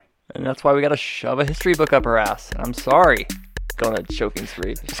And that's why we gotta shove a history book up her ass. And I'm sorry. Going to choking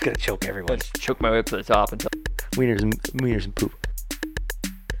three. Just gonna choke everyone. Just choke my way up to the top until Wieners and poop.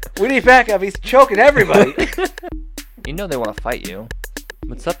 We need backup. He's choking everybody. you know they want to fight you.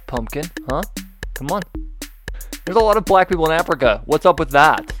 What's up, pumpkin? Huh? Come on. There's a lot of black people in Africa. What's up with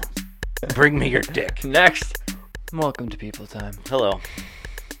that? Bring me your dick. Next. Welcome to People Time. Hello.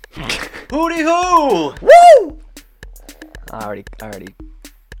 Hooty hoo! Woo! I already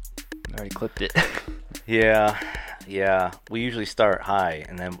clipped it. Yeah. We usually start high,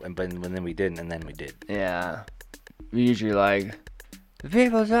 and then we didn't, and then we did. Yeah. We usually like the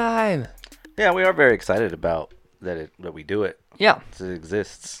People Time. Yeah, we are very excited about that we do it. Yeah. It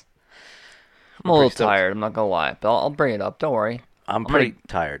exists. I'm a little pretty stoked. tired. I'm not gonna lie, but I'll bring it up. Don't worry. I'm pretty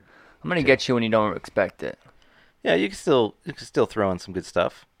tired. I'm gonna get you when you don't expect it. Yeah, you can still throw in some good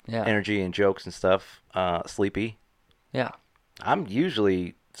stuff. Yeah. Energy and jokes and stuff. Sleepy. Yeah. I'm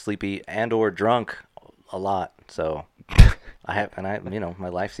usually sleepy and or drunk a lot, so my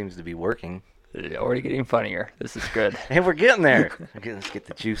life seems to be working. Already getting funnier. This is good. Hey, we're getting there. Let's get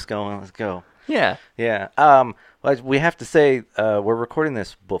the juice going. Let's go. Yeah. Yeah. We have to say we're recording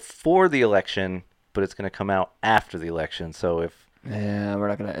this before the election, but it's going to come out after the election. So if we're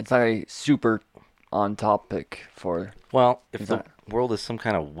not gonna. It's not a super on topic for. if the world is some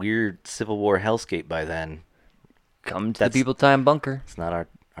kind of weird Civil War hellscape by then, Come to the People Time bunker. it's not our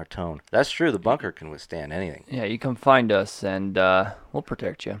tone. That's true. The bunker can withstand anything. Yeah, you come find us and we'll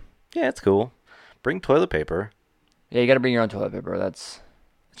protect you. Yeah, it's cool. Bring toilet paper. Yeah, you gotta bring your own toilet paper. It's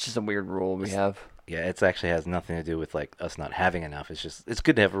just a weird rule we have. Yeah, it actually has nothing to do with like us not having enough. It's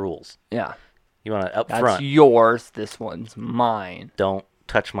good to have rules. Yeah. You want to up That's front. yours. This one's mine. Don't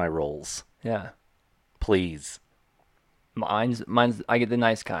touch my rolls, Yeah. please. Mine's. I get the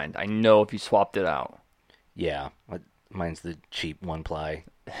nice kind. I know if you swapped it out. Yeah, mine's the cheap one ply.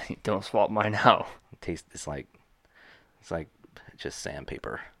 Don't swap mine out. It's like just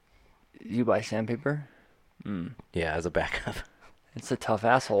sandpaper. You buy sandpaper? Yeah, as a backup. It's a tough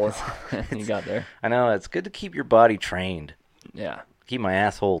asshole you got there. I know, it's good to keep your body trained. Yeah. Keep my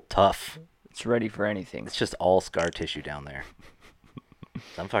asshole tough. It's ready for anything. It's just all scar tissue down there.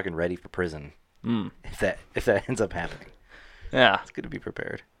 I'm fucking ready for prison. If that ends up happening. Yeah. It's good to be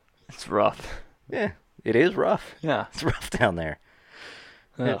prepared. It's rough. Yeah, it is rough. Yeah. It's rough down there.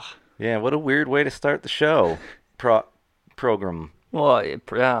 Ugh. Yeah, what a weird way to start the show. Program. Well,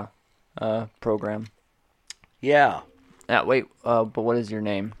 yeah. Program. Yeah. Yeah, wait, but what is your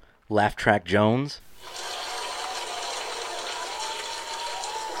name? Laugh Track Jones.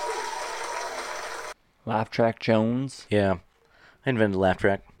 Laugh Track Jones? Yeah. I invented Laugh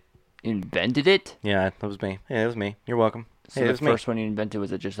Track. Invented it? Yeah, that was me. Yeah, it was me. You're welcome. So Hey, it the was me. first one you invented,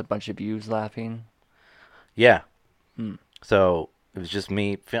 was it just a bunch of yous laughing? Yeah. So it was just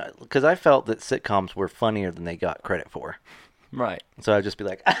me, because I felt that sitcoms were funnier than they got credit for. Right. So I'd just be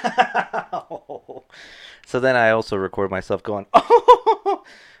like, oh. So then I also record myself going, oh,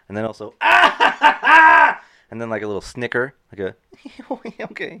 and then also, and then like a little snicker, like a,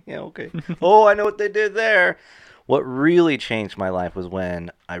 okay, yeah, okay. Oh, I know what they did there. What really changed my life was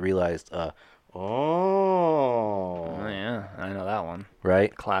when I realized, Oh, yeah, I know that one.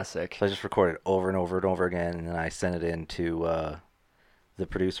 right? Classic. So I just recorded over and over and over again, and then I sent it in to the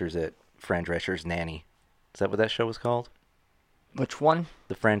producers at Fran Drescher's Nanny. Is that what that show was called? Which one?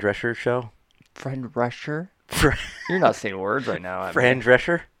 The Fran Drescher show? Friend Rusher? Fran You're not saying words right now. Fran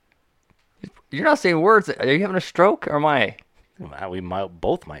Drescher? You're not saying words. Are you having a stroke or am I? We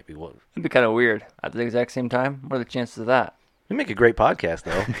both might be. It'd be kind of weird. At the exact same time? What are the chances of that? We make a great podcast,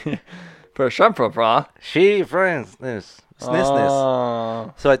 though. For a shrimp bra. She friends this snisness.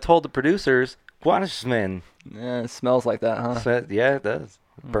 Oh. So I told the producers, Guanishman. Yeah, it smells like that, huh? Said, yeah, it does.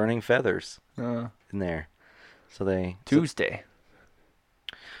 Burning feathers Uh, in there. So they Tuesday.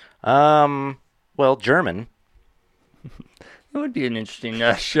 well, German. It would be an interesting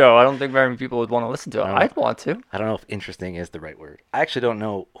show. I don't think very many people would want to listen to it. I'd want to. I don't know if interesting is the right word. I actually don't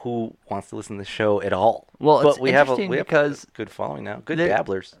know who wants to listen to this show at all. Well, it's but we have interesting a because good following now. Good there-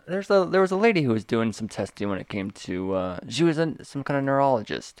 dabblers. there was a lady who was doing some testing when it came to she was some kind of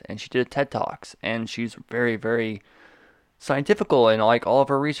neurologist, and she did a TED Talks, and she's very, very scientifical in like all of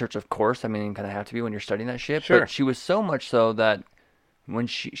her research, of course. I mean, you kind of have to be when you're studying that shit. Sure. But she was so much so that when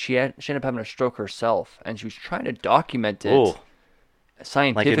she ended up having a stroke herself, and she was trying to document it Oh,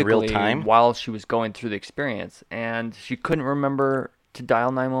 scientifically real time? while she was going through the experience, and she couldn't remember to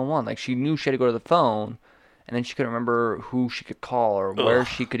dial 911. Like, she knew she had to go to the phone, and then she couldn't remember who she could call or where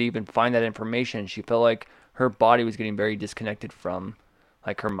she could even find that information. She felt like her body was getting very disconnected from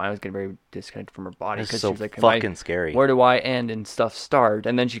Like her mind was getting very disconnected from her body It's because so she was like, fucking scary. Where do I end and stuff start?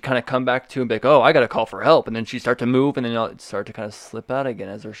 And then she kind of come back to and be like, oh, I got to call for help. And then she start to move and then it start to kind of slip out again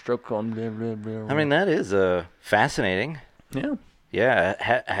as her stroke going. I mean, that is fascinating. Yeah.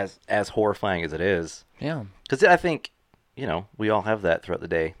 Yeah, as horrifying as it is. Yeah. Because I think, we all have that throughout the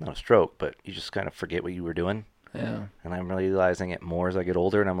day. Not a stroke, but you just kind of forget what you were doing. Yeah. And I'm realizing it more as I get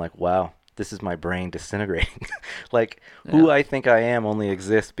older, and I'm like, wow, this is my brain disintegrating. Like, who I think I am only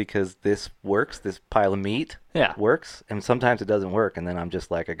exists because this works, this pile of meat works, and sometimes it doesn't work, and then I'm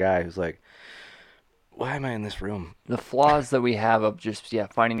just like a guy who's like, why am I in this room? The flaws that we have of just,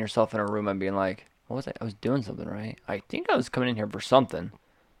 finding yourself in a room and being like, what was I was doing something right. I think I was coming in here for something.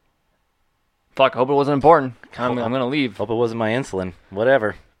 Fuck, I hope it wasn't important. I'm going to leave. Hope it wasn't my insulin.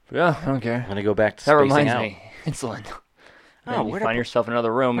 Whatever. Yeah, I don't care. I'm going to go back to That spacing reminds out. me. Insulin. Oh, Then you find yourself in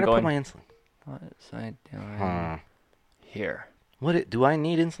another room where'd going, I put my insulin? what was I doing here? Do I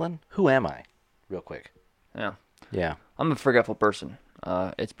need insulin? Who am I? Real quick. Yeah. Yeah. I'm a forgetful person.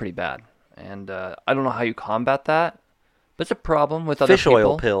 It's pretty bad. And I don't know how you combat that, but it's a problem with other Fish people.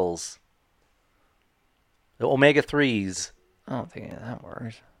 oil pills. The omega-3s. I don't think any of that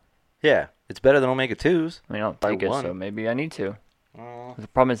works. Yeah. It's better than omega-2s. I mean, I don't By take it, one. so maybe I need to. The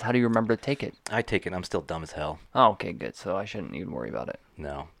problem is, how do you remember to take it? I take it. I'm still dumb as hell. Oh, okay, good. So I shouldn't even worry about it.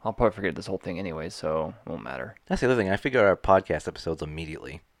 No. I'll probably forget this whole thing anyway, so it won't matter. That's the other thing. I figure out our podcast episodes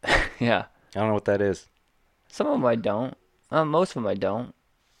immediately. Yeah. I don't know what that is. Some of them I don't. Most of them I don't.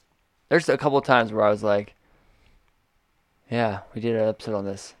 There's a couple of times where I was like, yeah, we did an episode on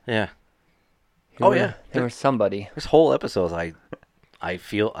this. Yeah. There was somebody. There's whole episodes I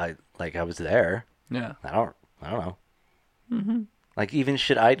feel like I was there. Yeah. I don't know. Mm-hmm. Like even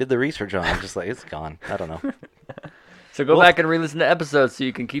shit I did the research on, I'm just like, it's gone. I don't know. So go back and re-listen to episodes so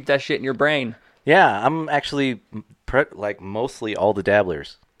you can keep that shit in your brain. Yeah, I'm actually like mostly all the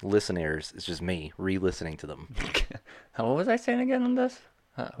dabblers, listeners. It's just me re-listening to them. What was I saying again on this?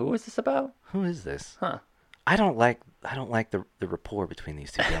 Who was this about? Who is this? Huh. I don't like the rapport between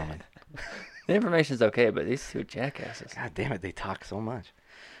these two gentlemen. The information's okay, but these two jackasses. God damn it, they talk so much.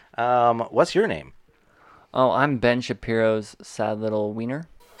 What's your name? Oh, I'm Ben Shapiro's sad little wiener.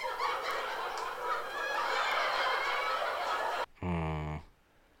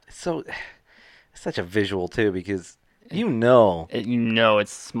 It's such a visual too, because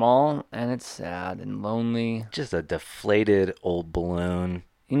It's small and it's sad and lonely. just a deflated old balloon.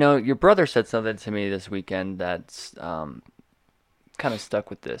 Your brother said something to me this weekend that's kind of stuck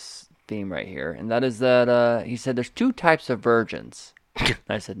with this theme right here, and that is that he said there's two types of virgins. And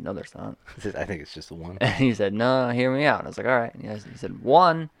I said, no, there's not. I think it's just the one. And he said, no, hear me out. And I was like, all right. And he said,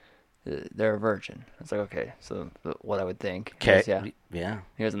 one, they're a virgin. I was like, okay, so what I would think. Okay. Yeah.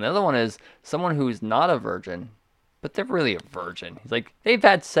 He goes, and the other one is someone who's not a virgin, but they're really a virgin. He's like, they've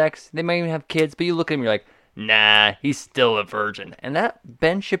had sex, they might even have kids, but you look at him, you're like, nah, he's still a virgin. And that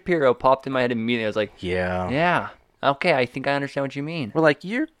Ben Shapiro popped in my head immediately. I was like, yeah, okay, I think I understand what you mean. We're like,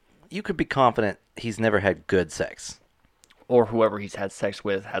 you could be confident he's never had good sex. Or whoever he's had sex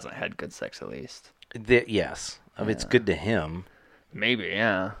with hasn't had good sex at least. Yes. I mean, it's good to him. Maybe,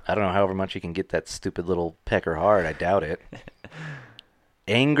 yeah. I don't know however much he can get that stupid little pecker hard. I doubt it.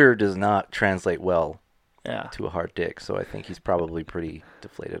 Anger does not translate well to a hard dick, so I think he's probably pretty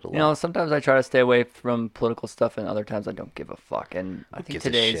deflated a lot. Sometimes I try to stay away from political stuff, and other times I don't give a fuck. And I think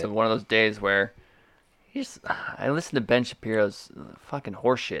today's one of those days where I listen to Ben Shapiro's fucking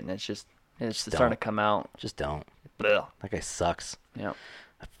horseshit, and it's just starting to come out. Just don't. Blech. That guy sucks. Yeah.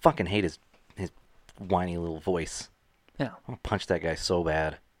 I fucking hate his whiny little voice. Yeah. I want to punch that guy so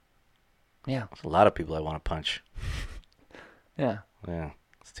bad. Yeah. There's a lot of people I want to punch. Yeah. Yeah.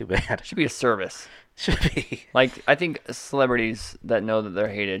 It's too bad. It should be a service. Should be. Like, I think celebrities that know that they're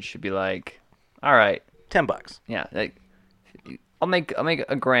hated should be like, all right. $10. Yeah. Like, I'll make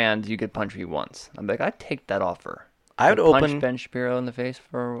 $1,000. You could punch me once. I'm like, I'd take that offer. I would punch Ben Shapiro in the face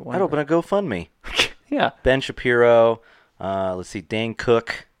for one. I'd open a GoFundMe. Yeah. Ben Shapiro. Let's see, Dane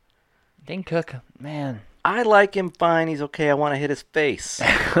Cook. Dane Cook, man. I like him fine. He's okay. I want to hit his face.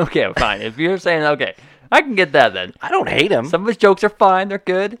 Okay, fine. If you're saying, okay, I can get that then. I don't hate him. Some of his jokes are fine. They're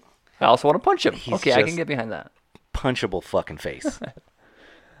good. I also want to punch him. Okay, I can get behind that. Punchable fucking face.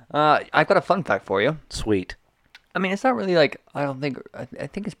 I've got a fun fact for you. Sweet. I mean, it's not really like, I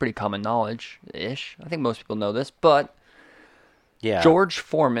think it's pretty common knowledge-ish. I think most people know this, but yeah. George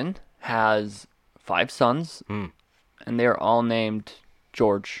Foreman has 5 sons, and they're all named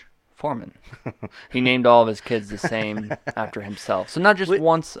George Foreman. He named all of his kids the same after himself. So not just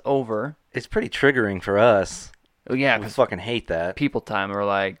once over. It's pretty triggering for us. Oh, yeah. We fucking hate that. People time, we're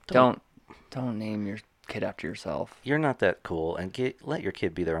like, don't name your kid after yourself. You're not that cool, and let your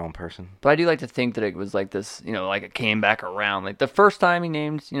kid be their own person. But I do like to think that it was like this, like it came back around. Like the first time he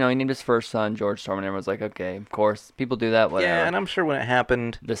named his first son George Foreman, everyone was like, okay, of course, people do that, whatever. Yeah, and I'm sure when it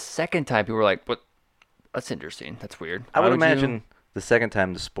happened... The second time, people were like, what? That's interesting. That's weird. I would imagine the second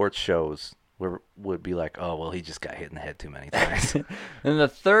time the sports shows would be like, oh, well, he just got hit in the head too many times. And the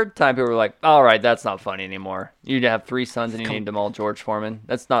third time, people were like, all right, that's not funny anymore. You'd have 3 sons and you named them all George Foreman.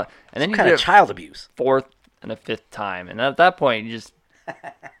 That's not... And then you kind did of child abuse. 4th and a 5th time. And at that point, you just...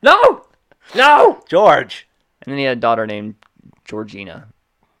 No! George! And then he had a daughter named Georgina.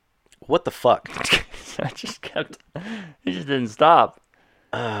 What the fuck? I just kept... He just didn't stop.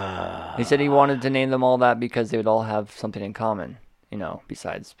 He said he wanted to name them all that because they would all have something in common,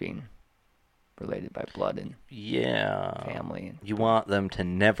 besides being related by blood and family. You want them to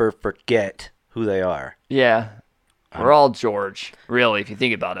never forget who they are. Yeah. We're all George, really, if you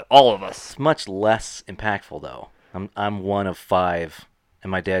think about it. All of us. It's much less impactful, though. I'm one of 5,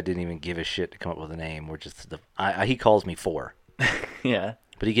 and my dad didn't even give a shit to come up with a name. We're just he calls me 4. Yeah.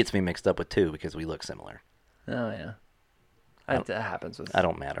 But he gets me mixed up with 2 because we look similar. Oh, yeah. That happens with... I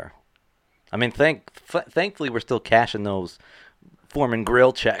don't matter. I mean, thankfully, we're still cashing those Foreman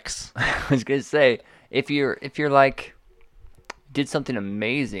grill checks. I was gonna say, if you're like, did something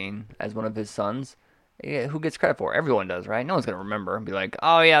amazing as one of his sons, who gets credit for it? Everyone does, right? No one's gonna remember and be like,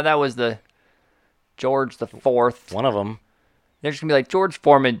 oh yeah, that was the George the 4th. One of them. They're just gonna be like, George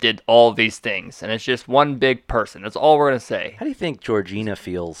Foreman did all these things, and it's just one big person. That's all we're gonna say. How do you think Georgina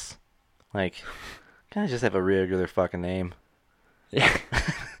feels? Like, can I just have a regular fucking name? Yeah.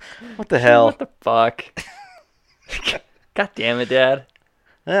 What the hell? What the fuck? God damn it, Dad.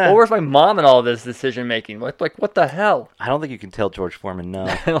 Well, where's my mom in all this decision making? What the hell? I don't think you can tell George Foreman no.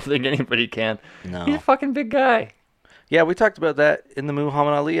 I don't think anybody can. No. He's a fucking big guy. Yeah, we talked about that in the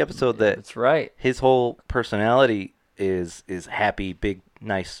Muhammad Ali episode. That's right. His whole personality is happy, big,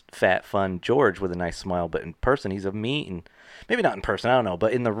 nice, fat, fun George with a nice smile. But in person, he's a mean. Maybe not in person, I don't know.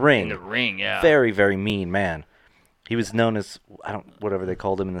 But in the ring. Yeah. Very, very mean man. He was known as, whatever they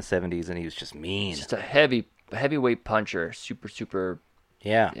called him in the 70s, and he was just mean. Just a heavyweight puncher. Super.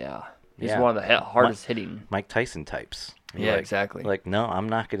 Yeah. Yeah. He's one of the hardest hitting. Mike Tyson types. Yeah, exactly. Like, no, I'm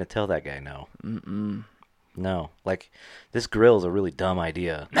not going to tell that guy no. Mm-mm. No. Like, this grill is a really dumb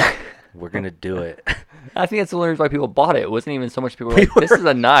idea. We're going to do it. I think that's the only reason why people bought it. It wasn't even so much people were like, this is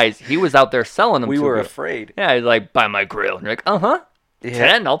a nice. He was out there selling them We to were people. afraid. Yeah, he's like, buy my grill. And you're like, uh-huh. Yeah.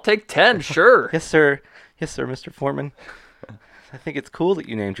 10? I'll take 10, sure. Yes, sir. Yes, sir, Mr. Foreman. I think it's cool that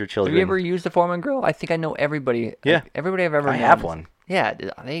you named your children. Have you ever used a Foreman grill? I think I know everybody. Yeah. Like, everybody I've ever known. I have one. Yeah.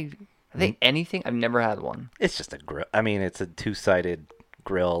 Are they anything? I've never had one. It's just a grill. I mean, it's a 2-sided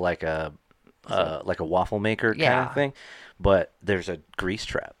grill, like a waffle maker kind of thing. But there's a grease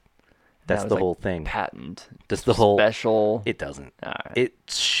trap. That's the whole thing. Patent. That's the whole special. It doesn't. All right. It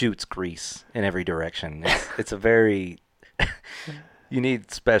shoots grease in every direction. It's a very. You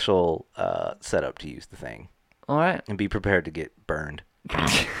need special setup to use the thing. All right. And be prepared to get burned.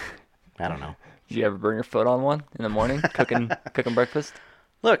 I don't know. Did you ever burn your foot on one in the morning cooking breakfast?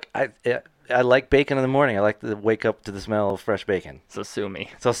 Look, I like bacon in the morning. I like to wake up to the smell of fresh bacon. So sue me.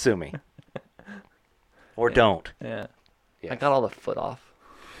 Or don't. Yeah. Yes. I got all the foot off.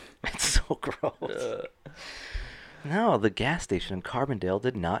 It's so gross. No, the gas station in Carbondale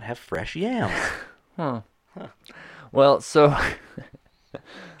did not have fresh yams. Huh. Well, so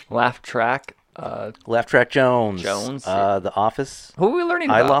Laugh Track. Laugh Track Jones. The Office. Who are we learning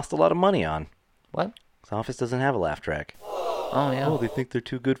about? I lost a lot of money on. What? The Office doesn't have a laugh track. Oh, yeah. Oh, they think they're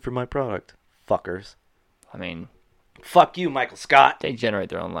too good for my product. Fuckers. I mean... Fuck you, Michael Scott. They generate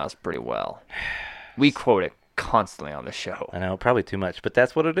their own laughs pretty well. We quote it constantly on the show. I know, probably too much, but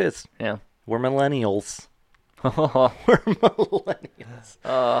that's what it is. Yeah. We're millennials. We're millennials.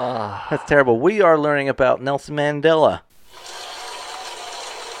 That's terrible. We are learning about Nelson Mandela.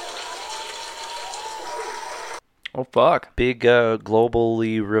 Oh, fuck. Big,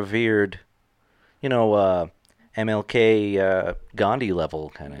 globally revered, MLK, Gandhi level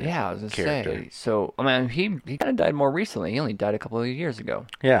kind of Yeah, I was going to character. say. So, I mean, he kind of died more recently. He only died a couple of years ago.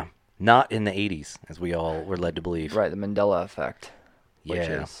 Yeah. Not in the 80s, as we all were led to believe. Right, the Mandela effect. Which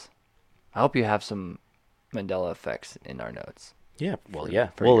Yeah. is... I hope you have some Mandela effects in our notes. Yeah, well, yeah.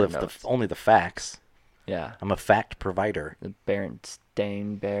 For Well, your if notes. only the facts. Yeah. I'm a fact provider. The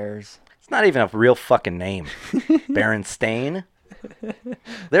Berenstain Bears. It's not even a real fucking name. Berenstain?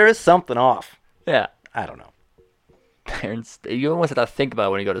 There is something off. Yeah. I don't know. Berenstain. You almost have to think about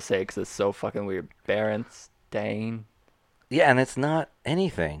it when you go to say it because it's so fucking weird. Berenstain. Yeah, and it's not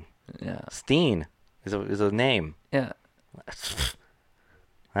anything. Yeah. Steen is a name. Yeah.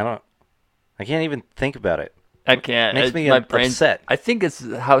 I I can't even think about it. I can't. Makes me my brain's upset. I think it's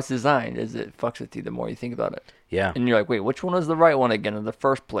how it's designed. Is it fucks with you the more you think about it, Yeah. and you're like, wait, which one was the right one again in the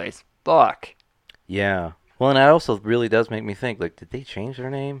first place? Fuck. Yeah. Well, and it also really does make me think, like, did they change their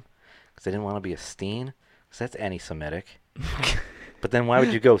name? Because they didn't want to be a Steen? Because that's anti-Semitic. But then why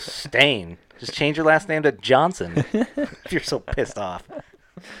would you go Stain? Just change your last name to Johnson if you're so pissed off. What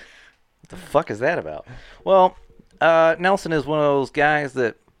the fuck is that about? Well, Nelson is one of those guys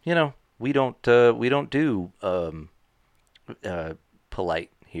that, you know, we don't do polite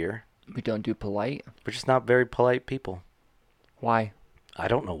here. We don't do polite. We're just not very polite people. Why? I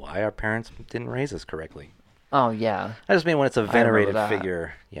don't know why. Our parents didn't raise us correctly. Oh yeah. I just mean when it's a remember venerated that.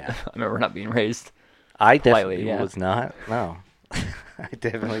 figure. Yeah. I remember not being raised. I Politely, definitely yeah. was not. No. I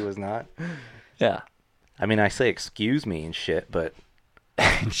definitely was not. Yeah. I mean, I say excuse me and shit, but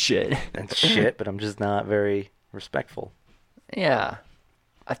Shit. but I'm just not very respectful. Yeah.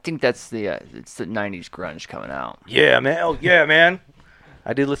 I think that's it's the '90s grunge coming out. Yeah, man. Oh, yeah, man.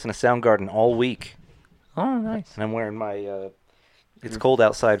 I did listen to Soundgarden all week, Oh, nice. and I'm wearing my it's cold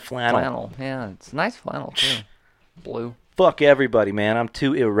outside flannel. Yeah, it's nice flannel too. Blue. Fuck everybody, man. I'm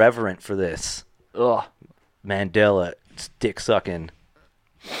too irreverent for this. Ugh. Mandela, dick sucking.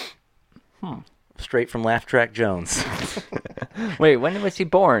 Straight from Laugh Track Jones. Wait, when was he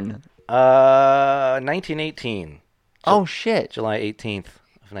born? 1918. Oh shit. July 18th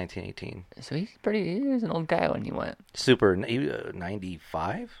of 1918. So he was an old guy when he went. Super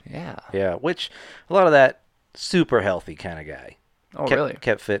 95? Yeah. Yeah, which a lot of that super healthy kind of guy. Oh kept, really?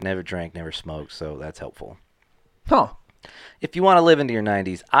 Kept fit, never drank, never smoked, so that's helpful. Huh. If you want to live into your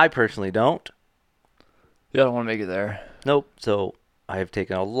 90s, I personally don't. Yeah, I don't want to make it there. Nope. So I have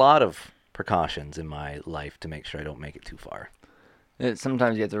taken a lot of precautions in my life to make sure I don't make it too far.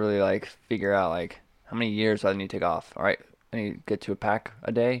 Sometimes you have to really like figure out like how many years I need to take off. All right, I need to get to a pack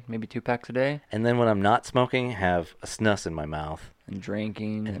a day, maybe 2 packs a day, And then when I'm not smoking, have a snus in my mouth and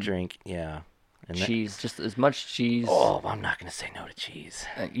drinking and drink. Yeah. And then- cheese, just as much cheese. oh, I'm not going to say no to cheese.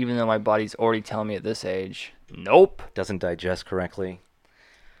 Even though my body's already telling me at this age, nope, Doesn't digest correctly.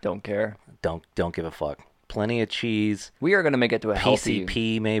 don't care. Don't give a fuck. Plenty of cheese. We are gonna make it to a healthy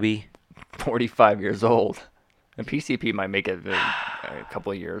PCP maybe. 45 years old. And PCP might make it a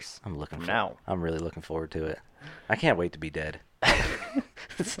couple of years. I'm looking from for now. I'm really looking forward to it. I can't wait to be dead.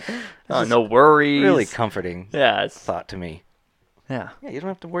 Oh, no worries. Really comforting Yeah, thought to me. yeah. Yeah, you don't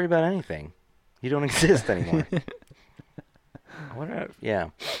have to worry about anything. You don't exist anymore. Yeah.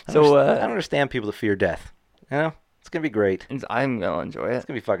 So, I don't understand people that fear death. You know, it's gonna be great. I'm gonna enjoy it. It's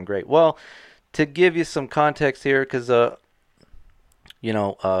gonna be fucking great. Well, to give you some context here, because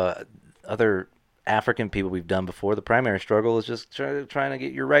other African people we've done before, the primary struggle is just trying to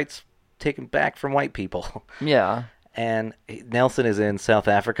get your rights taken back from white people. Yeah. And Nelson is in South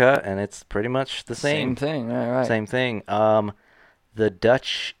Africa, and it's pretty much the Same thing. All right. Same thing. The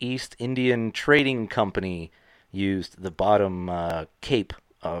Dutch East Indian Trading Company used the bottom cape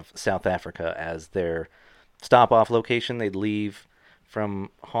of South Africa as their stop-off location. They'd leave from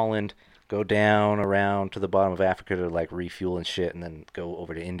Holland, go down around to the bottom of Africa to like refuel and shit, and then go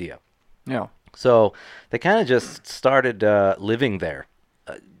over to India. Yeah. So they kind of just started living there.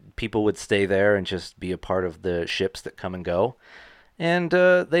 People would stay there and just be a part of the ships that come and go. And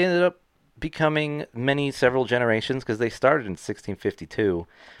they ended up becoming several generations, because they started in 1652.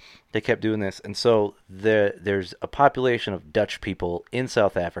 They kept doing this. And so there's a population of Dutch people in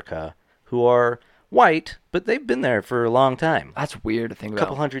South Africa who are white, but they've been there for a long time. That's weird to think A about.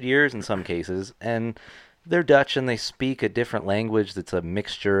 couple hundred years in some cases. And they're Dutch, and they speak a different language that's a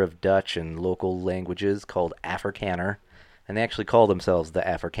mixture of Dutch and local languages called Afrikaner. And they actually call themselves the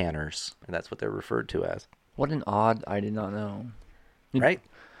Afrikaners, and that's what they're referred to as. What an odd, I did not know. Right?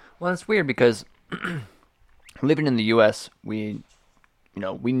 Well, it's weird because living in the U.S., we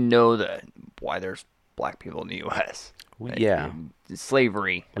know that why there's black people in the U.S. Yeah.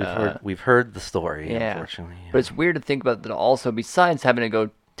 Slavery. We've heard the story, yeah. unfortunately. But it's weird to think about that also, besides having to go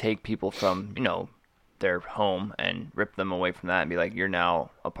take people from, their home and rip them away from that and be like, you're now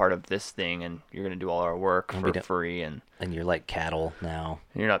a part of this thing and you're going to do all our work for free. And you're like cattle now.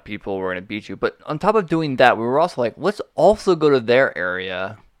 You're not people, we're going to beat you. But on top of doing that, we were also like, let's also go to their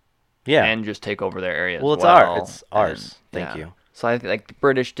area. Yeah. And just take over their area. Well, as it's ours. Thank you. So I think like the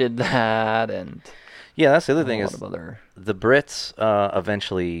British did that, and yeah, that's the other thing a is lot of other... the Brits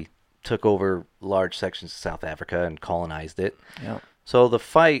eventually took over large sections of South Africa and colonized it. Yeah. So the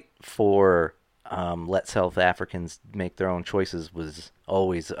fight for let South Africans make their own choices was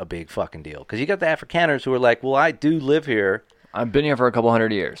always a big fucking deal. Because you got the Afrikaners who are like, well, I do live here. I've been here for a couple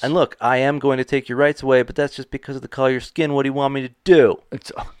hundred years. And look, I am going to take your rights away, but that's just because of the color of your skin. What do you want me to do?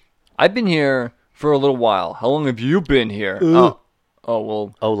 I've been here for a little while. How long have you been here? Well.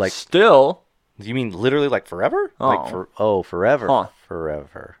 Oh, like still. Do you mean literally like forever? Oh. Like forever. Huh.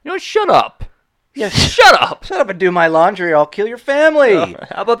 Forever. You know, shut up. Yeah, Shut up. shut up and do my laundry or I'll kill your family.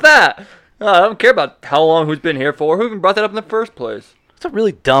 How about that? I don't care about how long who's been here for. Who even brought that up in the first place? It's a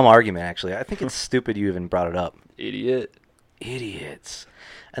really dumb argument, actually. I think it's stupid you even brought it up. Idiot. Idiots.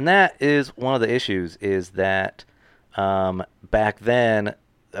 And that is one of the issues, is that back then,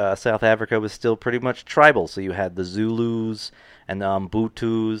 South Africa was still pretty much tribal. So you had the Zulus and the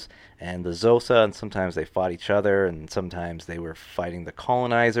Mbutus and the Xhosa, and sometimes they fought each other, and sometimes they were fighting the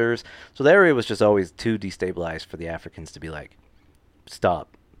colonizers. So the area was just always too destabilized for the Africans to be like,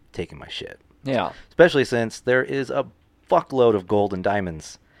 stop taking my shit. Yeah. Especially since there is a fuckload of gold and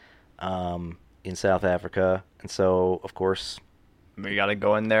diamonds in South Africa. And so, of course, We got to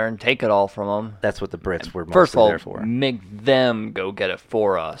go in there and take it all from them. that's what the Brits were First of mostly all, there for. make them go get it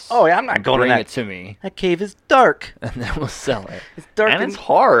for us. Oh, yeah, I'm not going in Bring that. it to me, That cave is dark. and then we'll sell it. It's dark and and- it's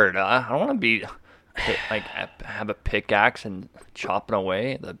hard. I don't want to be like have a pickaxe and chopping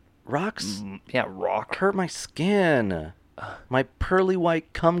away the Rocks rock. hurt my skin. My pearly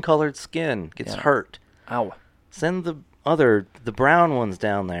white cum-colored skin gets Yeah. hurt. Ow. Send the brown ones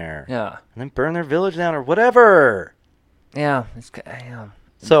down there. Yeah. And then burn their village down or whatever. Yeah. Yeah.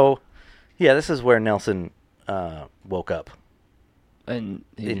 So, yeah, this is where Nelson woke up And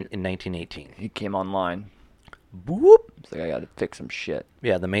in 1918. he came online. Boop. He's like, I got to fix some shit.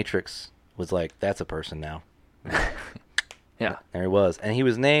 Yeah, the Matrix was like, that's a person now. Yeah. There he was. And he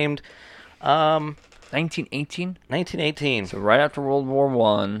was named 1918. 1918. So right after World War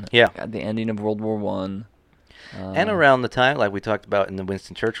One. Yeah. At the ending of World War One. And around the time, like we talked about in the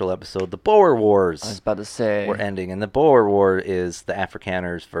Winston Churchill episode, the Boer Wars I was about to say. were ending. And the Boer War is the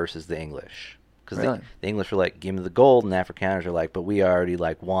Afrikaners versus the English. Because Really? the English were like, give me the gold, and the Afrikaners are like, but we already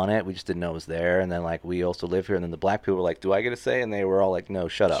like won it. We just didn't know it was there. And then like we also live here. And then the black people were like, do I get a say? And they were all like, no,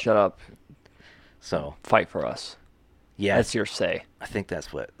 shut up. Shut up. So Fight for us. yeah, That's your say. I think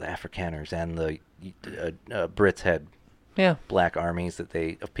that's what the Afrikaners and the Brits had Yeah. black armies of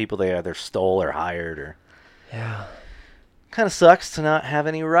people they either stole or hired or. Yeah. Kind of sucks to not have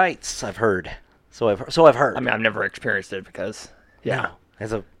any rights. I've heard. So I've heard. I mean, I've never experienced it because. Yeah.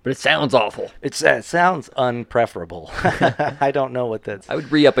 No, But it sounds awful. it sounds unpreferable. I don't know what that's. I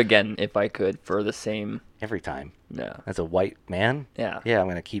would re up again if I could for the same. Every time Yeah. as a white man. Yeah. Yeah, I'm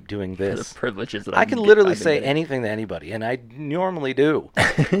gonna keep doing For the this. privileges that I I've can been literally I've been say getting. anything to anybody, and I normally do.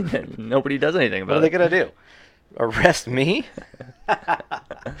 Nobody does anything What about are they it. gonna do? Arrest me?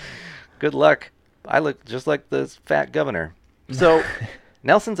 Good luck. I look just like this fat governor. So,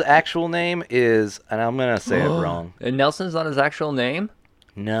 Nelson's actual name is, and I'm gonna say it wrong. And Nelson's not his actual name?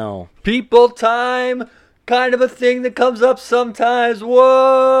 No. People time, kind of a thing that comes up sometimes.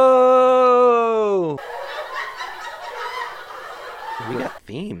 Whoa! We got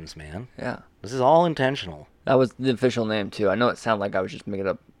themes, man. Yeah. This is all intentional. That was the official name too. I know it sounded like I was just making it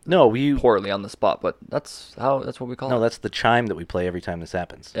up No, we poorly on the spot, but that's what we call no, it. that's the chime that we play every time this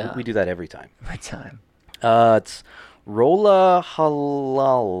happens. Yeah. We do that every time. My time. It's Rola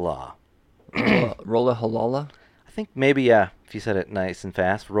Halala. Rolla Halala? I think maybe if you said it nice and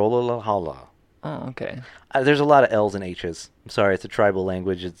fast, Rola Hala. Oh, okay. There's a lot of L's and H's. I'm sorry, it's a tribal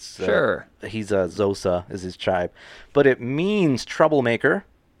language. It's Sure. He's a Xhosa is his tribe, but it means troublemaker,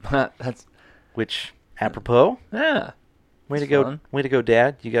 That's which apropos. yeah. Way to That's go, fun. way to go,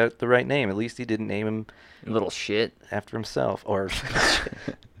 Dad! You got the right name. At least he didn't name him Little shit. after himself or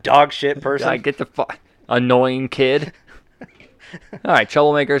dog shit person. I get the annoying kid. All right,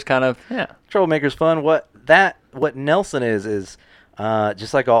 troublemaker's kind of Troublemaker's fun. What Nelson is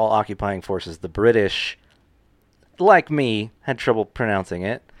just like all occupying forces, the British, like me, had trouble pronouncing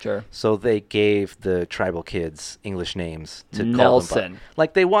it. Sure. So they gave the tribal kids English names to call them Nelson. by.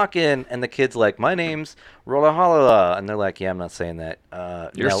 Like they walk in and the kid's like, "My name's Rolahalala," and they're like, "Yeah, I'm not saying that.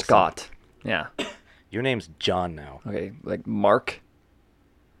 You're Nelson. Scott. Yeah. Your name's John now." Okay, like Mark.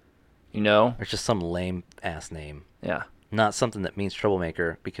 You know? Or just some lame ass name, Yeah. not something that means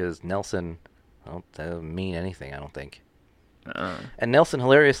troublemaker because Nelson, well, that doesn't mean anything. I don't think. And Nelson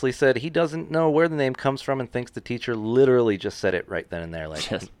hilariously said he doesn't know where the name comes from and thinks the teacher literally just said it right then and there, like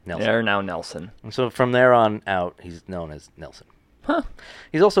Just Nelson. they're now Nelson. And so from there on out, he's known as Nelson. Huh.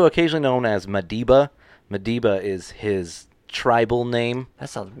 He's also occasionally known as Madiba. Madiba is his tribal name. That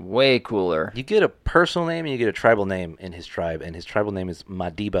sounds way cooler. You get a personal name and you get a tribal name in his tribe, and his tribal name is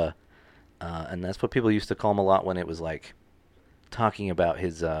Madiba. And that's what people used to call him a lot when it was like talking about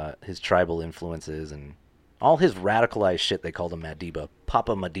his tribal influences and all his radicalized shit. They called him Madiba,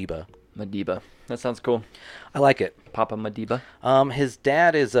 Papa Madiba. Madiba. That sounds cool. I like it. Papa Madiba. His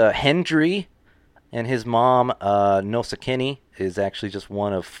dad is Hendry, and his mom, Nosakini, is actually just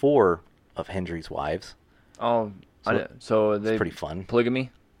one of 4 of Hendry's wives. Oh, So so It's they pretty fun.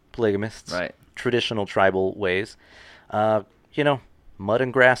 polygamy, Polygamists. right? Traditional tribal ways. Mud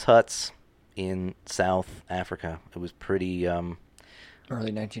and grass huts in South Africa. It was pretty, Early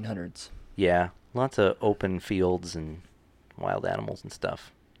 1900s. yeah, lots of open fields and wild animals and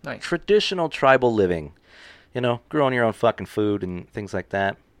stuff. Nice. Traditional tribal living. Growing your own fucking food and things like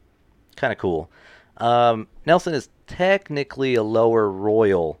that. Kind of cool. Nelson is technically a lower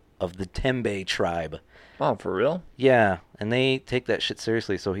royal of the Tembe tribe. Oh, for real? Yeah, and they take that shit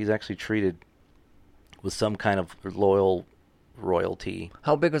seriously, so he's actually treated with some kind of royalty.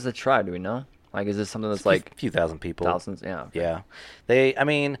 How big was the tribe? Do we know? Like, is this something that's A like few thousand people. thousands? Yeah. Okay. Yeah.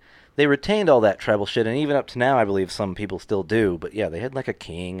 They retained all that tribal shit, and even up to now, I believe some people still do. But yeah, they had like a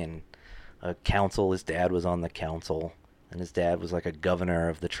king and a council. His dad was on the council, and his dad was like a governor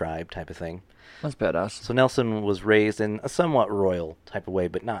of the tribe type of thing. That's badass. So Nelson was raised in a somewhat royal type of way,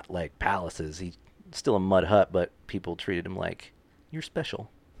 but not like palaces. He's still a mud hut, but people treated him like, you're special.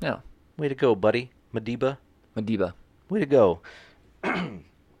 Yeah. Way to go, buddy. Madiba. Madiba. Way to go.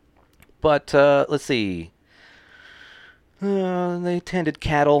 But let's see. They tended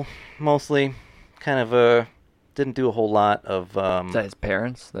cattle mostly. Kind of didn't do a whole lot of. Is that his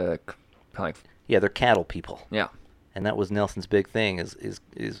parents? The kind of Yeah, they're cattle people, yeah. and that was Nelson's big thing is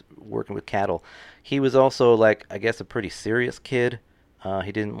working with cattle. He was also like, I guess, a pretty serious kid.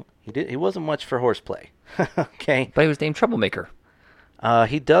 He wasn't much for horseplay. Okay. But he was named Troublemaker.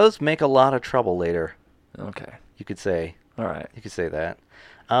 He does make a lot of trouble later. Okay. You could say. All right. You could say that.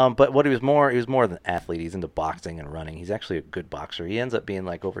 But what he was more than an athlete. He's into boxing and running. He's actually a good boxer. He ends up being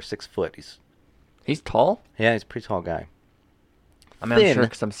like over 6 foot. He's tall? He's a pretty tall guy. I mean, I'm Thin. sure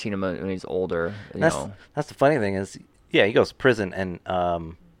because I've seen him when he's older. That's the funny thing is, yeah, he goes to prison, and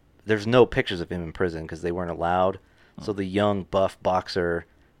there's no pictures of him in prison because they weren't allowed. So the young buff boxer,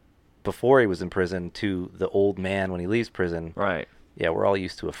 before he was in prison, to the old man when he leaves prison. Right. Yeah, we're all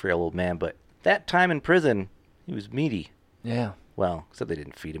used to a frail old man, but that time in prison, he was meaty. Yeah. Well, except they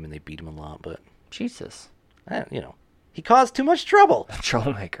didn't feed him and they beat him a lot, but Jesus. he caused too much trouble.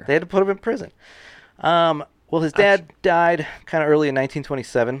 Troublemaker. They had to put him in prison. Well, his dad died kind of early in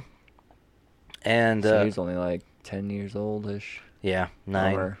 1927, and So he's only like 10 years old-ish. yeah,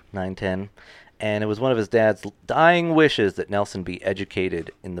 Or- 10. And it was one of his dad's dying wishes that Nelson be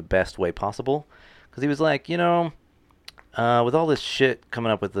educated in the best way possible, because he was like, with all this shit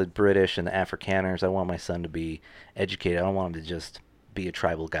coming up with the British and the Afrikaners, I want my son to be educated. I don't want him to just be a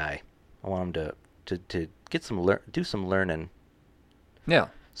tribal guy. I want him to get do some learning. Yeah.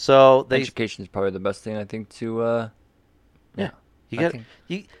 So Education is probably the best thing, I think, to, yeah. I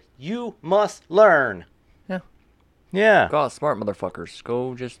think- You must learn. Yeah. Yeah. Go out smart, motherfuckers.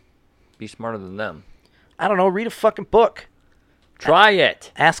 Go just be smarter than them. I don't know. Read a fucking book. Try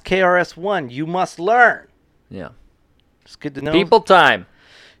it. Ask KRS-One. You must learn. Yeah. It's good to know. People time.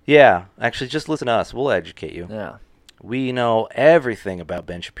 Yeah. Actually, just listen to us. We'll educate you. Yeah. We know everything about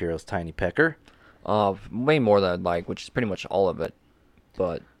Ben Shapiro's Tiny Pecker. Way more than I'd like, which is pretty much all of it.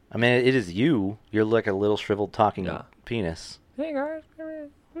 But I mean, it is you. You're like a little shriveled talking Yeah. penis. hey guys,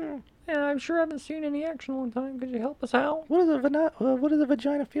 yeah, I'm sure I haven't seen any action in a long time. Could you help us out? What does a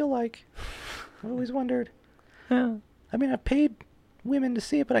vagina feel like? I always wondered. Yeah. I mean, I've paid women to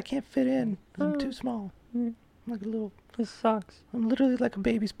see it, but I can't fit in. I'm too small. I'm like a little. This sucks. I'm literally like a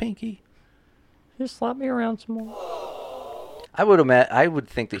baby's pinky. Just slap me around some more. I would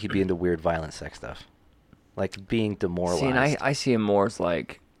think that he'd be into weird, violent sex stuff, like being demoralized. See, and I see him more as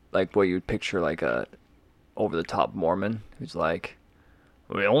like what you'd picture like a over-the-top Mormon who's like,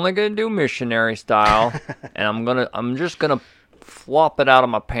 we're only gonna do missionary style, and I'm just gonna flop it out of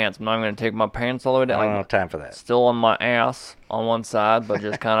my pants. I'm not gonna take my pants all the way I down. don't have time for that. Still on my ass on one side, but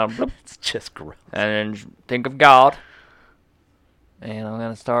just kind of, It's just gross. and then think of God. And I'm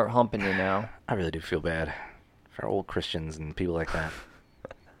gonna start humping you now. I really do feel bad for old Christians and people like that.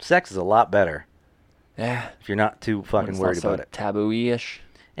 Sex is a lot better Yeah. if you're not too fucking It's worried not so about it. taboo-ish.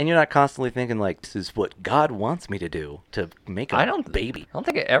 And you're not constantly thinking like, this is what God wants me to do, to make a I don't baby. I don't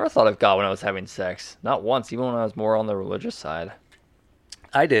think I ever thought of God when I was having sex. Not once, even when I was more on the religious side.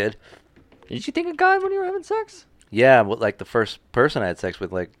 I did. Did you think of God when you were having sex? Yeah, but like the first person I had sex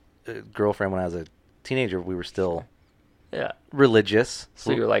with, like a girlfriend when I was a teenager, we were still Yeah. religious.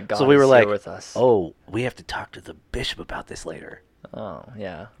 So you're like, God so we is were here like, with us. oh, we have to talk to the bishop about this later. Oh,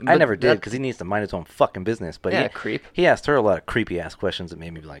 yeah. I But never did that- because he needs to mind his own fucking business. But Yeah, creep. he asked her a lot of creepy ass questions that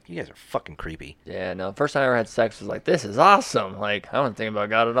made me be like, "You guys are fucking creepy." Yeah, no. First time I ever had sex was like, this is awesome. Like, I wasn't thinking about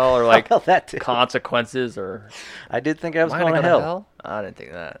God at all, or like Well, that too. consequences, or I did think I was am I going gonna to go hell. I didn't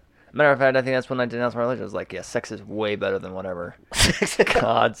think that. Matter of fact, I think that's when I denounced my religion. I was like, yeah, sex is way better than whatever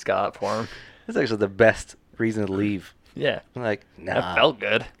God's got for him. That's actually the best reason to leave. Yeah, I'm like, that nah, felt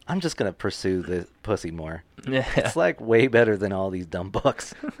good. I'm just gonna pursue the pussy more. Yeah. It's like way better than all these dumb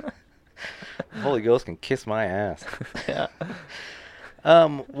books. Holy Ghost can kiss my ass. Yeah.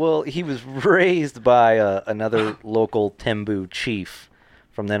 Well, he was raised by another local Tembu chief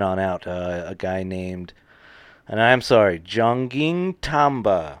from then on out, a guy named, and I'm sorry, Jonging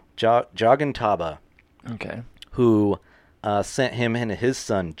Tamba, Joggin Taba, Okay. who sent him and his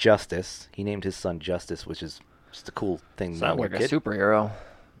son Justice. He named his son Justice, which is just a cool thing. Sound to like a kid. superhero.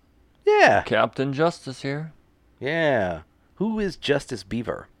 Yeah, Captain Justice here. yeah. Who is Justice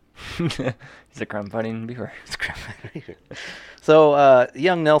Beaver? He's a crime-fighting beaver. So,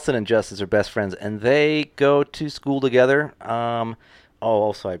 young Nelson and Justice are best friends, and they go to school together.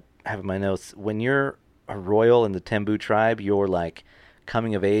 Also, I have in my notes, when you're a royal in the Tembu tribe, your, like,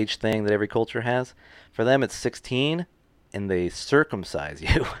 coming-of-age thing that every culture has, for them it's 16, and they circumcise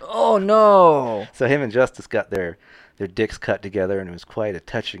you. Oh, no. So him and Justice got their dicks cut together, and it was quite a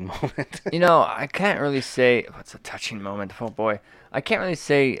touching moment. You know, I can't really say what's a touching moment. Oh boy, I can't really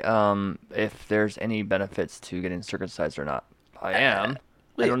say if there's any benefits to getting circumcised or not. I am.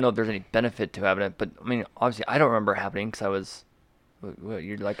 I don't know if there's any benefit to having it, but I mean, obviously, I don't remember it happening because I was, what,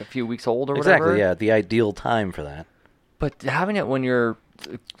 you're like a few weeks old or whatever. Exactly, yeah, the ideal time for that. But having it when you're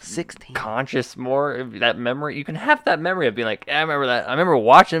 16. conscious more, that memory, you can have that memory of being like, I remember that. I remember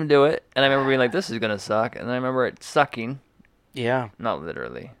watching him do it, and I remember being like, this is gonna suck, and I remember it sucking. Yeah. Not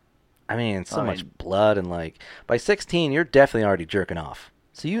literally. I mean, so I much mean- blood, and like by 16, you're definitely already jerking off.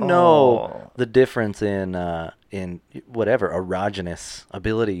 So you know Oh. the difference in whatever erogenous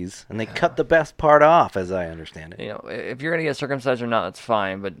abilities, and they cut the best part off, as I understand it. You know, if you're gonna get circumcised or not, that's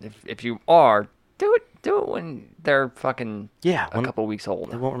fine. But if you are, do it when they're fucking Yeah, a couple weeks they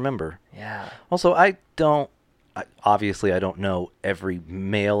old. won't remember. Yeah. Also, obviously I don't know every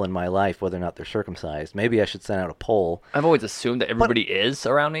male in my life whether or not they're circumcised. Maybe I should send out a poll. I've always assumed that everybody is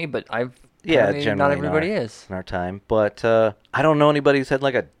around me, but Yeah, apparently generally not everybody is. in our time. But I don't know anybody who's had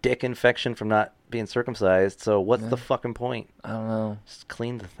like a dick infection from not being circumcised. So what's the fucking point? I don't know. Just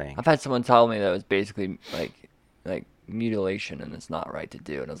clean the thing. I've had someone tell me that it was basically like mutilation and it's not right to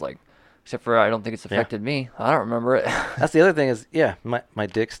do, and I was like, except for I don't think it's affected me. I don't remember it. That's the other thing is, yeah, my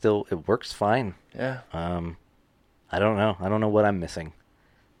dick still, it works fine. Yeah. I don't know. I don't know what I'm missing.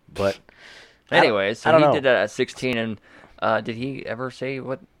 But Anyways, I so don't he know. did that at 16, and did he ever say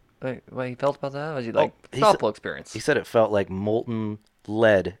what he felt about that? Was he like he thoughtful experience? he said it felt like molten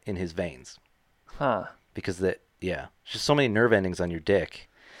lead in his veins. Huh. Because just so many nerve endings on your dick.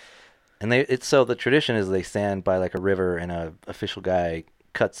 And the tradition is they stand by like a river and a official guy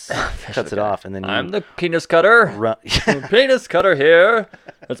cuts it off, and then I'm the penis cutter. run. Penis cutter here.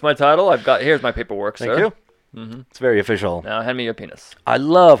 That's my title. Here's my paperwork, Thank sir. you. It's very official. Now hand me your penis. I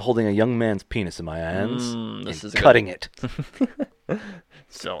love holding a young man's penis in my hands This and is a good cutting it.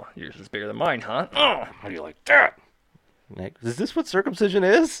 So yours is bigger than mine, huh? Oh. How do you like that? Like, is this what circumcision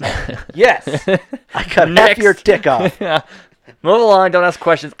is? Yes. I cut half Next. your dick off. Yeah. Move along. Don't ask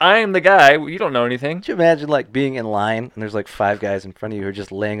questions. I am the guy. You don't know anything. Could you imagine like being in line and there's like 5 guys in front of you who are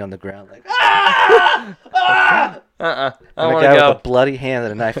just laying on the ground like, ah! Ah! I And a want guy to go. with a bloody hand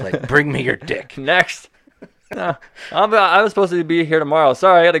and a knife like, bring me your dick. Next. No, I was supposed to be here tomorrow.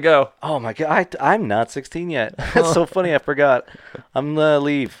 Sorry, I gotta go. Oh my god, I'm not 16 yet. That's so funny, I forgot. I'm gonna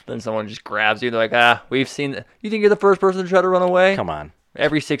leave. Then someone just grabs you. They're like, we've seen. You think you're the first person to try to run away? Come on.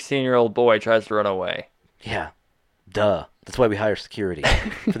 Every 16-year-old boy tries to run away. Yeah. Duh. That's why we hire security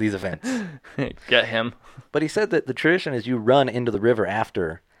for these events. Get him. But he said that the tradition is you run into the river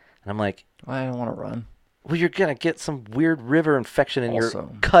after. And I'm like, I don't want to run. well, you're gonna get some weird river infection in your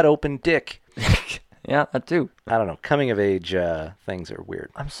Also. cut open dick. Yeah, that too. I don't know. Coming of age things are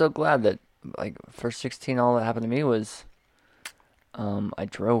weird. I'm so glad that, like, for 16, all that happened to me was, I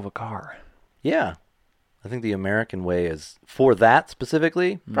drove a car. Yeah. I think the American way is, for that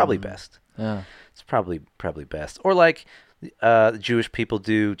specifically, probably best. Yeah. It's probably best. Or like Jewish people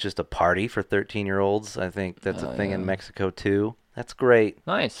do just a party for 13-year-olds. I think that's a thing in Mexico too. That's great.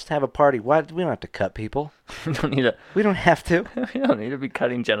 Nice. Just have a party. Why we don't have to cut people. We don't need to. We don't have to. We don't need to be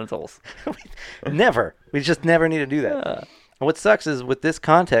cutting genitals. Never. We just never need to do that. And what sucks is with this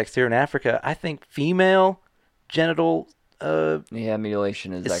context here in Africa, I think female genital Yeah,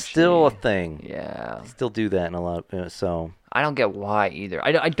 mutilation is it's actually still a thing. Yeah, Still do that in a lot. So I don't get why either.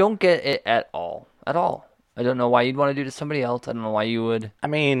 I don't get it at all. At all. I don't know why you'd want to do it to somebody else. I don't know why you would. I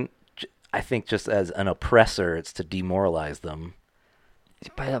mean, I think just as an oppressor, it's to demoralize them.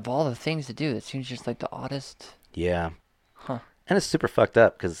 But of all the things to do, that seems just like the oddest. Yeah. Huh. And it's super fucked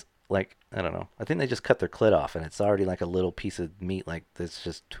up because, like, I don't know. I think they just cut their clit off, and it's already like a little piece of meat. Like, that's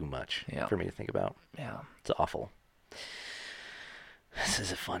just too much for me to think about. Yeah. It's awful. This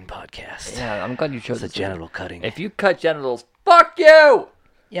is a fun podcast. Yeah, I'm glad you chose It's a genital cutting. If you cut genitals, fuck you!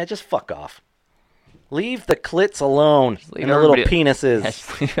 Yeah, just fuck off. Leave the clits alone leave and the little everybody- penises.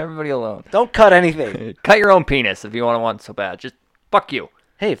 Just leave everybody alone. Don't cut anything. Cut your own penis if you want so bad. Just fuck you.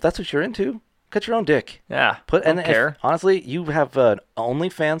 Hey, if that's what you're into, cut your own dick. Yeah. Don't don't if, care. honestly, you have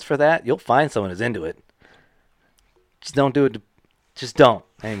OnlyFans for that. You'll find someone who's into it. Just don't do it. Just don't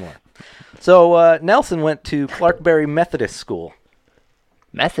anymore. So Nelson went to Clarkberry Methodist School.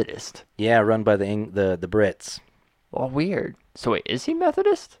 Methodist? Yeah, run by the Brits. Well, weird. So wait, is he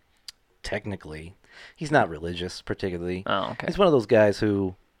Methodist? Technically, he's not religious particularly. Oh, okay. He's one of those guys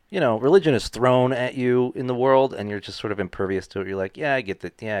who, religion is thrown at you in the world, and you're just sort of impervious to it. You're like, yeah, I get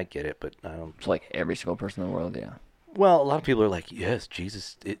that. Yeah, I get it, but I don't. It's like every single person in the world, yeah. Well, a lot of people are like, yes,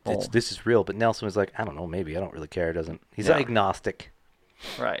 Jesus, Oh. this is real. But Nelson was like, I don't know, maybe. I don't really care. He's Yeah. agnostic.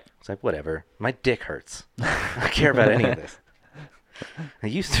 Right. It's like, whatever. My dick hurts. I don't care about any of this. It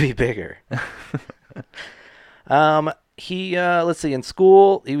used to be bigger. Let's see, in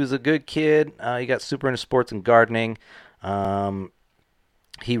school, he was a good kid. He got super into sports and gardening.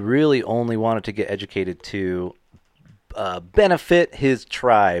 He really only wanted to get educated to benefit his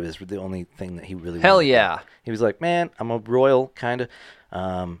tribe is the only thing that he really Hell wanted. yeah. He was like, man, I'm a royal, kind of.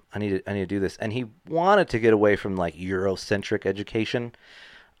 I need to do this. And he wanted to get away from, like, Eurocentric education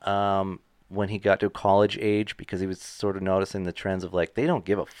when he got to college age because he was sort of noticing the trends of, like, they don't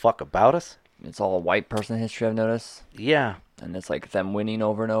give a fuck about us. It's all a white person history, I've noticed. Yeah. And it's like them winning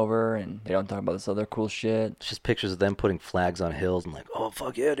over and over, and they don't talk about this other cool shit. It's just pictures of them putting flags on hills and like, oh,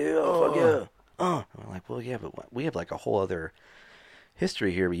 fuck yeah, dude. Oh, fuck yeah. And I'm like, well, yeah, but we have, like, a whole other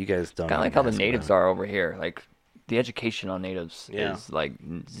history here, but you guys don't Kind of know like how the about natives it. are over here. Like, the education on natives Yeah. is, like,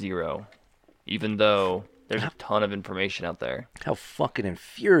 zero. Even though there's a ton of information out there. How fucking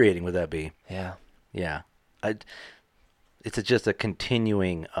infuriating would that be? Yeah. Yeah. It's just a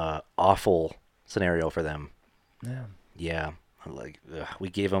continuing awful scenario for them. Yeah. Yeah. Like, we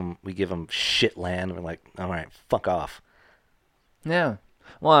give them shit land. And we're like, all right, fuck off. Yeah.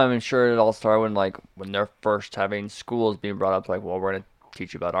 Well, I'm sure it all started when they're first having schools being brought up, like, well, we're going to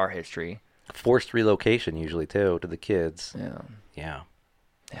teach you about our history. Forced relocation usually, too, to the kids. Yeah. Yeah.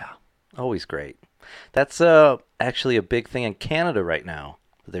 Yeah. Always great. That's actually a big thing in Canada right now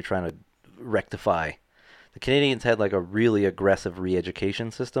that they're trying to rectify. The Canadians had like a really aggressive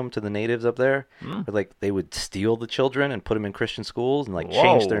re-education system to the natives up there. Where, like, they would steal the children and put them in Christian schools and like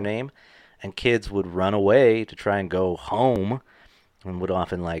change their Whoa. name, and kids would run away to try and go home, and would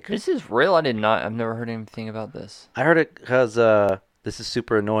often like. This is real. I've never heard anything about this. I heard it because this is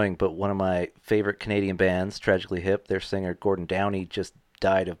super annoying, but one of my favorite Canadian bands, Tragically Hip, their singer Gordon Downey just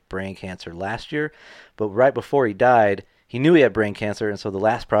died of brain cancer last year. But right before he died, he knew he had brain cancer, and so the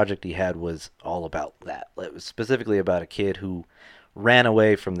last project he had was all about that. It was specifically about a kid who ran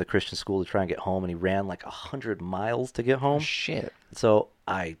away from the Christian school to try and get home, and he ran like 100 miles to get home. Shit. So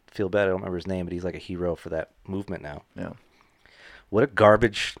I feel bad. I don't remember his name, but he's like a hero for that movement now. Yeah. What a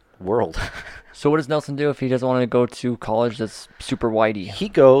garbage world. So what does Nelson do if he doesn't want to go to college that's super whitey? He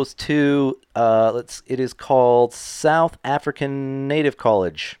goes to it is called South African Native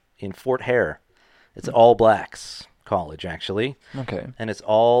College in Fort Hare. It's all blacks college actually, Okay. and it's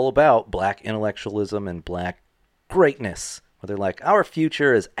all about black intellectualism and black greatness. Where they're like, our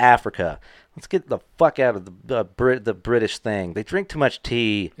future is Africa. Let's get the fuck out of the British thing. They drink too much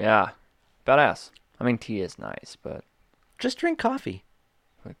tea. Yeah. Badass. I mean, tea is nice, but Just drink coffee.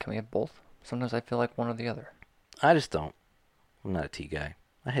 can we have both? Sometimes I feel like one or the other. I just don't. I'm not a tea guy.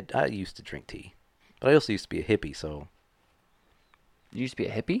 I used to drink tea, but I also used to be a hippie. So, You used to be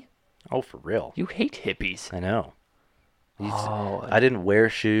a hippie? oh, for real. You hate hippies. I know. Oh, I didn't wear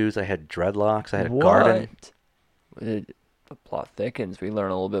shoes. I had dreadlocks. I had a garden. The plot thickens. We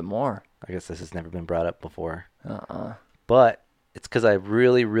learn a little bit more. I guess this has never been brought up before. But It's because I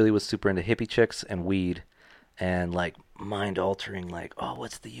really, really was super into hippie chicks and weed and like mind altering, like, oh,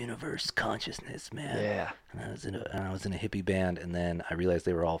 what's the universe consciousness, man? yeah. And I was in a hippie band, and then I realized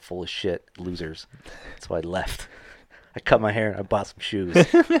they were all full of shit, losers. So I left. I cut my hair and I bought some shoes.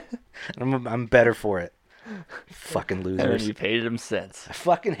 I'm better for it. Fucking And then losers. you've hated him since. I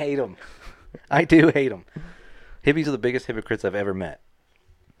fucking hate them. I do hate them. Hippies are the biggest hypocrites I've ever met.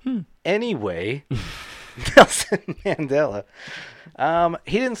 Anyway, Nelson Mandela.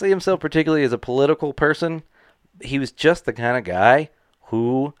 He didn't see himself particularly as a political person. He was just the kind of guy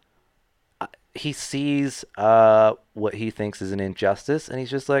who he sees what he thinks is an injustice, and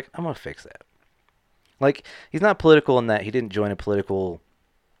he's just like, I'm going to fix that. Like, he's not political in that he didn't join a political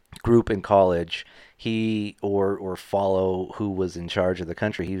group in college or follow who was in charge of the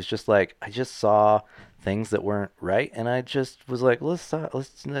country. He was just like, I just saw things that weren't right, and I just was like, let's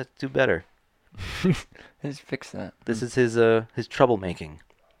do better. Let's fix that. This is his troublemaking.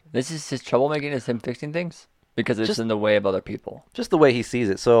 This is his troublemaking, is him fixing things? Because it's Just- in the way of other people. Just the way he sees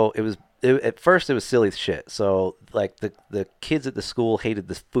it. So at first it was silly shit. So like the kids at the school hated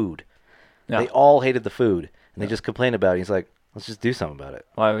the food. Yeah. They all hated the food, and they just complained about it. He's like, let's just do something about it.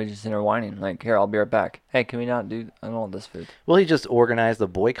 Why are we just in there whining? Like, here, I'll be right back. Hey, can we not do... I don't want this food. Well, he just organized a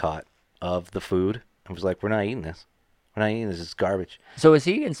boycott of the food and was like, we're not eating this. We're not eating this. It's garbage. So is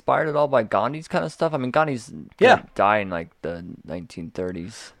he inspired at all by Gandhi's kind of stuff? I mean, Gandhi's Yeah. died in like the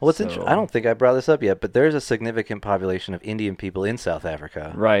 1930s. Well, what's so... interesting, I don't think I brought this up yet, but there's a significant population of Indian people in South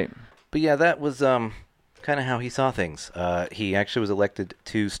Africa. Right. But yeah, that was kind of how he saw things. He actually was elected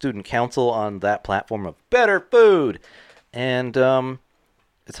to student council on that platform of better food. And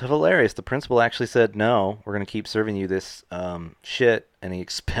it's hilarious. The principal actually said, no, we're going to keep serving you this shit. And he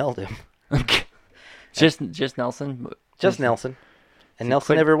expelled him. Just Nelson? Just Nelson. And So Nelson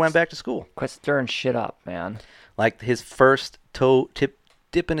quit- never went back to school. Quit stirring shit up, man. Like his first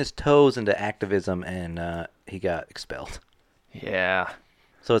dipping his toes into activism, and he got expelled. Yeah.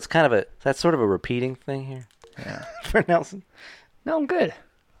 So it's kind of that's sort of a repeating thing here Yeah. for Nelson. No, I'm good.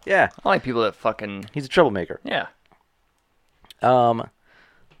 Yeah, I like people that fucking... he's a troublemaker. Yeah.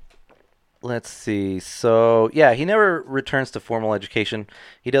 Let's see. So, yeah, he never returns to formal education.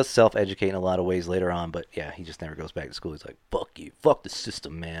 He does self-educate in a lot of ways later on, but yeah, he just never goes back to school. He's like, fuck you. Fuck the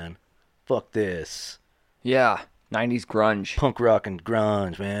system, man. Fuck this. Yeah. 90s grunge. Punk rock and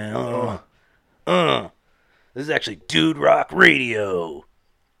grunge, man. This is actually Dude Rock Radio.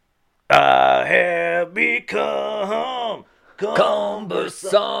 I have become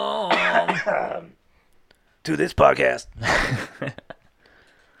cumbersome to this podcast.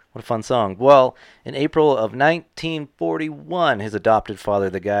 What a fun song. Well, in April of 1941, his adopted father,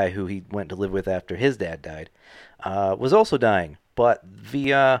 the guy who he went to live with after his dad died, was also dying. But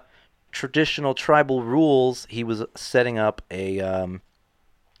via traditional tribal rules, he was setting up a...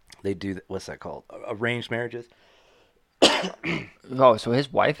 what's that called? Arranged marriages? Oh, so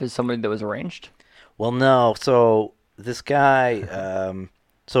his wife is somebody that was arranged? Well, no. So this guy...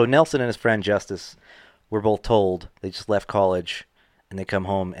 so Nelson and his friend Justice were both told. They just left college... And they come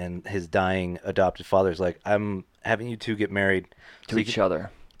home, and his dying adopted father's like, I'm having you two get married To each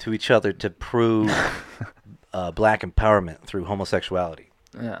other. to each other to prove black empowerment through homosexuality.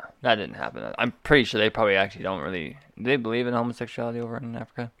 Yeah, that didn't happen. I'm pretty sure they probably actually don't really... Do they believe in homosexuality over in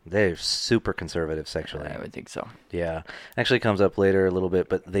Africa? They're super conservative sexually. I would think so. Yeah. Actually comes up later a little bit,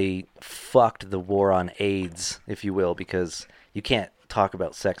 but they fucked the war on AIDS, if you will, because you can't talk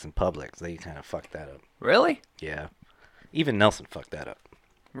about sex in public. They kind of fucked that up. Really? Yeah. Even Nelson fucked that up.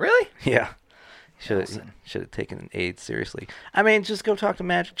 Really? Yeah. Should Nelson. have taken AIDS seriously. I mean, just go talk to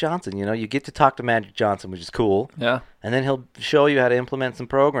Magic Johnson. You know, you get to talk to Magic Johnson, which is cool. Yeah. And then he'll show you how to implement some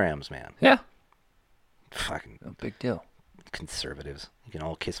programs, man. Yeah. Fucking No big deal. conservatives. You can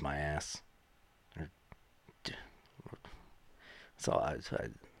all kiss my ass. So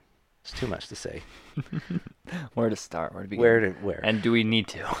it's too much to say. Where to start? Where to begin? Where? And do we need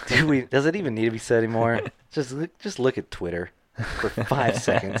to? Does it even need to be said anymore? just look at Twitter for 5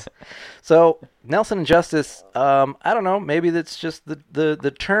 seconds. So Nelson and Justice, I don't know. Maybe that's just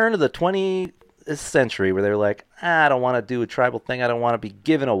the turn of the 20th century where they're like, I don't want to do a tribal thing. I don't want to be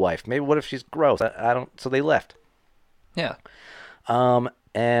given a wife. Maybe what if she's gross? I don't. So they left. Yeah.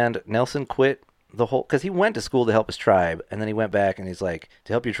 And Nelson quit the whole because he went to school to help his tribe, and then he went back and he's like,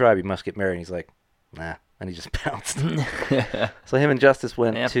 to help your tribe, you must get married. And he's like, nah, and he just bounced. So him and Justice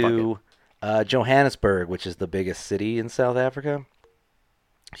went Yeah, to Johannesburg, which is the biggest city in South Africa.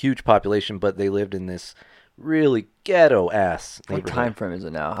 Huge population, but they lived in this really ghetto-ass What neighborhood. time frame is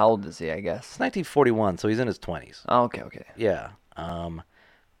it now? How old is he, I guess? It's 1941, so he's in his 20s. Oh, okay. Yeah,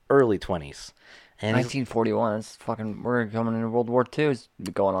 early 20s. And he's- 1941. That's fucking... We're coming into World War II. Is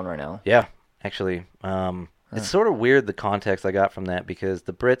going on right now. yeah, actually. It's sort of weird, the context I got from that, because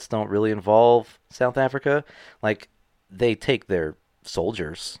the Brits don't really involve South Africa. Like, they take their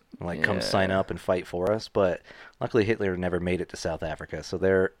soldiers, like, come sign up and fight for us, but luckily Hitler never made it to South Africa, so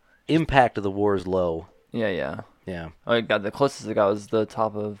their impact of the war is low. Yeah. Yeah. Oh, God, the closest it got was the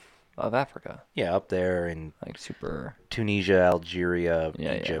top of of Africa. Yeah, up there in Like super. Tunisia, Algeria,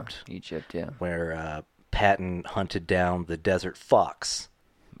 Yeah, Egypt, yeah. Egypt, yeah. where Patton hunted down the desert fox.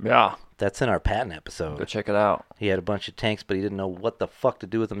 Yeah. That's in our Patton Go episode. check it out. He had a bunch of tanks, but he didn't know what the fuck to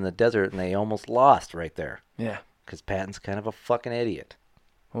do with them in the desert, and they almost lost right there. Yeah. Because Patton's kind of a fucking idiot.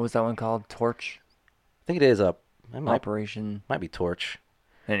 What was that one called? Torch? I think it is a... It might Operation. be Torch.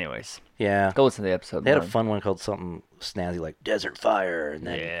 Anyways, Yeah. go listen to the episode. They had a Lauren. fun one called something snazzy like Desert Fire, and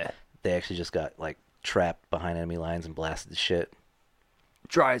then Yeah. they actually just got like trapped behind enemy lines and blasted the shit.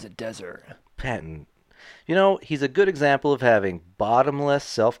 Dry as a desert. Patton, you know, he's a good example of having bottomless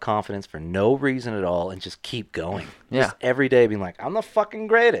self-confidence for no reason at all and just keep going. Yeah. Just every day being like, I'm the fucking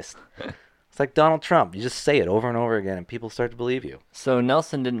greatest. It's like Donald Trump. You just say it over and over again and people start to believe you. So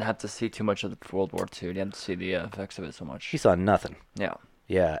Nelson didn't have to see too much of World War II. He didn't have to see the effects of it so much. He saw nothing. Yeah.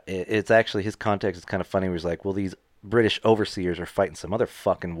 Yeah, it's actually, his context is kind of funny. Where he's like, well, these British overseers are fighting some other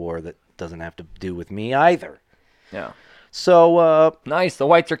fucking war that doesn't have to do with me either. Yeah. So, Nice. The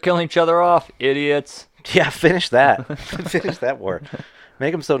whites are killing each other off. Idiots. yeah, finish that. Finish that war.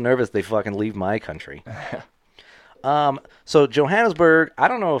 Make them so nervous they fucking leave my country. So Johannesburg, I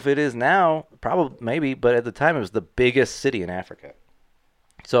don't know if it is now, probably, maybe, but at the time it was the biggest city in Africa.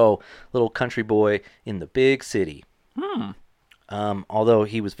 So, little country boy in the big city. Although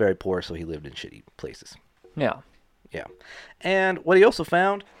he was very poor, so he lived in shitty places. Yeah. Yeah. And what he also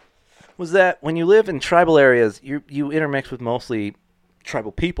found was that when you live in tribal areas, you intermix with mostly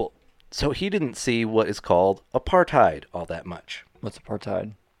tribal people. So he didn't see what is called apartheid all that much. What's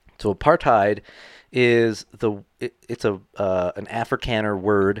apartheid? So apartheid is it's an Afrikaner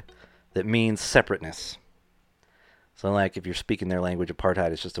word that means separateness. So like if you're speaking their language,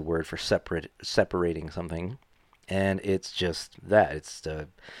 apartheid is just a word for separating something. And it's just that. It's the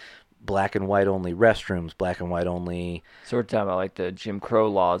black and white only restrooms, black and white only. So we're talking about like the Jim Crow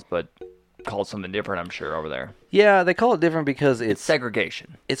laws, but called something different, I'm sure, over there. Yeah, they call it different because It's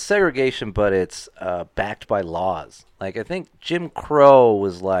segregation. It's segregation, but it's backed by laws. Like, I think Jim Crow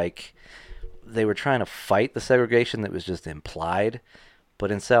was like, they were trying to fight the segregation that was just implied.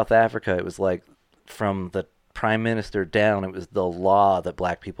 But in South Africa, it was like, from the prime minister down, it was the law that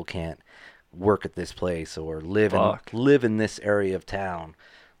black people can't work at this place or live in this area of town.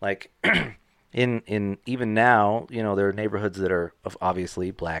 Like, in even now, you know, there are neighborhoods that are obviously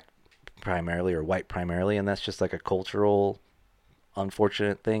black primarily or white primarily, and that's just like a cultural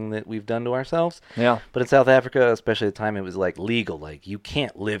unfortunate thing that we've done to ourselves. Yeah. But in South Africa, especially at the time, it was like legal. Like, you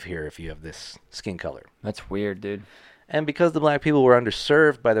can't live here if you have this skin color. That's weird, dude. And because the black people were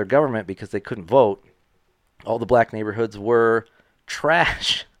underserved by their government because they couldn't vote, all the black neighborhoods were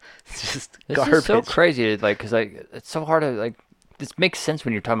trash. It's just This garbage. is so crazy, like, because it's so hard to, like, this makes sense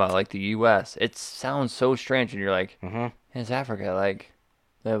when you're talking about, like, the U.S. It sounds so strange, and you're like, it's Africa, like,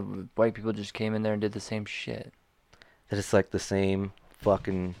 the white people just came in there and did the same shit. That it's like the same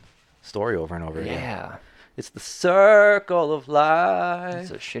fucking story over and over again. Yeah. It's the circle of life.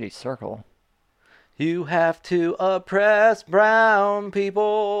 It's a shitty circle. You have to oppress brown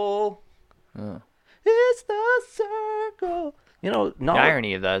people. It's the circle. You know, The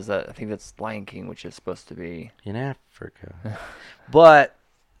irony of that is that I think that's Lion King, which is supposed to be... in Africa. But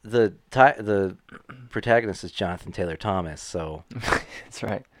the protagonist is Jonathan Taylor Thomas, so That's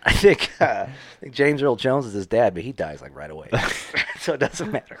right. I think James Earl Jones is his dad, but he dies like right away, so it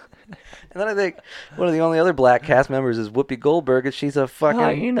doesn't matter. And then I think one of the only other black cast members is Whoopi Goldberg, and she's a fucking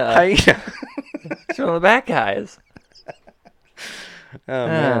Hyena. She's one of the bad guys. Oh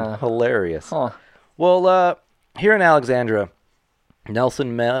man, hilarious. Huh. Well, here in Alexandria,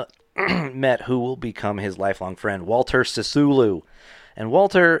 Nelson met who will become his lifelong friend, Walter Sisulu. And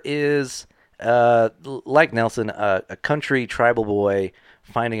Walter is, like Nelson, a country tribal boy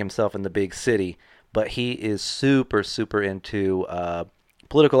finding himself in the big city, but he is super, super into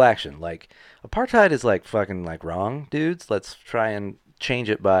political action. Like, apartheid is like fucking like wrong, dudes. Let's try and change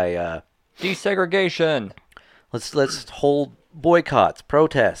it by Desegregation. let's hold boycotts,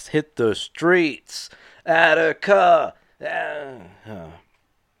 protests, hit the streets, Attica. That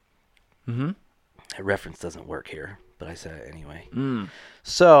reference doesn't work here, but I said it anyway.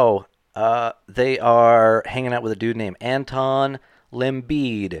 So they are hanging out with a dude named Anton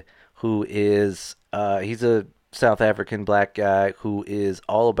Lembede, who is he's a South African black guy who is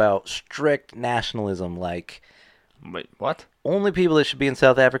all about strict nationalism. Like, Wait, what? only people that should be in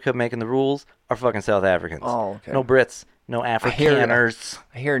South Africa making the rules are fucking South Africans. Oh, okay. No Brits, no Afrikaners.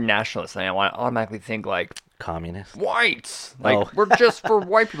 I hear nationalists, and I automatically think, like, Communists. whites. Like, Oh. we're just for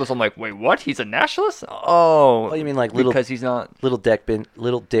white people. So I'm like, wait, what? He's a nationalist? Oh. Oh, you mean like little Because he's not... Little Dick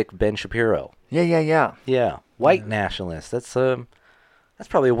Ben Shapiro. Yeah. Yeah, white nationalist. That's That's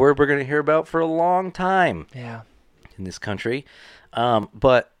probably a word we're going to hear about for a long time Yeah. in this country.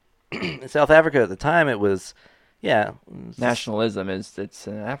 But in South Africa at the time, it was, Nationalism it's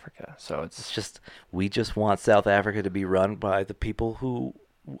in Africa, so it's just, we just want South Africa to be run by the people who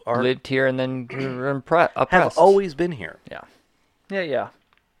lived here and then were oppressed. have always been here. Yeah. Yeah.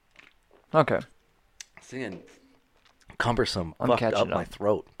 Okay. Singing cumbersome I'm fucked catching up up. my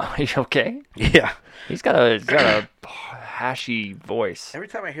throat. Are you okay? Yeah. He's got a hashy voice. Every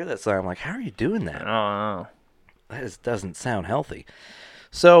time I hear that song, I'm like, how are you doing I that? don't know. Doesn't sound healthy.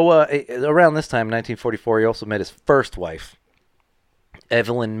 So around this time, 1944, he also met his first wife,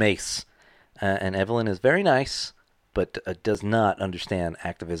 Evelyn Mace. And Evelyn is very nice, but does not understand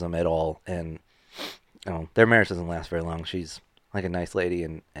activism at all. And their marriage doesn't last very long. She's like a nice lady,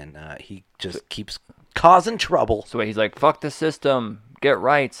 and he just keeps causing trouble. So he's like, fuck the system, get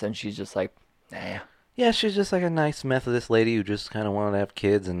rights. And she's just like, nah. Yeah, she's just like a nice Methodist lady who just kind of wanted to have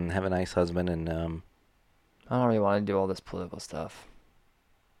kids and have a nice husband. And I don't really want to do all this political stuff.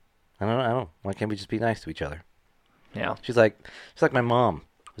 I don't know. Why can't we just be nice to each other? Yeah. She's like my mom,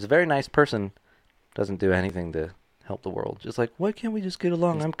 who's a very nice person, doesn't do anything to help the world. Just like, why can't we just get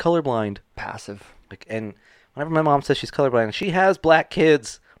along? I'm colorblind. Passive. Like, and whenever my mom says she's colorblind, and she has black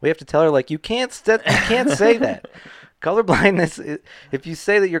kids, we have to tell her, like, you can't say that. Colorblindness, if you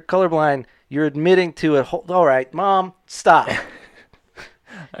say that you're colorblind, you're admitting to a whole. All right, Mom, stop.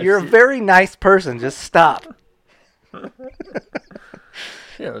 You're a very nice person. Just stop.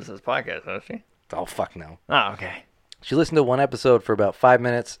 She knows this podcast, doesn't she? Oh, fuck no. Oh, okay. She listened to one episode for about 5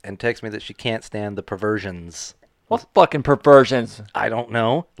 minutes and texted me that she can't stand the perversions. What fucking perversions? I don't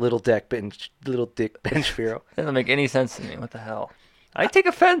know. Little Dick Ben Shapiro. Doesn't make any sense to me. What the hell? I take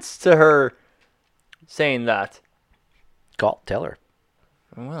offense to her saying that. Tell her.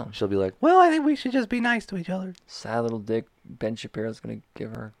 Well, She'll be like, well, I think we should just be nice to each other. sad little dick Ben Shapiro's gonna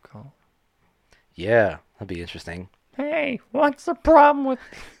give her a call. Yeah, that'd be interesting. Hey, what's the problem with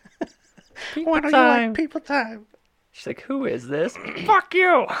people time? people time? She's like, who is this? Fuck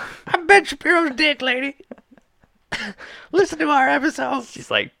you! I'm Ben Shapiro's dick, lady. Listen to our episodes. She's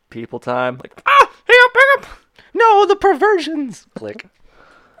like, people time? Like, pick up! No, the perversions. Click.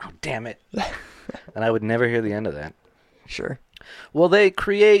 Oh, damn it. And I would never hear the end of that. Sure. Well, they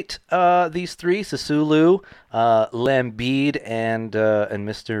create these three, Sisulu, Lambide, and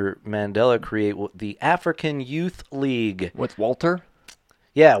Mr. Mandela create the African Youth League. With Walter?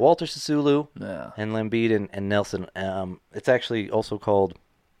 Yeah, Walter Sisulu Yeah. and Lambide and Nelson. It's actually also called,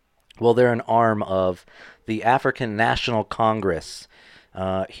 well, they're an arm of the African National Congress,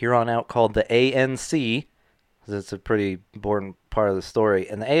 here on out called the ANC. That's a pretty important part of the story.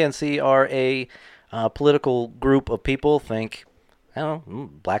 And the ANC are a political group of people, think, I don't know,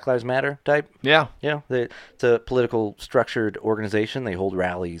 Black Lives Matter type. Yeah. Yeah, it's a political structured organization. They hold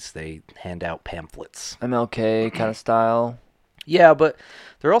rallies. They hand out pamphlets. MLK kind of style. Yeah, but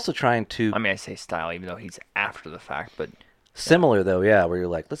they're also trying to... I mean, I say style even though he's after the fact, but... Similar, though, yeah, where you're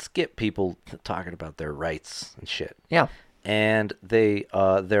like, let's get people talking about their rights and shit. Yeah. And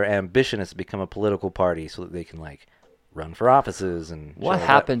their ambition is to become a political party so that they can, like, run for offices and... What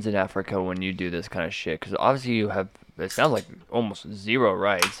happens in Africa when you do this kind of shit? Because obviously you have... It sounds like almost zero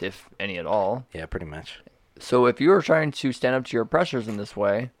rights, if any at all. Yeah, pretty much. So if you were trying to stand up to your oppressors in this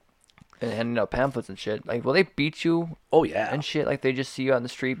way, and handing out pamphlets and shit, like, will they beat you? Oh, yeah. And shit, like, they just see you on the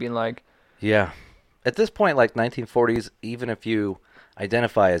street being like... Yeah. At this point, like, 1940s, even if you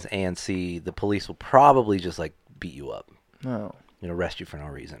identify as ANC, the police will probably just, like, beat you up. No. Arrest you for no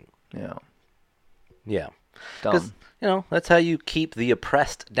reason. Yeah. Yeah. Dumb. Because, that's how you keep the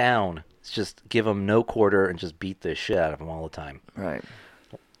oppressed down. It's just give them no quarter and just beat the shit out of them all the time. Right.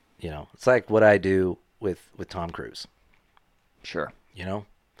 It's like what I do with Tom Cruise. Sure.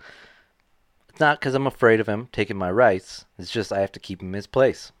 It's not because I'm afraid of him taking my rights. It's just I have to keep him in his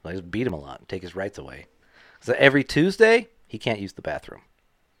place. I just beat him a lot and take his rights away. So every Tuesday, he can't use the bathroom.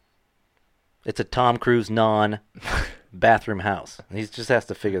 It's a Tom Cruise non-bathroom house. And he just has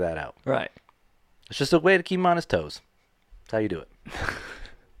to figure that out. Right. It's just a way to keep him on his toes. That's how you do it.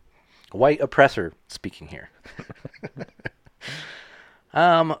 White oppressor speaking here.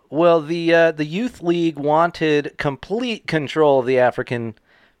 Well, the Youth League wanted complete control of the African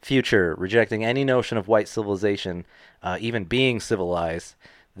future, rejecting any notion of white civilization, even being civilized.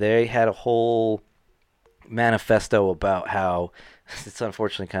 They had a whole manifesto about how it's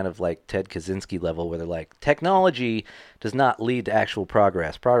unfortunately kind of like Ted Kaczynski level, where they're like, technology does not lead to actual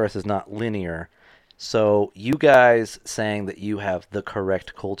progress. Progress is not linear. So you guys saying that you have the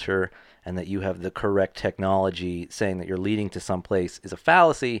correct culture and that you have the correct technology, saying that you're leading to someplace, is a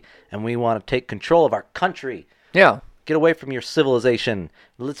fallacy, and we want to take control of our country. Yeah. Get away from your civilization.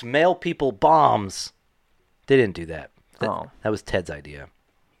 Let's mail people bombs. They didn't do that. That was Ted's idea.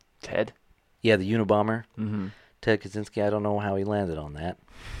 Ted? Yeah, the Unabomber. Mm-hmm. Ted Kaczynski, I don't know how he landed on that.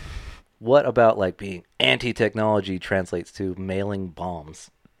 What about, like, being anti-technology translates to mailing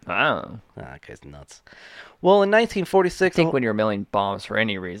bombs? I don't know. That guy's nuts. Well, in 1946... I think when you're mailing bombs for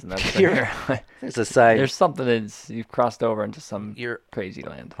any reason, that's there's a side... There's something that's... You've crossed over into some You're crazy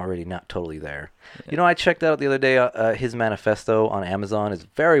land. already not totally there. Yeah. You know, I checked out the other day, his manifesto on Amazon is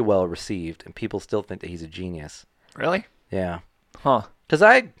very well received, and people still think that he's a genius. Really? Yeah. Huh. Because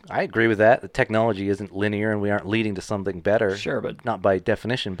I agree with that. The technology isn't linear, and we aren't leading to something better. Sure, but... Not by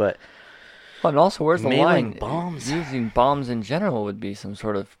definition, but... Well, and also, where's the mailing line? bombs. Using bombs in general would be some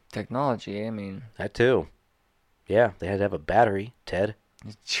sort of technology. I mean... That too. Yeah, they had to have a battery, Ted.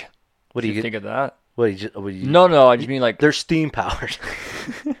 What do you think of that? What do you... No, I just mean like... They're steam-powered.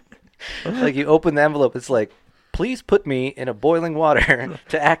 Like, you open the envelope, it's like, please put me in a boiling water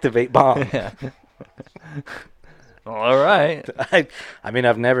to activate bomb. Yeah. All right. I mean,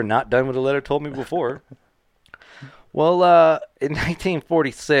 I've never not done what a letter told me before. Well, in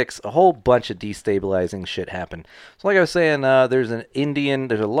 1946, a whole bunch of destabilizing shit happened. So like I was saying, there's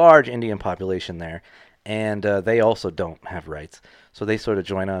a large Indian population there, and they also don't have rights. So they sort of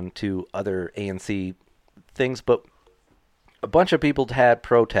join on to other ANC things, but a bunch of people had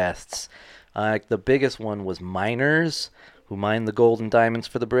protests. The biggest one was miners who mined the gold and diamonds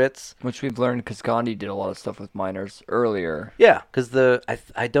for the Brits. Which we've learned because Gandhi did a lot of stuff with miners earlier. Yeah, because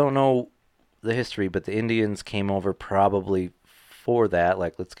I don't know the history, but the Indians came over probably for that,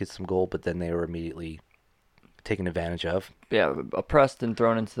 like, let's get some gold, but then they were immediately taken advantage of. Yeah, oppressed and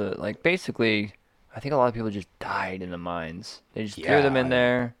thrown into, like, basically, I think a lot of people just died in the mines. They just threw them in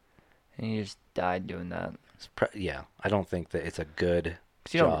there, and you just died doing that. Yeah, I don't think that it's a good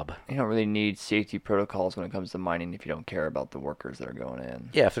You job. You don't really need safety protocols when it comes to mining if you don't care about the workers that are going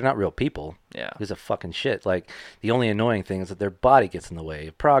in. Yeah, if they're not real people. Yeah. Who's a fucking shit. Like, the only annoying thing is that their body gets in the way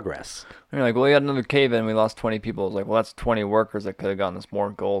of progress. And you're like, well, we had another cave in, we lost 20 people. It's like, well, that's 20 workers that could have gotten us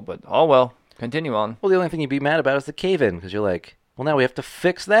more gold, but oh well, continue on. Well, the only thing you'd be mad about is the cave-in, because you're like, well, now we have to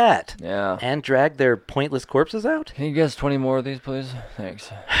fix that. Yeah. And drag their pointless corpses out? Can you guess 20 more of these, please?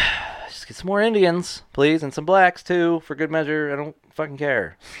 Thanks. Just get some more Indians, please, and some blacks, too, for good measure. I don't fucking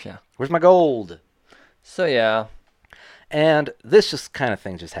care. Yeah. Where's my gold? So, yeah. And this just kind of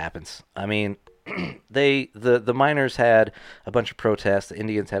thing just happens. I mean, the miners had a bunch of protests, the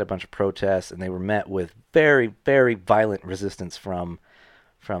Indians had a bunch of protests, and they were met with very, very violent resistance from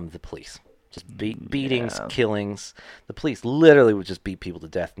the police. Just beatings, killings. The police literally would just beat people to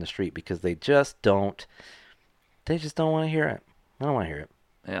death in the street because they just don't want to hear it. I don't want to hear it.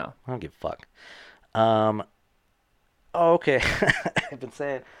 Yeah. I don't give a fuck. Okay. I've been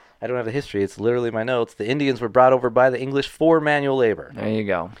saying I don't have the history. It's literally my notes. The Indians were brought over by the English for manual labor. There you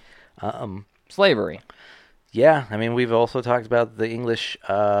go. Slavery. Yeah, I mean, we've also talked about the English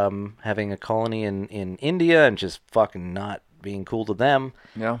having a colony in India and just fucking not being cool to them.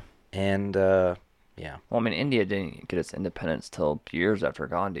 Yeah. And, yeah. Well, I mean, India didn't get its independence till years after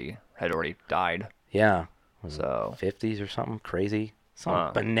Gandhi had already died. Yeah. So 50s or something crazy.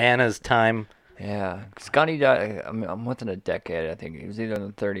 Some bananas time. Yeah, because Gandhi died, I'm within a decade, I think. It was either in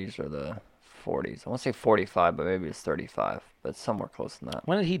the 30s or the 40s. I want to say 45, but maybe it's 35. But somewhere close than that.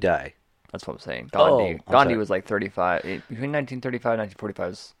 When did he die? That's what I'm saying. Gandhi was like 35. Between 1935 and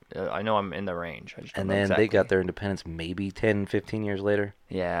 1945, I know I'm in the range. I just don't And know then exactly. they got their independence maybe 10, 15 years later.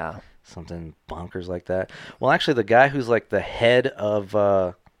 Yeah. Something bonkers like that. Well, actually, the guy who's like the head of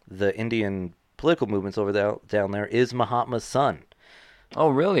the Indian political movements over down there is Mahatma's son. Oh,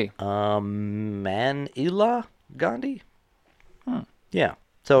 really? Manila Gandhi? Yeah.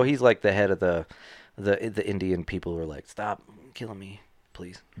 So he's like the head of the Indian people who are like, stop killing me,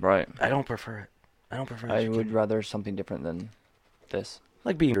 please. Right. I don't prefer it. I would rather something different than this.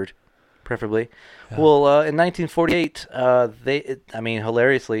 Like being murdered, preferably. Yeah. Well, in 1948,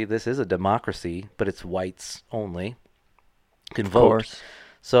 hilariously, this is a democracy, but it's whites only. You can vote. Of course.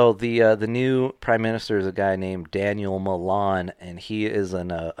 So the new prime minister is a guy named Daniel Malan, and he is an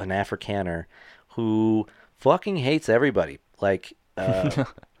Afrikaner who fucking hates everybody. Like the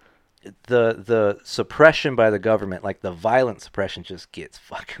suppression by the government, like the violent suppression, just gets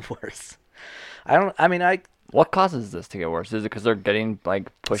fucking worse. What causes this to get worse? Is it because they're getting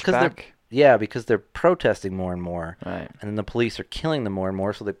like pushed back? Yeah, because they're protesting more and more, right? And then the police are killing them more and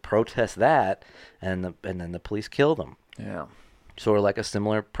more, so they protest that, and then the police kill them. Yeah. Sort of like a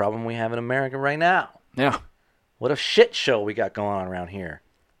similar problem we have in America right now. Yeah. What a shit show we got going on around here.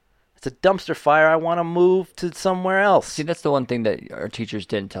 It's a dumpster fire. I want to move to somewhere else. See, that's the one thing that our teachers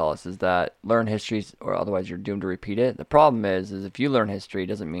didn't tell us is that learn history or otherwise you're doomed to repeat it. The problem is if you learn history, it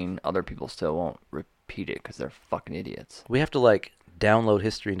doesn't mean other people still won't repeat it because they're fucking idiots. We have to like download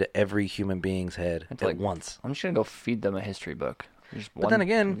history into every human being's head at once. I'm just gonna go feed them a history book. Then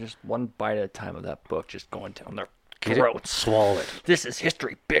again, just one bite at a time of that book, just going down their get throats. Swallow it. This is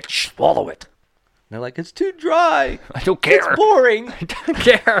history, bitch. Swallow it. And they're like, it's too dry. I don't care. It's boring. I don't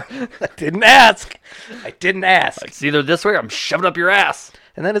care. I didn't ask. It's either this way or I'm shoving up your ass.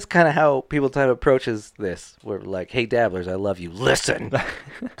 And that is kind of how People Time approaches this. We're like, hey, dabblers, I love you. Listen.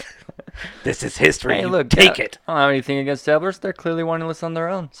 This is history. Hey, you look, take it. I don't have anything against dabblers. They're clearly wanting to listen on their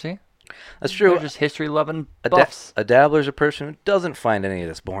own. See? That's true. They're just history-loving buffs. A dabbler's a person who doesn't find any of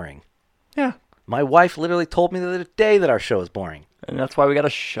this boring. Yeah. My wife literally told me the other day that our show is boring. And that's why we got to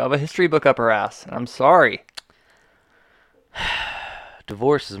shove a history book up her ass. And I'm sorry.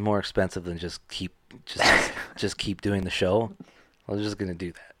 Divorce is more expensive than just keep doing the show. I was just gonna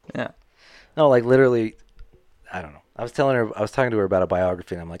do that. Yeah. No, like literally, I don't know. I was talking to her about a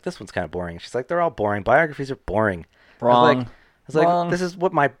biography, and I'm like, this one's kind of boring. She's like, they're all boring. Biographies are boring. Wrong. I was like, this is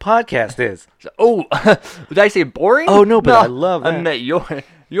what my podcast is. Oh, did I say boring? Oh no, but I love that. I meant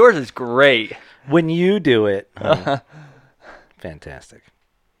yours is great. When you do it, fantastic.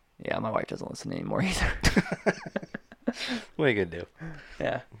 Yeah, my wife doesn't listen anymore either. What are you gonna do?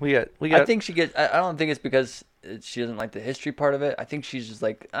 Yeah, we got. I think she gets. I don't think it's because she doesn't like the history part of it. I think she's just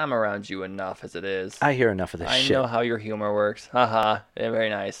like, I'm around you enough as it is. I hear enough of this shit. I know how your humor works. Haha. Yeah, very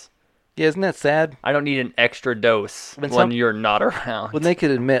nice. Yeah, isn't that sad? I don't need an extra dose when you're not around. When they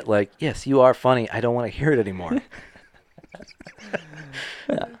could admit, like, yes, you are funny. I don't want to hear it anymore.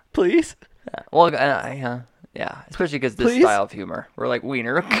 Please. Yeah. Well, yeah, especially because this style of humor, we're like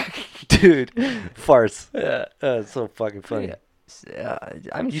wiener. Dude, farce. Yeah, it's so fucking funny. Yeah.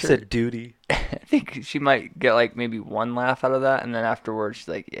 You said duty. I think she might get like maybe one laugh out of that, and then afterwards she's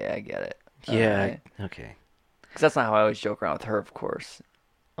like, "Yeah, I get it." Yeah, right. okay. Because that's not how I always joke around with her. Of course,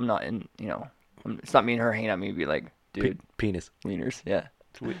 I'm not in. It's not me and her hanging out. Me be like, "Dude, penis, wieners, yeah,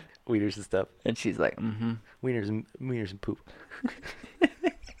 wieners and stuff." And she's like, "Mm-hmm, wieners and poop."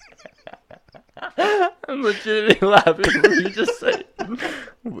 I'm legitimately laughing when you just say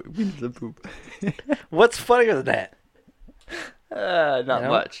wieners and poop. What's funnier than that? Not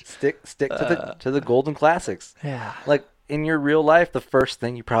much. Stick to the golden classics. Yeah. Like in your real life, the first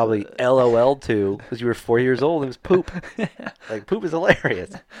thing you probably LOL'd to because you were 4 years old, it was poop. Like poop is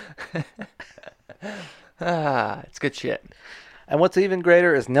hilarious. It's good shit. And what's even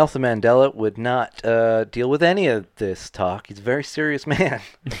greater is Nelson Mandela would not deal with any of this talk. He's a very serious man.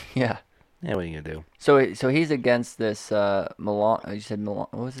 Yeah. Yeah, what are you gonna do? So he's against this Milan. You said Milan.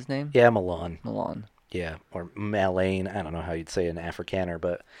 What was his name? Yeah, Milan. Milan. Yeah, or Malane. I don't know how you'd say an Afrikaner,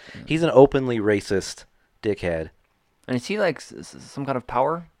 but he's an openly racist dickhead. And is he like some kind of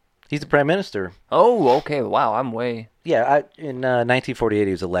power? He's the prime minister. Oh, okay. Wow, I'm way. Yeah, in 1948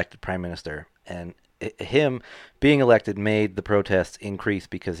 he was elected prime minister, and him being elected made the protests increase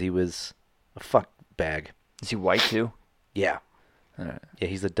because he was a fuck bag. Is he white too? Yeah. Right. Yeah,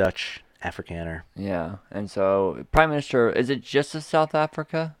 he's a Dutch Afrikaner. Yeah, and so prime minister, is it just of South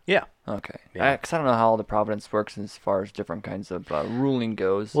Africa? Yeah. Okay. Yeah. Because I don't know how the province works as far as different kinds of ruling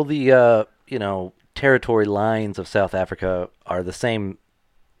goes. Well, the territory lines of South Africa are the same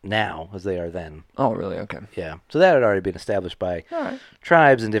now as they are then. Oh, really? Okay. Yeah. So that had already been established by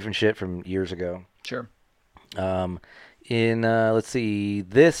tribes and different shit from years ago. Sure. Let's see,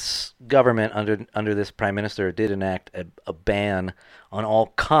 this government under this prime minister did enact a ban on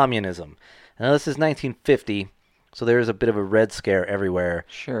all communism. Now this is 1950, so there is a bit of a red scare everywhere.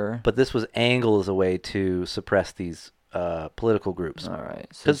 Sure. But this was angled as a way to suppress these political groups. All right.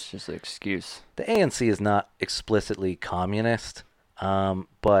 So it's just an excuse. The ANC is not explicitly communist,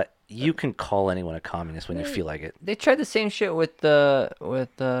 but you can call anyone a communist when you feel like it. They tried the same shit with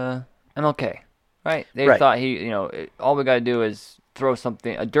MLK. Right? They thought all we got to do is throw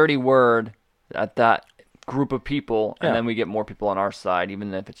a dirty word at that group of people, and then we get more people on our side,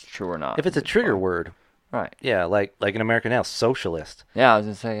 even if it's true or not. If it's a trigger word. Right. Yeah, like in America now, socialist. Yeah, I was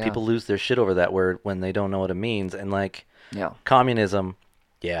going to say, yeah. People lose their shit over that word when they don't know what it means. And communism,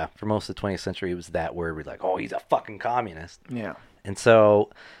 for most of the 20th century, it was that word. We're like, oh, he's a fucking communist. Yeah. And so,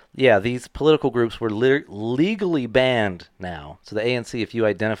 these political groups were legally banned now. So the ANC, if you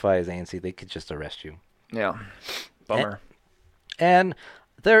identify as ANC, they could just arrest you. Yeah. Bummer. And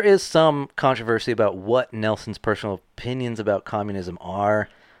there is some controversy about what Nelson's personal opinions about communism are.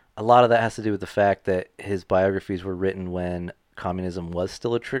 A lot of that has to do with the fact that his biographies were written when communism was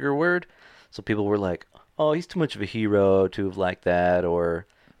still a trigger word. So people were like, oh, he's too much of a hero to have liked that, or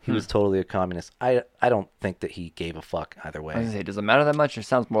He was totally a communist. I don't think that he gave a fuck either I was way. gonna say, does it matter that much? It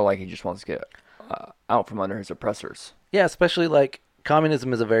sounds more like he just wants to get out from under his oppressors. Yeah, especially like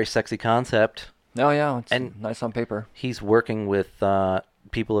communism is a very sexy concept. Oh yeah, it's And- nice on paper. He's working with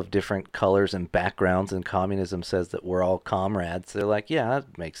people of different colors and backgrounds, and communism says that we're all comrades. They're like, yeah,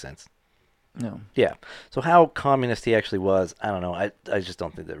 that makes sense. No. Yeah. So how communist he actually was, I don't know. I just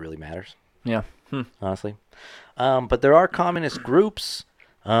don't think that really matters, Yeah. honestly. But there are communist groups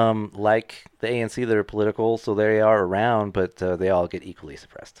like the ANC that are political, so they are around, but they all get equally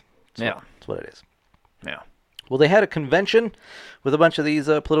suppressed. So Yeah. that's what it is. Yeah. Well, they had a convention with a bunch of these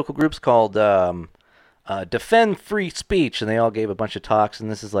political groups called Defend Free Speech, and they all gave a bunch of talks,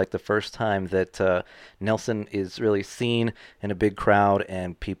 and this is like the first time that Nelson is really seen in a big crowd,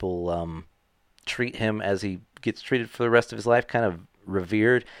 and people treat him as he gets treated for the rest of his life, kind of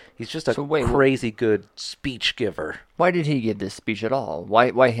revered. He's just a So wait, crazy good speech giver. Why did he give this speech at all?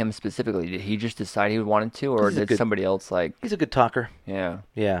 Why him specifically? Did he just decide he wanted to, or He's a did good- somebody else like? He's a good talker. Yeah.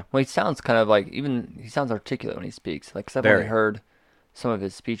 Yeah. Well, he sounds kind of like he sounds articulate when he speaks. Like, 'cause I've Very. only heard some of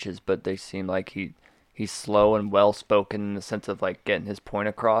his speeches, but they seem like he's slow and well spoken in the sense of like getting his point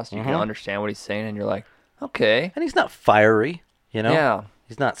across. You can understand what he's saying, and you're like, okay, And he's not fiery, you know? yeah,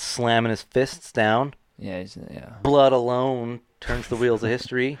 He's not slamming his fists down. yeah, yeah, Blood alone turns the wheels of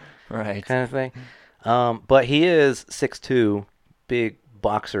history. right. Kind of thing. But he is 6'2", big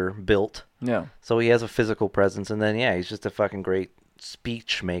boxer built, Yeah, so he has a physical presence. And then, yeah, he's just a fucking great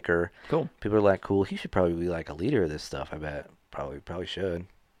speech maker. cool. People are like, cool, he should probably be like a leader of this stuff, I bet. Probably should.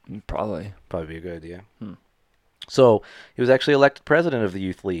 Probably. Probably be a good idea. So he was actually elected president of the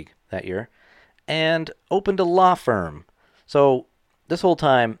Youth League that year and opened a law firm. So this whole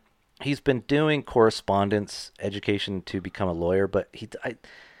time, he's been doing correspondence education to become a lawyer, but he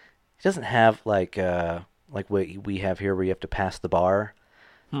doesn't have like what we have here where you have to pass the bar.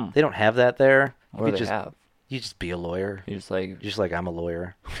 They don't have that there. What do they just have? you just be a lawyer. You just like You're just like, I'm a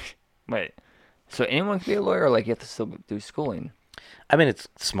lawyer. wait. So anyone can be a lawyer, or like you have to still do schooling? I mean, it's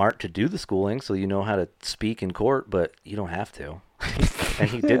smart to do the schooling so you know how to speak in court, but you don't have to. And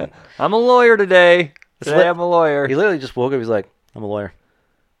he didn't. I'm a lawyer today. It's Today lit- I'm a lawyer. He literally just woke up. He's like, I'm a lawyer.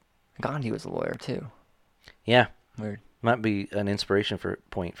 Gandhi was a lawyer too. Yeah. Weird. Might be an inspiration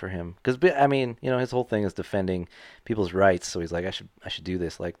point for him. Because, I mean, you know, his whole thing is defending people's rights. So he's like, I should do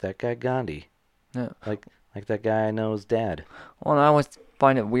this like that guy Gandhi. Yeah. Like that guy I know's dad. Well, and I always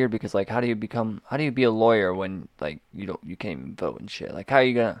find it weird because like, how do you be a lawyer when like you can't even vote and shit? Like, how are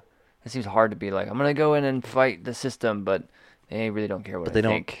you gonna? It seems hard to be like, I'm gonna go in and fight the system, but they really don't care what But they I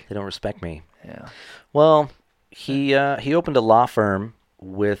don't think. they don't respect me. Yeah. Well, he opened a law firm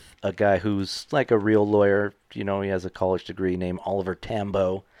with a guy who's like a real lawyer. You know, he has a college degree named Oliver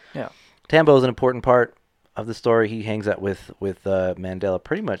Tambo. Yeah. Tambo is an important part of the story. He hangs out with Mandela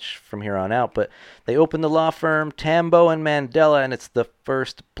pretty much from here on out. But they opened the law firm Tambo and Mandela, and it's the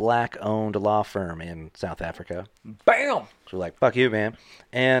first black-owned law firm in South Africa. Bam. So we're like, fuck you, man.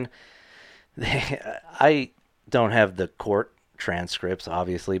 And I don't have the court transcripts,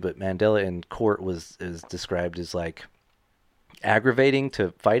 obviously, but Mandela in court is described as like aggravating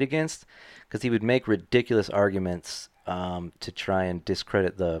to fight against because he would make ridiculous arguments to try and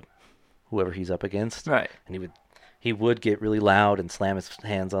discredit whoever he's up against. Right. And he would get really loud and slam his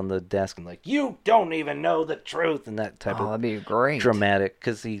hands on the desk and like, you don't even know the truth, and that type Oh, of that'd be great. dramatic,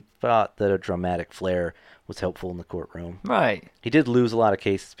 because he thought that a dramatic flair was helpful in the courtroom. Right. He did lose a lot of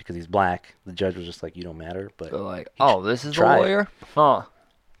cases because he's black. The judge was just like, you don't matter. But So like, oh, this is the tried. lawyer? Huh.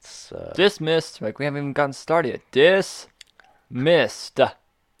 it's, Dismissed. Like, we haven't even gotten started yet. Dismissed.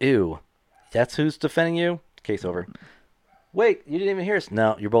 ew, that's who's defending you? Case over. Wait, you didn't even hear us?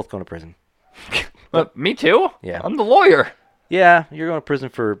 No, you're both going to prison. Me too? Yeah. I'm the lawyer. Yeah, you're going to prison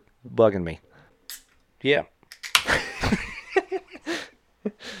for bugging me. Yeah.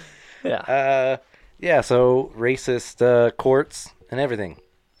 Yeah. Yeah, so racist courts and everything.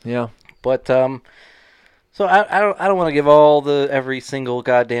 Yeah. But so I don't want to give every single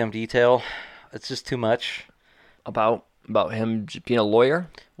goddamn detail. It's just too much. About him being a lawyer?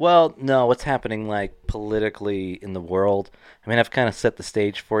 Well, no, what's happening like politically in the world? I mean, I've kind of set the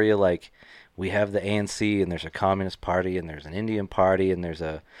stage for you. Like, we have the ANC, and there's a Communist Party, and there's an Indian Party, and there's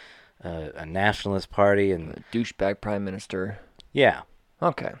a Nationalist Party, and The douchebag prime minister. yeah.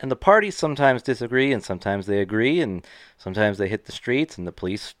 Okay. And the parties sometimes disagree, and sometimes they agree, and sometimes they hit the streets, and the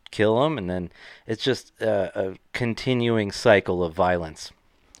police kill them, and then it's just a continuing cycle of violence.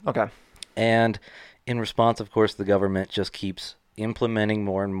 Okay. And in response, of course, the government just keeps implementing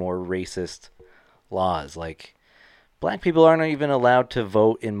more and more racist laws. Like, black people aren't even allowed to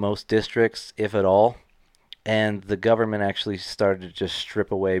vote in most districts, if at all. and the government actually started to just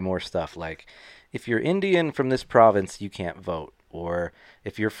strip away more stuff. Like, if you're Indian from this province, you can't vote. Or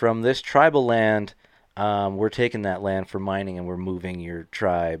if you're from this tribal land, we're taking that land for mining and we're moving your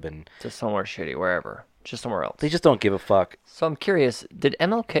tribe. And Just somewhere shitty, wherever. Just somewhere else. they just don't give a fuck. So I'm curious, did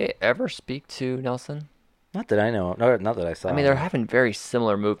MLK ever speak to Nelson? Not that I know. No, not that I saw. I mean, they're having very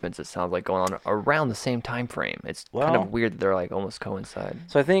similar movements, it sounds like, going on around the same time frame. It's kind Well- of weird that they're like almost coincide.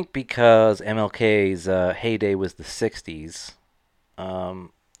 So I think because MLK's heyday was the 60s.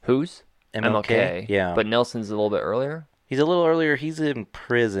 Who's? MLK? Yeah. But Nelson's a little bit earlier? He's a little earlier. He's in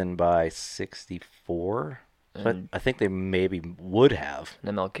prison by 64. But And- I think they maybe would have.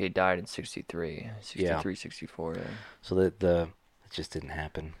 And MLK died in 63. 63, Yeah. 64, yeah. So that it just didn't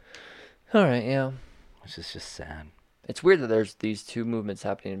happen, All right, yeah. which is just sad. It's weird that there's these two movements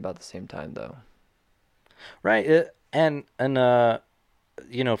happening about the same time, though. Right. And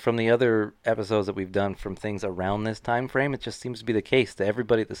you know, from the other episodes that we've done from things around this time frame, it just seems to be the case that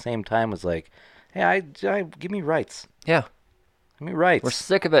everybody at the same time was like, "Hey, I give me rights. Yeah, Give me rights. we're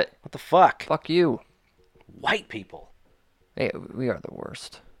sick of it. What the fuck? Fuck you. White people. Hey, we are the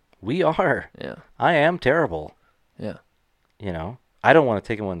worst. We are. Yeah, I am terrible. yeah, You know, I don't want to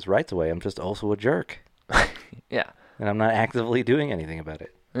take anyone's rights away. I'm just also a jerk, yeah, and I'm not actively doing anything about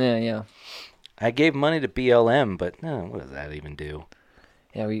it. yeah. I gave money to BLM, but what does that even do?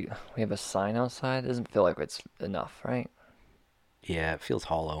 Yeah, we have a sign outside. It doesn't feel like it's enough, right? Yeah, it feels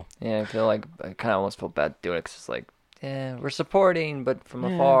hollow. Yeah, I feel like I kind of almost feel bad doing it 'cause it's like, yeah, we're supporting, but from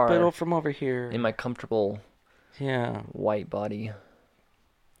Yeah, afar, but from over here. in my comfortable Yeah. white body.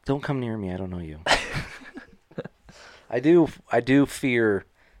 Don't come near me. I don't know you. I do fear,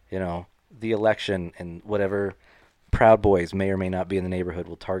 you know, the election and whatever Proud Boys may or may not be in the neighborhood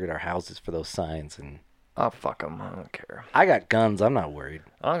will target our houses for those signs. And Oh, fuck them. I don't care. I got guns. I'm not worried.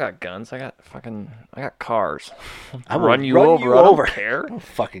 I don't got guns. I got cars. I will run you over. I don't care. I don't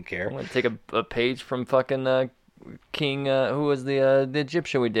fucking care. I'm gonna take a page from fucking King. Who was the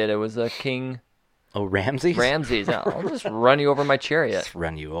Egyptian we did? It was King Oh, Ramses? Ramses. I'll just run you over my chariot. Just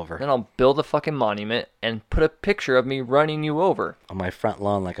run you over. Then I'll build a fucking monument and put a picture of me running you over. On my front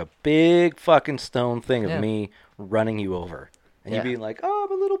lawn, like a big fucking stone thing of Yeah. me running you over. And Yeah. you being like, oh,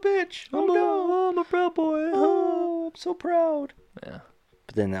 I'm a little bitch. Oh, no. I'm a proud boy. Oh, I'm so proud. Yeah.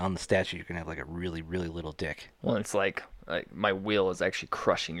 But then on the statue, you're going to have like a really, really little dick. Well, it's like my wheel is actually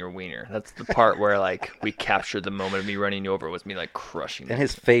crushing your wiener. That's the part where like we captured the moment of me running you over was me like crushing. And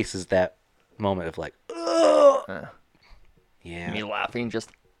his face is that moment of like, ugh. Uh, Yeah. me laughing, just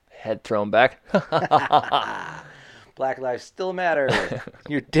head thrown back. Black lives still matter.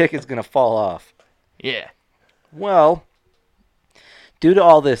 Your dick is going to fall off. Yeah. Well, due to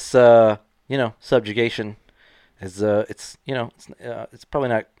all this, subjugation, it's probably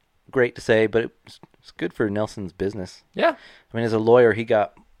not great to say, but it's good for Nelson's business. Yeah. I mean, as a lawyer, he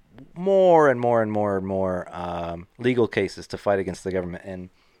got more and more and more and more legal cases to fight against the government, and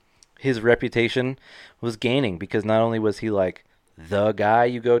his reputation was gaining because not only was he like the guy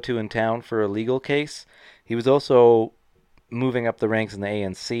you go to in town for a legal case, he was also moving up the ranks in the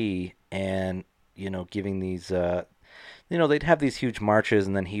ANC and, giving these, they'd have these huge marches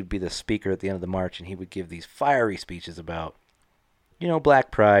and then he'd be the speaker at the end of the march and he would give these fiery speeches about, black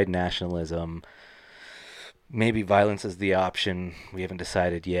pride, nationalism, maybe violence is the option, we haven't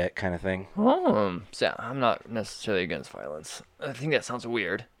decided yet kind of thing. So I'm not necessarily against violence. I think that sounds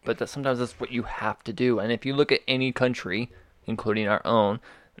weird, but sometimes that's what you have to do. And if you look at any country, including our own,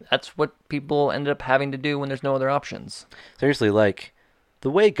 that's what people ended up having to do when there's no other options. Seriously, like, the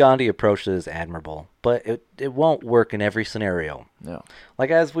way Gandhi approached it is admirable, but it won't work in every scenario. No. Like,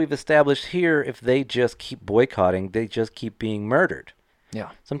 as we've established here, if they just keep boycotting, they just keep being murdered. Yeah.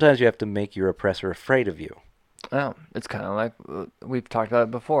 Sometimes you have to make your oppressor afraid of you. Well, it's kind of like we've talked about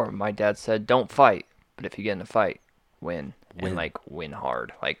it before. My dad said, don't fight, but if you get in a fight, win. And, win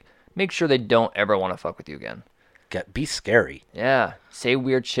hard. Like, make sure they don't ever want to fuck with you again. Be scary. Yeah. Say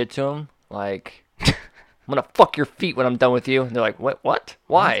weird shit to them, like, I'm going to fuck your feet when I'm done with you. And they're like, what?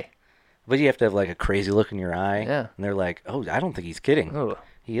 Why? But you have to have, like, a crazy look in your eye. Yeah. And they're like, oh, I don't think he's kidding. Ugh.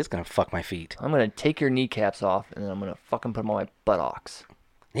 He is going to fuck my feet. I'm going to take your kneecaps off, and then I'm going to fucking put them on my buttocks.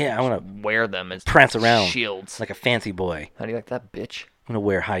 Yeah, I want to Wear them as prance around shields. like a fancy boy. How do you like that, bitch? I'm going to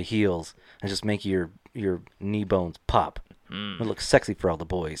wear high heels and just make your knee bones pop. I'm going to look sexy for all the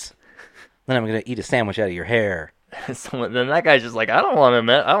boys. Then I'm going to eat a sandwich out of your hair. Then that guy's just like, I don't want him,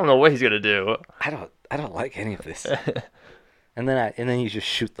 man. I don't know what he's going to do. I don't like any of this. and then you just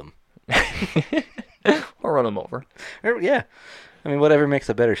shoot them. Or run him over. Yeah. I mean, whatever makes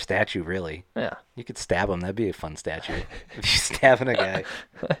a better statue, really. Yeah. You could stab him. That'd be a fun statue. If you stabbing a guy.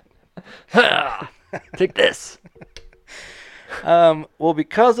 Take this. Well,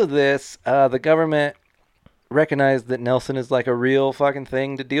 because of this, the government recognized that Nelson is like a real fucking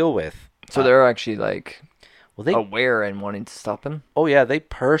thing to deal with. So they're actually like Well, they aware and wanting to stop him. Oh yeah, they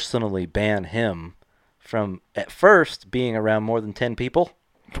personally ban him from at first being around more than 10 people.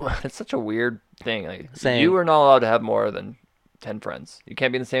 It's such a weird thing. Like, Saying- you are not allowed to have more than 10 friends. You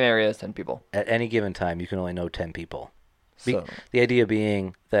can't be in the same area as 10 people. At any given time, you can only know 10 people. So, The idea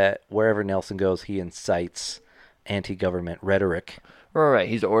being that wherever Nelson goes, he incites anti-government rhetoric. right.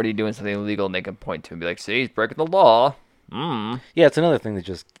 He's already doing something illegal, and they can point to him and be like, see, he's breaking the law. Yeah, it's another thing to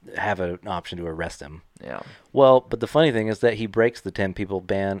just have an option to arrest him. Yeah. Well, but the funny thing is that he breaks the 10 people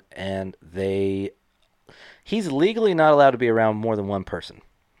ban, and he's legally not allowed to be around more than one person.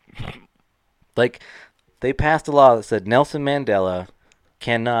 Like, they passed a law that said Nelson Mandela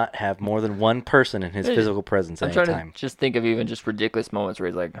cannot have more than one person in his physical presence at I'm any trying time. to just think of even just ridiculous moments where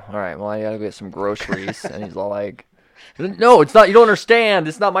he's like, all right, well, I gotta get some groceries. And he's all like, no, it's not, you don't understand.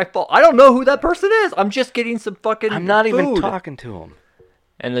 It's not my fault. I don't know who that person is. I'm just getting some fucking I'm not even food." talking to him.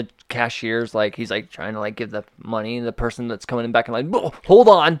 And the cashier's like, he's like trying to like give the money, and the person that's coming in back and like, "Whoa, hold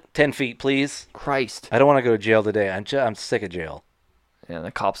on. 10 feet, please. Christ. I don't want to go to jail today. I'm sick of jail. And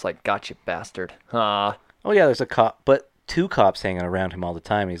the cop's like, gotcha, bastard. Ah. Oh, yeah, there's a cop, but 2 cops hanging around him all the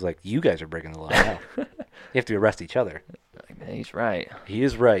time. He's like, you guys are breaking the law now. You have to arrest each other. Like, man, he's right. He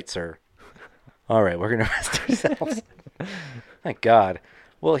is right, sir. All right, we're going to arrest ourselves. Thank God.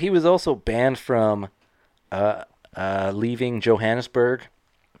 Well, he was also banned from leaving Johannesburg.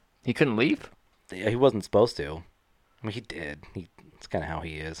 He couldn't leave? He wasn't supposed to. I mean, he did. It's kind of how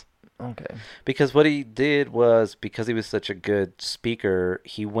he is. Okay. Because what he did was, because he was such a good speaker,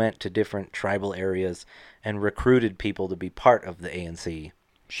 he went to different tribal areas and recruited people to be part of the ANC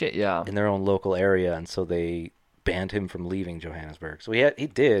Shit, yeah. in their own local area, and so they banned him from leaving Johannesburg. So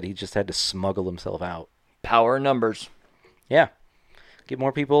he just had to smuggle himself out. Power in numbers. Yeah. Get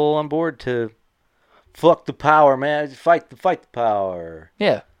more people on board to fuck the power, man. Fight the power.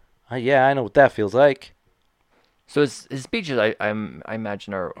 Yeah. Yeah, I know what that feels like. So his speeches, I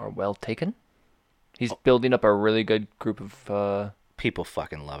imagine, are well taken. He's building up a really good group of... People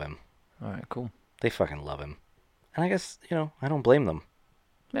fucking love him. All right, cool. They fucking love him. And I guess, I don't blame them.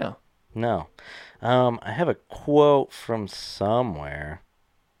 Yeah. No. I have a quote from somewhere.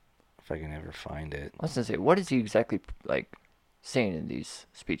 If I can ever find it. I was going to say, what is he exactly, like, saying in these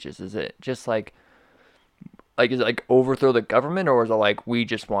speeches? Is it just like, is it like overthrow the government, or is it like, we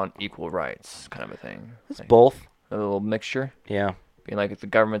just want equal rights kind of a thing? It's Like, both. a little mixture? Yeah. Being like, if the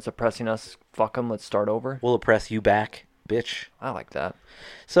government's oppressing us, fuck them, let's start over? We'll oppress you back, bitch. I like that.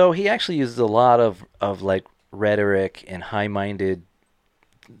 So he actually uses a lot of like rhetoric and high-minded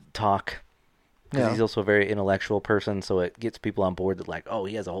talk. Because Yeah. he's also a very intellectual person, so it gets people on board that like, oh,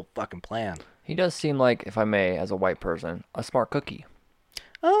 he has a whole fucking plan. He does seem like, if I may, as a white person, a smart cookie.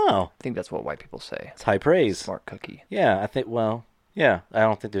 Oh, I think that's what white people say. it's high praise. Smart cookie. Yeah, I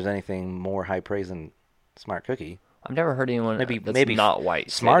don't think there's anything more high praise than smart cookie. I've never heard anyone Maybe that's not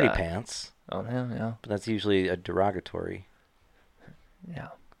white say Smarty that. pants, Oh, yeah, yeah. but that's usually a derogatory. Yeah.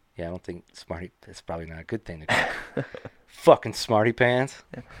 Yeah, I don't think smarty. That's probably not a good thing to call. Fucking smarty pants.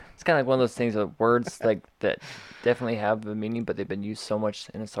 It's kind of like one of those things of words like that definitely have a meaning, but they've been used so much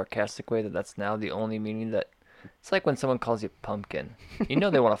in a sarcastic way that that's now the only meaning that. It's like when someone calls you pumpkin. You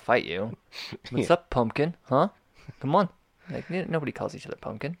know they want to fight you. What's Yeah. up, pumpkin? Huh? Come on. Like nobody calls each other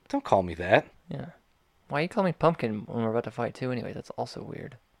pumpkin. Don't call me that. Yeah. Why you call me pumpkin when we're about to fight too? Anyway, that's also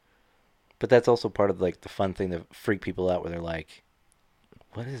weird. But that's also part of like the fun thing to freak people out, where they're like,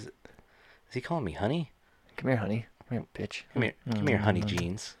 "What is it? Is he calling me honey? Come here, honey. Come here, bitch. Come here, honey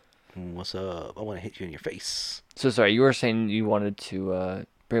jeans. What's up? I want to hit you in your face." So sorry, you were saying you wanted to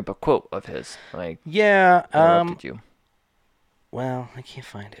bring up a quote of his. Like, Yeah. interrupted you. Well, I can't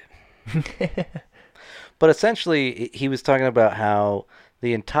find it. But essentially, he was talking about how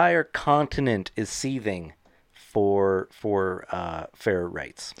the entire continent is seething for fair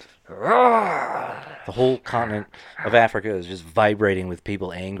rights. The whole continent of Africa is just vibrating with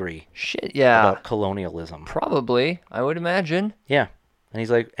people angry Shit, yeah. about colonialism. Probably, I would imagine. Yeah. And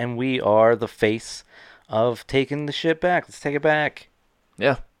he's like, and we are the face of taking the shit back. Let's take it back.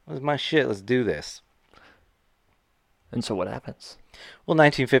 Yeah. This is my shit. Let's do this. And so what happens? Well,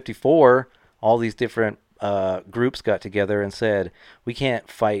 1954, all these different groups got together and said, we can't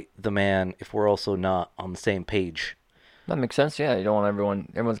fight the man if we're also not on the same page. That makes sense. Yeah, you don't want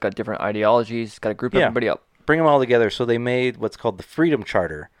everyone's got different ideologies. Got to group Yeah. everybody up. Bring them all together. So they made what's called the Freedom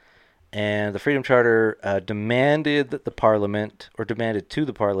Charter. And the Freedom Charter demanded to the Parliament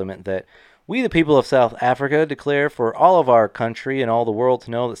that We, the people of South Africa, declare for all of our country and all the world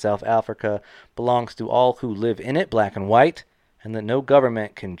to know that South Africa belongs to all who live in it, black and white, and that no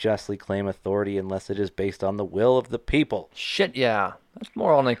government can justly claim authority unless it is based on the will of the people. Shit, yeah. That's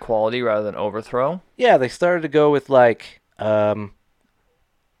more on equality rather than overthrow. Yeah, they started to go with, like, Afrikaners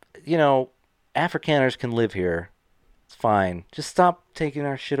can live here. It's fine. Just stop taking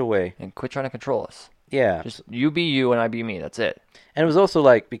our shit away. And quit trying to control us. Yeah. Just you be you and I be me. That's it. And it was also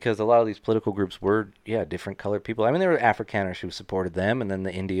like, because a lot of these political groups were, different colored people. I mean, there were Afrikaners who supported them and then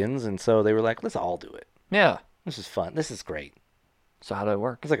the Indians. And so they were like, let's all do it. Yeah. This is fun. This is great. So how did it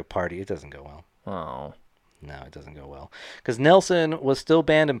work? It's like a party. It doesn't go well. Oh. No, it doesn't go well. Because Nelson was still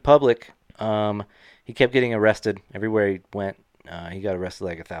banned in public. He kept getting arrested everywhere he went. He got arrested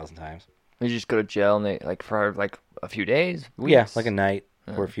like 1,000 times. You just go to jail and they for a few days, weeks. Yeah, like a night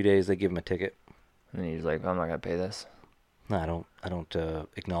or a few days. They give him a ticket. And he's like, I'm not gonna pay this. No, I don't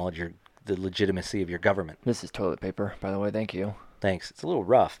acknowledge the legitimacy of your government. This is toilet paper, by the way. Thank you. Thanks. It's a little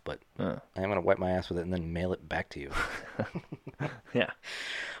rough, but I'm gonna wipe my ass with it and then mail it back to you. Yeah.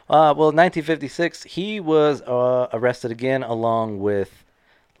 Well, in 1956, he was arrested again along with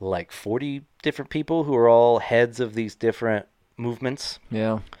like 40 different people who are all heads of these different movements.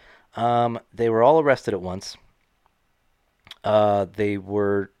 Yeah. They were all arrested at once. They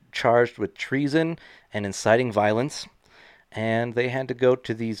were charged with treason and inciting violence, and they had to go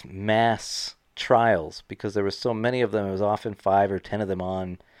to these mass trials because there were so many of them. It was often 5 or 10 of them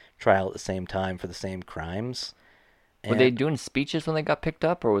on trial at the same time for the same crimes. Were they doing speeches when they got picked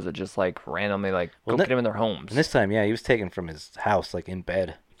up, or was it just like randomly go get them in their homes? And this time, yeah, he was taken from his house, like in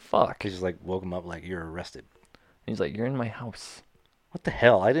bed. Fuck. He just like woke him up like, you're arrested. He's like, you're in my house. What the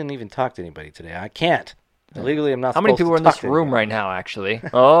hell? I didn't even talk to anybody today. I can't. Legally, I'm not How many supposed to people are in talk this to room anybody. right now, actually?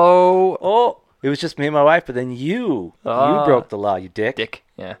 Oh, It was just me and my wife, but then you broke the law, you dick. dick.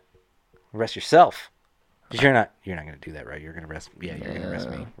 Yeah. Arrest yourself. Because you're not going to do that, right? You're going to arrest. Yeah, you're going to arrest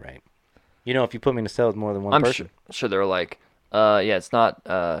me, right? You know, if you put me in a cell with more than one I'm person. sure they're like, it's not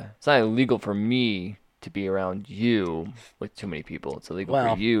illegal for me to be around you with too many people. It's illegal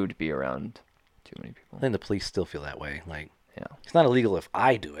for you to be around too many people. I think the police still feel that way. Like, Yeah. it's not illegal if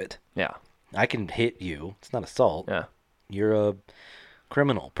I do it. Yeah. I can hit you. It's not assault. Yeah. You're a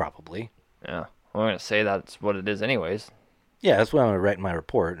criminal, probably. Yeah. I'm going to say that's what it is anyways. Yeah, that's what I'm going to write in my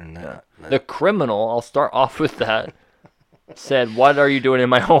report. And The criminal, I'll start off with that, said, what are you doing in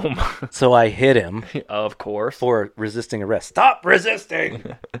my home? So I hit him Of course. for resisting arrest. Stop resisting!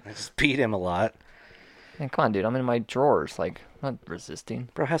 I just beat him a lot. Man, come on, dude. I'm in my drawers. Like, I'm not resisting.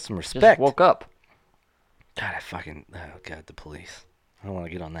 Bro, have some Just respect. woke up. God, the police. I don't want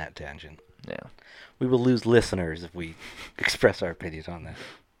to get on that tangent. Yeah. We will lose listeners if we express our opinions on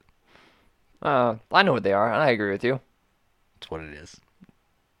that. I know what they are, and I agree with you. That's what it is.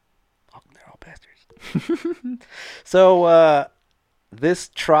 Oh, they're all bastards. So, this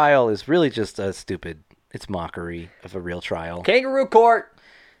trial is really just a stupid, it's mockery of a real trial. Kangaroo court!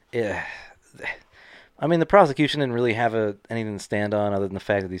 Yeah. I mean, the prosecution didn't really have anything to stand on other than the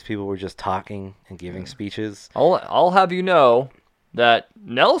fact that these people were just talking and giving speeches. I'll have you know that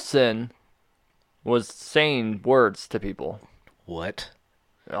Nelson was saying words to people. What?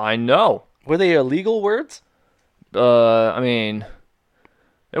 I know. Were they illegal words? I mean,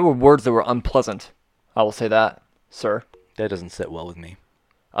 there were words that were unpleasant. I will say that, sir. That doesn't sit well with me.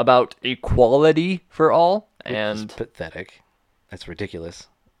 About equality for all, and It's pathetic. That's ridiculous.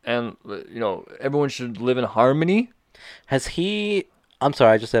 and everyone should live in harmony. Has he... I'm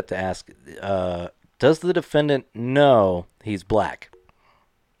sorry, I just have to ask. Does the defendant know he's black?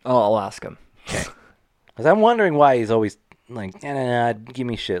 Oh, I'll ask him. Because I'm wondering why he's always like, nah, give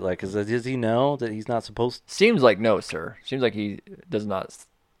me shit. Like, does he know that he's not supposed to? Seems like no, sir. Seems like he does not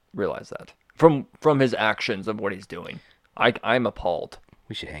realize that from his actions of what he's doing. I'm appalled.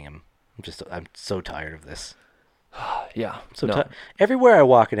 We should hang him. I'm so tired of this. Yeah. Everywhere I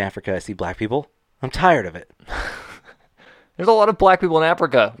walk in Africa, I see black people. I'm tired of it. There's a lot of black people in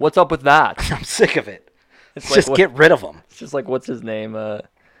Africa. What's up with that? I'm sick of it. It's Just like, get rid of them. It's just like, what's his name?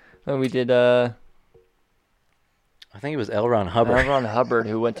 When we did I think it was L. Ron Hubbard. L. Ron Hubbard,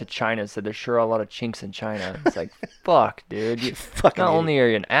 who went to China, said there's sure a lot of chinks in China. It's like, fuck, dude. You fucking not idiot. only are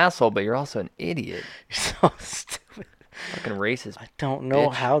you an asshole, but you're also an idiot. You're so stupid. Fucking racist. I don't know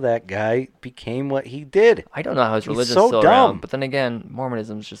bitch. how that guy became what he did. I don't know how his He's religion's so still dumb. around. But then again,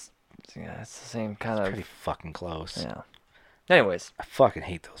 Mormonism's just, it's the same kind of. Pretty fucking close. Yeah. Anyways. I fucking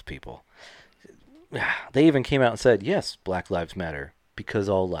hate those people. They even came out and said, yes, Black Lives Matter, because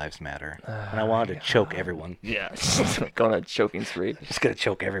all lives matter. And I wanted to choke everyone. Yeah. Go on a choking spree. Just gonna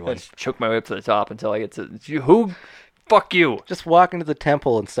choke everyone. Just choke my way up to the top until I get to who? Fuck you. Just walk into the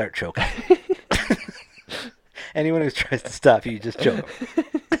temple and start choking. Anyone who tries to stop you, just choke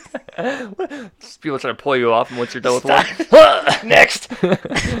 'em. Just people trying to pull you off, and once you're done with one, Next.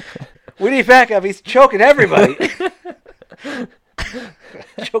 We need backup. He's choking everybody.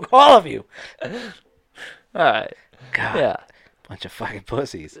 Choke all of you. all right, God. yeah. Bunch of fucking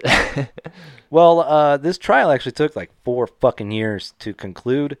pussies. Well, this trial actually took like 4 fucking years to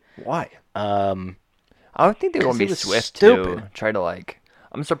conclude. Why? I I would think they would 'Cause be he was swift stupid. to try to like.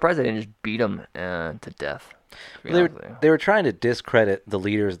 I'm surprised they didn't just beat him to death. to be They honest with you. were, they were trying to discredit the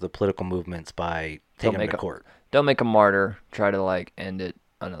leaders of the political movements by taking them to court. Don't make a martyr. Try to like end it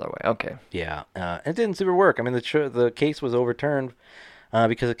another way. Okay. Yeah, it didn't super work. I mean, the case was overturned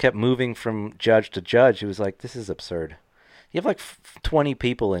because it kept moving from judge to judge. It was like, this is absurd. You have like 20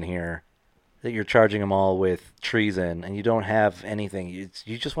 people in here that you're charging them all with treason, and you don't have anything.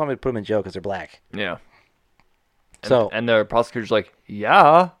 You just want me to put them in jail because they're black. Yeah. And the prosecutor's like,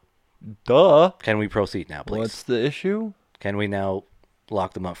 yeah, duh. can we proceed now, please? What's the issue? Can we now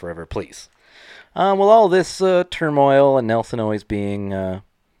lock them up forever, please? Well, all this turmoil and Nelson always being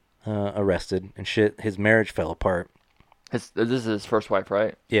arrested and shit, his marriage fell apart. This is his first wife,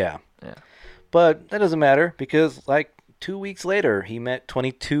 right? Yeah. Yeah. But that doesn't matter because, like, 2 weeks later, he met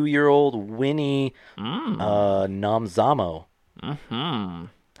 22-year-old Winnie Namzamo. Mm-hmm.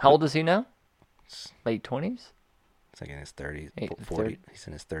 How old is he now? Late 20s? It's like in his 30s, 30. 40. He's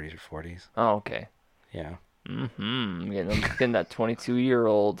in his 30s or 40s. Oh, okay. Yeah. Mm-hmm. Getting that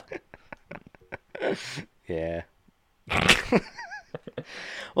 22-year-old. Yeah.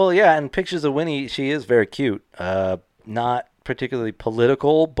 Well, yeah, and pictures of Winnie, she is very cute. Not particularly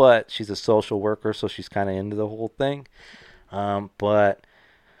political, but she's a social worker, so she's kind of into the whole thing. But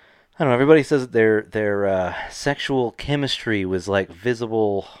I don't know. Everybody says that their sexual chemistry was like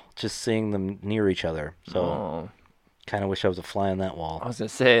visible just seeing them near each other. So kind of wish I was a fly on that wall. I was gonna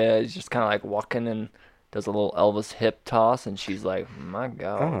say he's just kind of like walking and does a little Elvis hip toss, and she's like, "My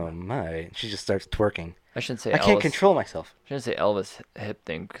God." Oh my! She just starts twerking. I shouldn't say I Elvis. can't control myself. I shouldn't say Elvis hip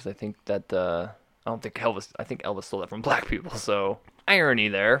thing because I think that I don't think Elvis. I think Elvis stole that from black people. So irony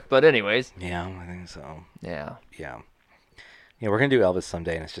there. But anyways. Yeah, I think so. Yeah. Yeah. Yeah, we're gonna do Elvis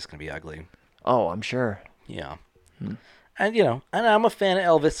someday, and it's just gonna be ugly. Oh, I'm sure. Yeah. And and I'm a fan of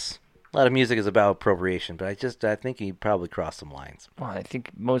Elvis. A lot of music is about appropriation, but I think he probably crossed some lines. Well, I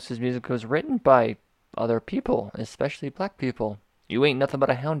think most of his music was written by other people, especially black people. You Ain't Nothing But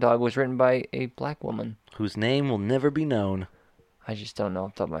a Hound Dog was written by a black woman. Whose name will never be known. I just don't know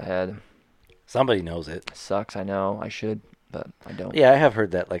off the top of my head. Somebody knows it. Sucks, I know. I should, but I don't. Yeah, I have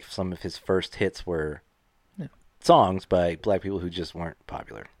heard that like some of his first hits were songs by black people who just weren't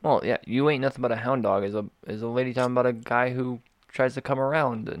popular. Well, yeah, You Ain't Nothing But a Hound Dog is a lady talking about a guy who tries to come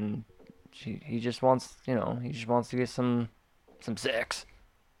around and he just wants to get some sex.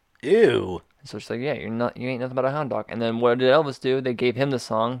 Ew. So she's like, yeah, you ain't nothing but a hound dog. And then what did Elvis do? They gave him the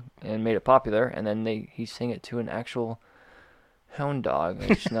song and made it popular, and then he sang it to an actual hound dog.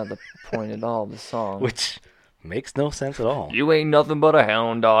 Which is not the point at all of the song. Which makes no sense at all. You ain't nothing but a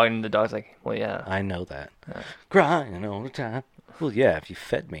hound dog, and the dog's like, well, yeah. I know that. Crying all the time. Well, yeah, if you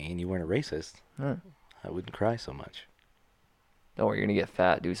fed me and you weren't a racist, I wouldn't cry so much. Don't worry, you're gonna get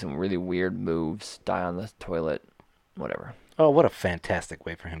fat, do some really weird moves, die on the toilet, whatever. Oh, what a fantastic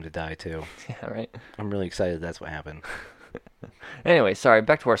way for him to die, too. Yeah, right. I'm really excited that's what happened. Anyway, sorry,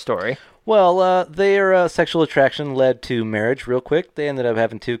 back to our story. Well, their sexual attraction led to marriage real quick. They ended up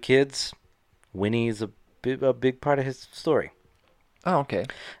having 2 kids. Winnie's a big part of his story. Oh, okay.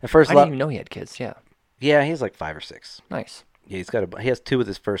 At first, I didn't even know he had kids, yeah. Yeah, he's like 5 or 6. Nice. Yeah, he has 2 with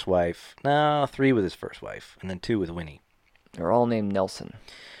his first wife. No, 3 with his first wife, and then 2 with Winnie. They're all named Nelson.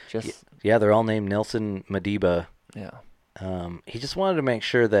 Yeah, they're all named Nelson Madiba. Yeah. He just wanted to make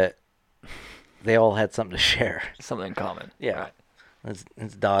sure that they all had something to share. Something in common. Yeah. Right.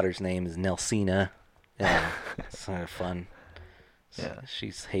 His daughter's name is Nelsina. Yeah, it's kind of fun. Yeah.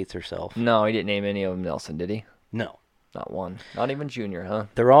 She hates herself. No, he didn't name any of them Nelson, did he? No. Not one. Not even Junior, huh?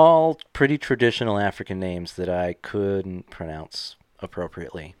 They're all pretty traditional African names that I couldn't pronounce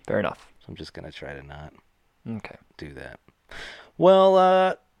appropriately. Fair enough. So I'm just going to try to not do that.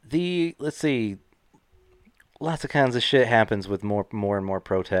 Well, let's see. Lots of kinds of shit happens with more and more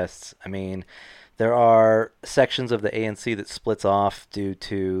protests. I mean, there are sections of the ANC that splits off due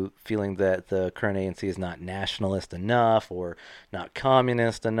to feeling that the current ANC is not nationalist enough or not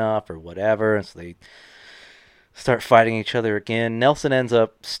communist enough or whatever, and so they start fighting each other again. Nelson ends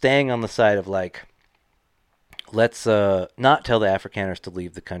up staying on the side of like, let's not tell the Afrikaners to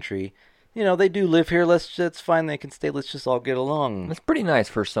leave the country. You know, they do live here. That's fine. They can stay. Let's just all get along. It's pretty nice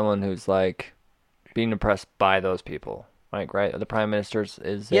for someone who's like being oppressed by those people. like, right? The prime minister's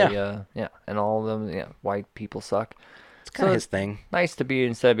is Yeah. and all of them, white people suck. It's kind So of it's his thing. nice to be,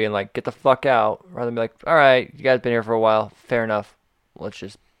 instead of being like, get the fuck out, rather than be like, all right, you guys been here for a while, fair enough. Let's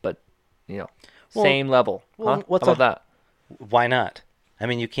just, but, you know, Well, same level, well, huh? How about that? why not? I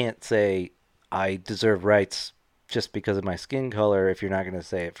mean, you can't say I deserve rights just because of my skin color if you're not going to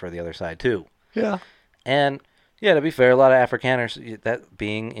say it for the other side too. Yeah. And yeah, to be fair, a lot of Afrikaners, that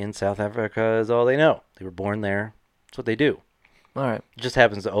being in South Africa is all they know. They were born there. That's what they do. All right. It just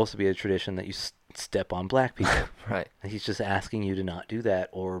happens to also be a tradition that you step on black people. Right. And he's just asking you to not do that,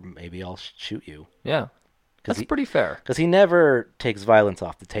 or maybe I'll shoot you. Yeah. That's pretty fair. Because he never takes violence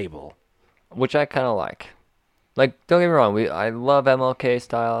off the table. Which I kind of like. Like, don't get me wrong, I love MLK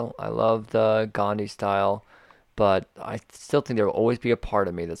style, I love the Gandhi style, but I still think there will always be a part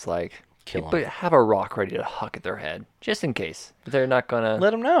of me that's like, Kill 'em. but have a rock ready to huck at their head, just in case. But they're not gonna.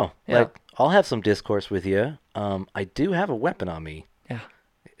 Let them know. Yeah. Like, I'll have some discourse with you. I do have a weapon on me Yeah.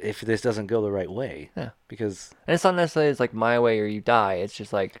 if this doesn't go the right way. Yeah. Because, And it's not necessarily it's like my way or you die. It's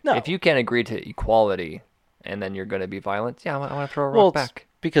just like No. if you can't agree to equality, and then you're gonna be violent. Yeah, I want to throw a rock well, it's back.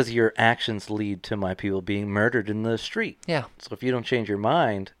 because your actions lead to my people being murdered in the street. Yeah. So if you don't change your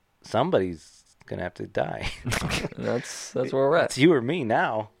mind, somebody's going to have to die. That's where we're at. It's you or me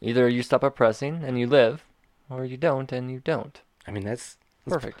now. Either you stop oppressing and you live, or you don't and you don't. I mean, let's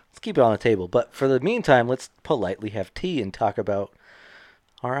Perfect. keep it on the table. But for the meantime, let's politely have tea and talk about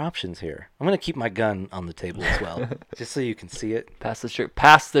our options here. I'm going to keep my gun on the table as well, just so you can see it. Pass the sugar.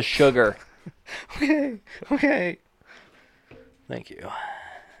 Pass the sugar. Okay. Thank you.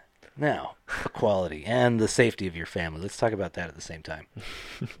 Now, equality and the safety of your family. Let's talk about that at the same time.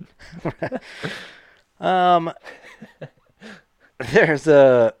 There's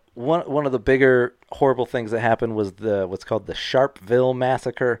one of the bigger horrible things that happened was what's called the Sharpeville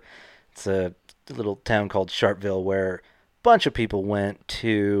massacre. It's a little town called Sharpeville where a bunch of people went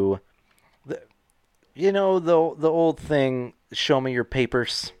to the old thing, show me your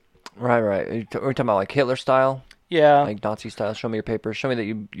papers. Right. We're talking about like Hitler style, Yeah, like Nazi style. Show me your papers. Show me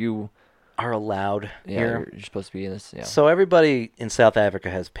that you are allowed here. you're supposed to be in this. Yeah. So everybody in South Africa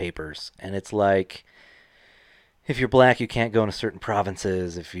has papers, and it's like, if you're black, you can't go into certain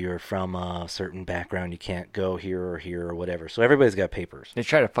provinces. If you're from a certain background, you can't go here or whatever. So everybody's got papers. They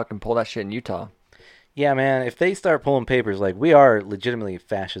try to fucking pull that shit in Utah. Yeah, man, if they start pulling papers, like, we are legitimately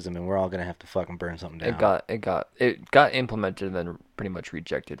fascism, and we're all going to have to fucking burn something down. It got implemented and then pretty much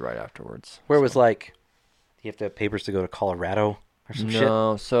rejected right afterwards. Where it was like, you have to have papers to go to Colorado or some shit?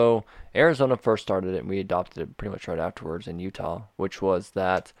 No, so Arizona first started it, and we adopted it pretty much right afterwards in Utah, which was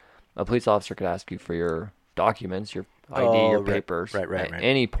that a police officer could ask you for your documents, your ID, your papers, right. at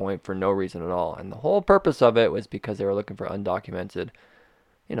any point for no reason at all. And the whole purpose of it was because they were looking for undocumented,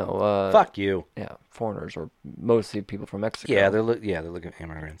 Fuck you. yeah, foreigners or mostly people from Mexico. Yeah, they're looking at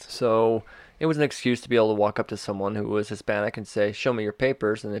immigrants. So it was an excuse to be able to walk up to someone who was Hispanic and say, "Show me your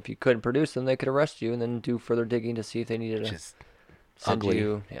papers," and if you couldn't produce them, they could arrest you and then do further digging to see if they needed to Just send ugly.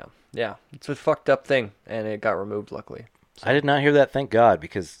 you. Yeah, it's a fucked up thing, and it got removed luckily. I did not hear that, thank God,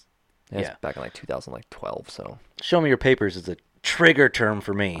 because It's yeah. back in like 2012. So Show me your papers is a trigger term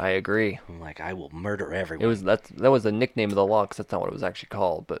for me. I agree. I'm like, I will murder everyone. It was that was the nickname of the law because that's not what it was actually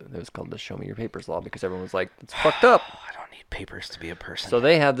called, but it was called the "Show Me Your Papers" law because everyone was like, "It's fucked up." I don't need papers to be a person. So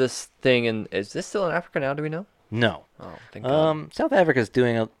they have this thing, and is this still in Africa now? Do we know? no. Oh, thank God. South Africa's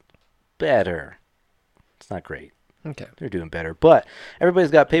doing better. It's not great. Okay. They're doing better, but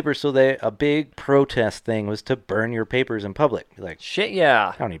everybody's got papers, so a big protest thing was to burn your papers in public. Like, Shit,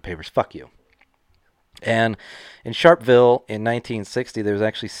 yeah. I don't need papers. Fuck you. And in Sharpeville in 1960, there was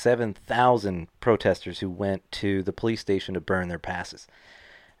actually 7,000 protesters who went to the police station to burn their passes.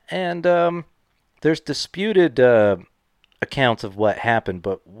 And there's disputed accounts of what happened,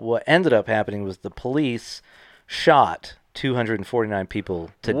 but what ended up happening was the police shot 249 people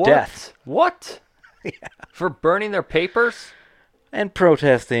to death. What? For burning their papers? And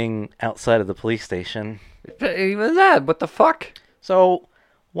protesting outside of the police station. Even that? What the fuck? So,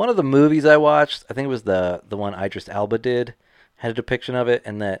 one of the movies I watched, I think it was the one Idris Elba did, had a depiction of it,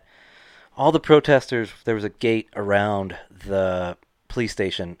 and that all the protesters, there was a gate around the police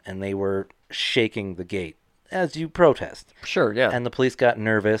station, and they were shaking the gate as you protest. Sure, yeah. And the police got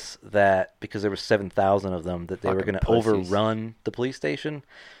nervous that, because there were 7,000 of them, that they were Fucking going to pussies. overrun the police station.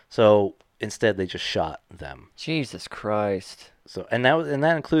 So, instead, they just shot them. Jesus Christ. So, and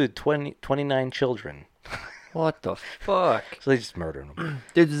that included 29 children. What the fuck? So they just murdered them.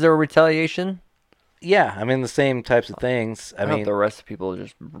 Dude, is there a retaliation? Yeah, I mean, the same types of things. I I hope mean, the rest of people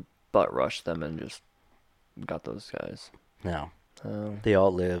just butt rushed them and just got those guys. no. Oh. They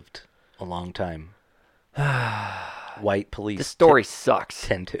all lived a long time. white police This story sucks.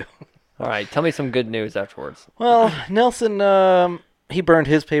 tend to. All right, tell me some good news afterwards. Well, Nelson, he burned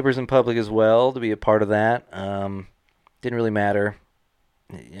his papers in public as well to be a part of that. Didn't really matter.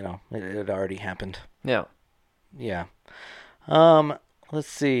 You know, it had already happened. Yeah. Yeah. Let's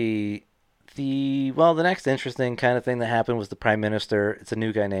see. The next interesting kind of thing that happened was the prime minister. It's a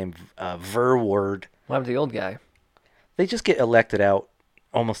new guy named Verwoerd. What happened to the old guy? They just get elected out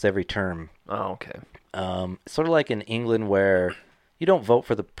almost every term. Oh, okay. Sort of like in England where you don't vote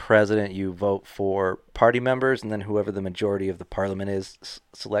for the president, you vote for party members, and then whoever the majority of the parliament is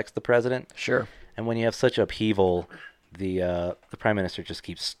selects the president. Sure. And when you have such upheaval, the prime minister just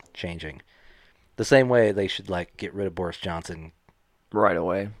keeps changing. The same way they should get rid of Boris Johnson. Right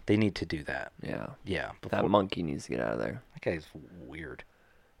away. They need to do that. Yeah. Yeah. That monkey needs to get out of there. That guy's weird.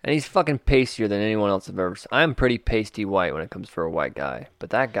 And he's fucking pastier than anyone else I've ever seen. I'm pretty pasty white when it comes for a white guy. But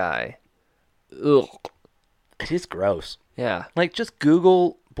that guy, ugh. It is gross. Yeah. Just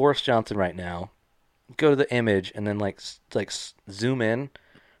Google Boris Johnson right now. Go to the image and then zoom in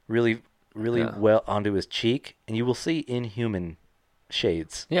really well onto his cheek, and you will see inhuman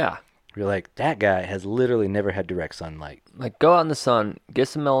shades. Yeah. You're like, that guy has literally never had direct sunlight. Go out in the sun, get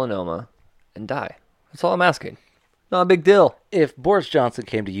some melanoma, and die. That's all I'm asking. Not a big deal. If Boris Johnson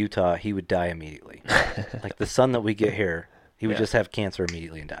came to Utah, he would die immediately. The sun that we get here, he would just have cancer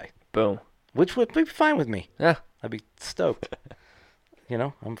immediately and die. Boom. Which would be fine with me. Yeah. I'd be stoked.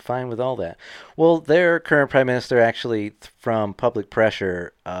 I'm fine with all that. Well, their current prime minister actually, from public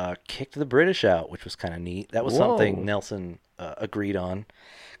pressure, kicked the British out, which was kind of neat. That was something Nelson agreed on.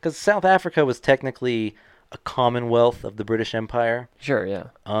 Because South Africa was technically a commonwealth of the British Empire. Sure, yeah.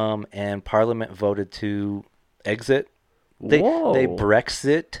 And Parliament voted to exit. They Whoa.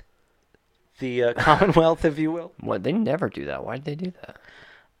 Brexit the Commonwealth, if you will. What? They never do that. Why did they do that?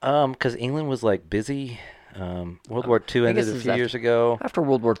 Because England was busy. World War II ended a few years ago. After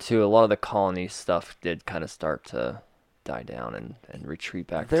World War II, a lot of the colony stuff did kind of start to die down and retreat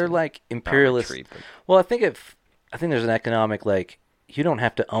back. They're imperialist. Well, I think there's an economic you don't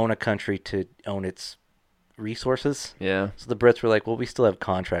have to own a country to own its resources. Yeah. So the Brits were like, well, we still have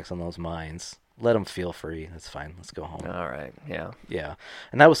contracts on those mines. Let them feel free. That's fine. Let's go home. All right. Yeah. Yeah.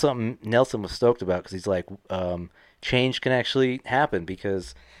 And that was something Nelson was stoked about because he's like, change can actually happen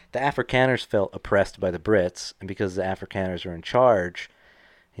because the Afrikaners felt oppressed by the Brits, and because the Afrikaners are in charge,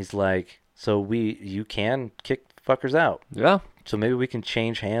 he's like, so you can kick fuckers out. Yeah. So maybe we can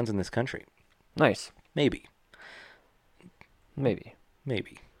change hands in this country. Nice. Maybe. Maybe.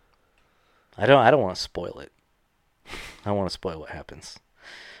 I don't want to spoil it. I don't want to spoil what happens.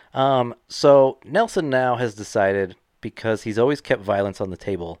 So Nelson now has decided, because he's always kept violence on the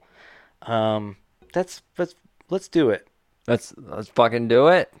table, let's do it. Let's fucking do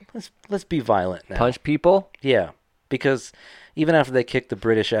it. Let's be violent now. Punch people. Yeah, because even after they kicked the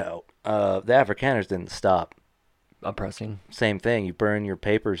British out, the Afrikaners didn't stop. Oppressing. Same thing. You burn your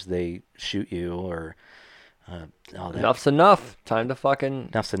papers, they shoot you, or all that. Enough's enough. Time to fucking.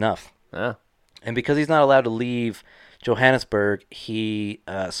 Enough's enough. Yeah. And because he's not allowed to leave Johannesburg, he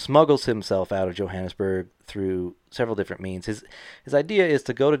smuggles himself out of Johannesburg through several different means. His idea is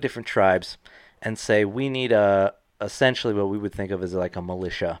to go to different tribes and say, we need essentially what we would think of as a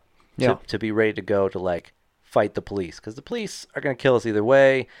militia to be ready to go to fight the police. Because the police are going to kill us either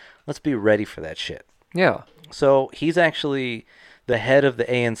way. Let's be ready for that shit. Yeah. So he's actually the head of the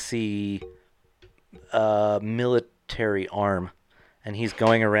ANC military arm. And he's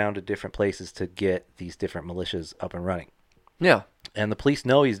going around to different places to get these different militias up and running. Yeah. And the police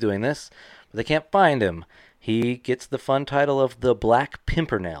know he's doing this, but they can't find him. He gets the fun title of the Black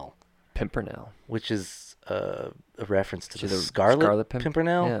Pimpernel. Pimpernel. Which is a reference to the Scarlet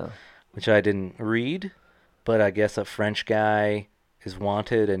Pimpernel, yeah. Which I didn't read, but I guess a French guy is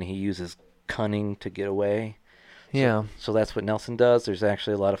wanted and he uses cunning to get away. Yeah. So that's what Nelson does. There's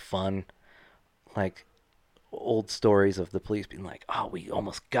actually a lot of fun, old stories of the police being like, oh, we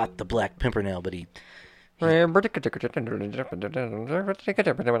almost got the Black Pimpernel, but We're and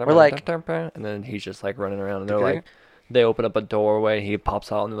then he's just running around, and they're they open up a doorway, he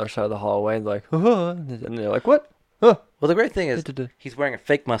pops out on the other side of the hallway, and they're like, what? Well, the great thing is he's wearing a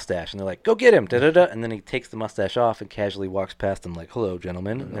fake mustache, and they're like, go get him, da-da-da, and then he takes the mustache off and casually walks past them like, hello,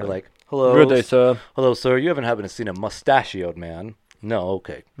 gentlemen, and they're like, hello. Good day, sir. Hello, sir, you haven't happened to seen a mustachioed man? No,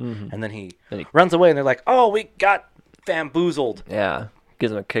 okay. Mm-hmm. And then he runs away, and they're like, oh, we got bamboozled. Yeah.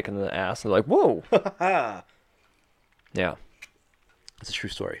 Gives him a kick in the ass, and they're like, whoa. Yeah. It's a true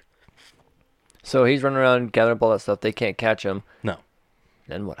story. So he's running around gathering up all that stuff. They can't catch him. No.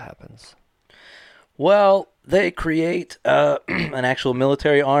 Then what happens? Well, they create an actual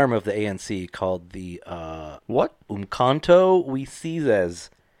military arm of the ANC called the What? Umkhonto we Sizes,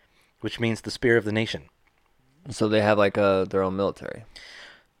 which means the spear of the nation. So they have like their own military.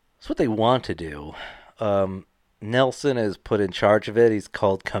 That's what they want to do. Nelson is put in charge of it. He's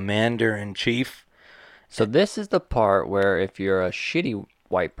called Commander-in-Chief. So this is the part where if you're a shitty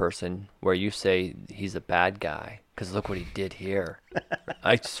white person, where you say he's a bad guy, because look what he did here.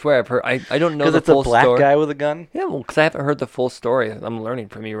 I swear I've heard. I don't know Because the it's a full black story. guy with a gun? Yeah, well, because I haven't heard the full story. I'm learning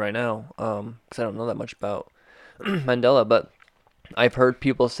from you right now. Because I don't know that much about Mandela, but I've heard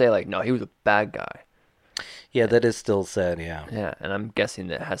people say like, no, he was a bad guy. Yeah, that is still said, yeah. Yeah, and I'm guessing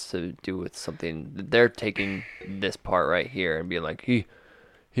that has to do with something. They're taking this part right here and being like, he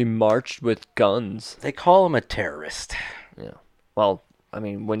marched with guns. They call him a terrorist. Yeah. Well, I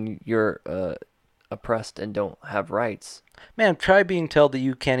mean, when you're oppressed and don't have rights. Man, try being told that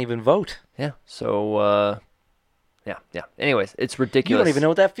you can't even vote. Yeah. So, yeah. Anyways, it's You ridiculous. don't even know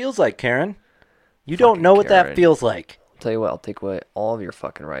what that feels like, Karen. You don't Fucking know what that Karen. feels like. I'll tell you what, I'll take away all of your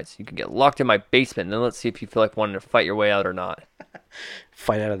fucking rights. You can get locked in my basement, and then let's see if you feel like wanting to fight your way out or not.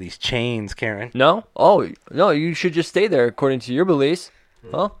 Fight out of these chains, Karen. No? Oh, no, you should just stay there according to your beliefs.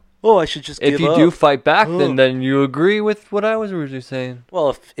 Huh? Oh, I should just give If you up. do fight back, Oh. then you agree with what I was originally saying.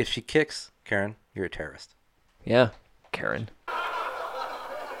 Well, if she kicks, Karen, you're a terrorist. Yeah, Karen.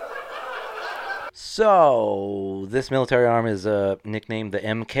 So, this military arm is nicknamed the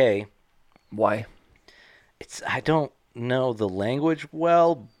MK. Why? I don't know the language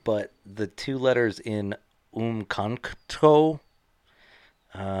well, but the two letters in Umkhonto,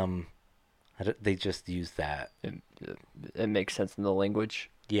 they just use that. It makes sense in the language.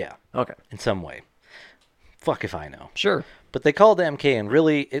 Yeah, Okay. in some way. Fuck if I know. Sure. But they call it the MK, and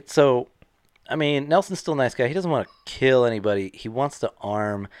really, it's so... I mean, Nelson's still a nice guy. He doesn't want to kill anybody. He wants to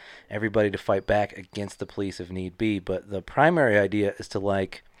arm everybody to fight back against the police if need be. But the primary idea is to,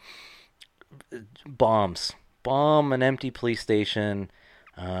 like, bomb an empty police station,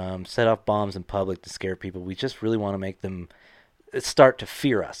 set off bombs in public to scare people. We just really want to make them start to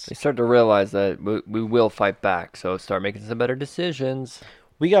fear us. They start to realize that we will fight back, so start making some better decisions.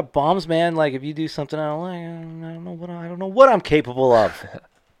 We got bombs, man. Like, if you do something I don't like, I don't know what I'm capable of.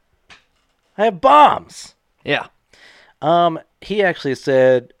 I have bombs. Yeah. He actually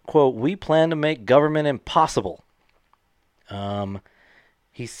said, quote, "We plan to make government impossible."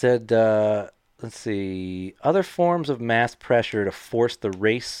 He said, let's see, other forms of mass pressure to force the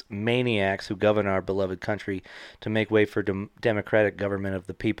race maniacs who govern our beloved country to make way for democratic government of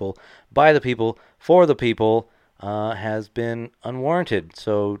the people, by the people, for the people, has been unwarranted.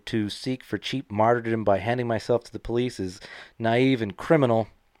 So to seek for cheap martyrdom by handing myself to the police is naive and criminal.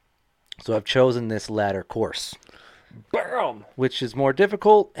 So I've chosen this latter course, Bam! which is more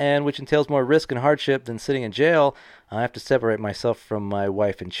difficult and which entails more risk and hardship than sitting in jail. I have to separate myself from my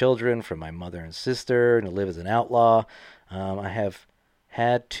wife and children, from my mother and sister, and to live as an outlaw. I have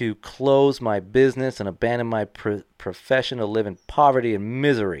had to close my business and abandon my profession to live in poverty and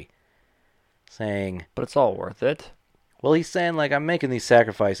misery. Saying, But it's all worth it. well, he's saying, like, I'm making these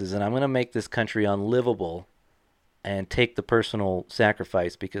sacrifices and I'm going to make this country unlivable and take the personal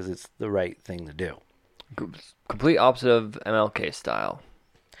sacrifice because it's the right thing to do. Complete opposite of MLK style.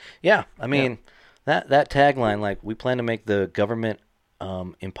 Yeah, I mean, that tagline, like, we plan to make the government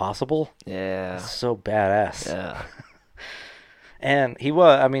impossible, Yeah. is so badass. Yeah. And he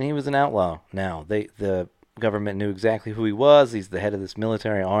was an outlaw now. The government knew exactly who he was. He's the head of this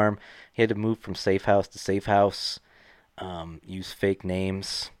military arm. He had to move from safe house to safe house, use fake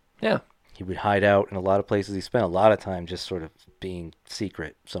names. Yeah. He would hide out in a lot of places. He spent a lot of time just sort of being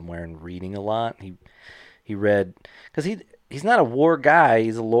secret somewhere and reading a lot. He read, because he's not a war guy.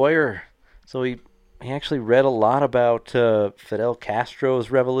 He's a lawyer. So he actually read a lot about Fidel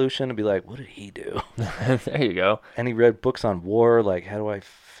Castro's revolution and be like, what did he do? There you go. And he read books on war, like, how do I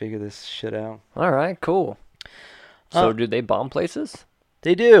figure this shit out? All right, cool. So do they bomb places?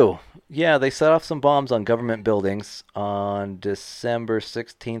 They do. Yeah, they set off some bombs on government buildings on December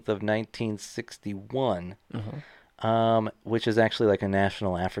 16th of 1961, which is actually like a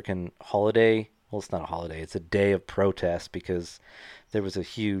national African holiday. Well, it's not a holiday. It's a day of protest because there was a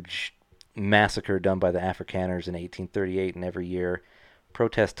huge massacre done by the Afrikaners in 1838, and every year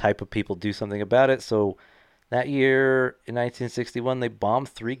protest type of people do something about it. So that year in 1961, they bombed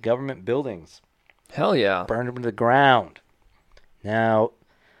 3 government buildings, Hell yeah. burned them to the ground. Now,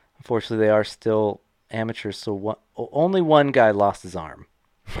 unfortunately, they are still amateurs, so only one guy lost his arm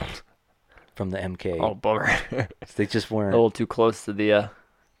from the MK. Oh, bummer. They just A weren't. little too close to the,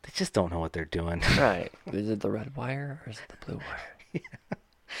 They just don't know what they're doing. right. Is it the red wire or is it the blue wire?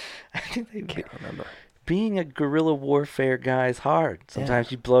 Can't remember. Being a guerrilla warfare guy is hard.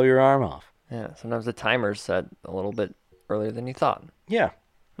 Sometimes you blow your arm off. Yeah, sometimes the timer's set a little bit earlier than you thought. Yeah.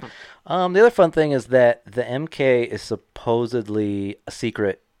 The other fun thing is that the MK is supposedly a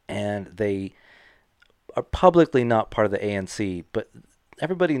secret, and they are publicly not part of the ANC, but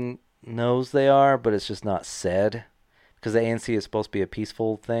everybody knows they are, but it's just not said, because the ANC is supposed to be a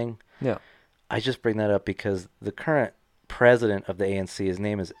peaceful thing. Yeah. I just bring that up because the current president of the ANC, his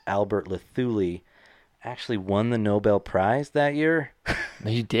name is Albert Luthuli, actually won the Nobel Prize that year.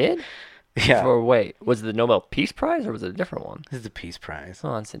 You did? Yeah. Wait, was it the Nobel Peace Prize or was it a different one? This is the Peace Prize.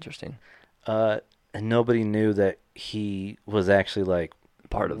 Oh, that's interesting. And nobody knew that he was actually like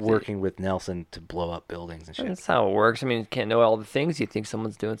Part of working with Nelson to blow up buildings and shit. That's how it works. I mean, you can't know all the things. You think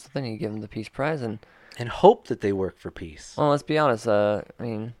someone's doing something, you give them the Peace Prize, and hope that they work for peace. well, let's be honest. I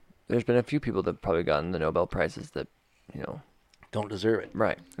mean, there's been a few people that probably gotten the Nobel Prizes that, Don't deserve it.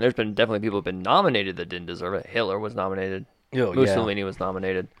 right. There's been definitely people who've been nominated that didn't deserve it. Hitler was nominated. Oh, Mussolini was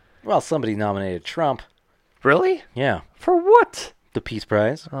nominated. Well, somebody nominated Trump. Really? Yeah. For what? The Peace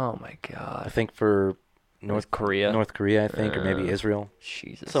Prize. Oh my I God. think for North Korea. North Korea, I think, or maybe Israel.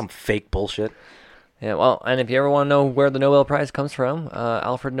 Jesus. Some fake bullshit. Yeah, well, and if you ever want to know where the Nobel Prize comes from,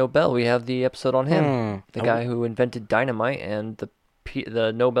 Alfred Nobel, we have the episode on him. The guy who invented dynamite, and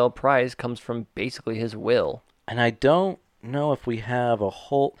the Nobel Prize comes from basically his will. And I don't know if we have a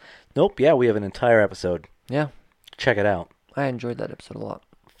whole... Nope, yeah, we have an entire episode. Yeah, Check it out. I enjoyed that episode a lot.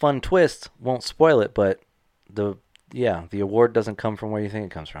 Fun twist. Won't spoil it, but the award doesn't come from where you think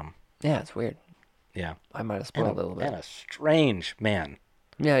it comes from. Yeah, it's weird. Yeah. I might have spoiled it a little bit. And a strange man.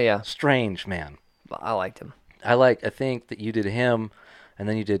 Yeah. Strange man. But I liked him. I think that you did him, and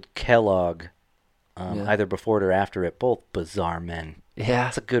then you did Kellogg, either before it or after it. Both bizarre men. Yeah.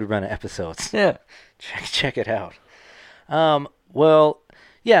 That's a good run of episodes. Yeah. Check it out. Well,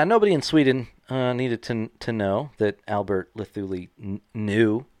 yeah, nobody in Sweden needed to know that Albert Luthuli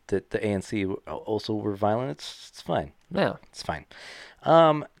knew that the ANC also were violent. It's fine. Yeah. It's fine.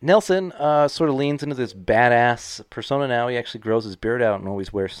 Nelson sort of leans into this badass persona now. He actually grows his beard out and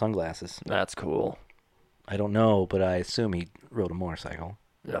always wears sunglasses. That's cool. I don't know, but I assume he rode a motorcycle.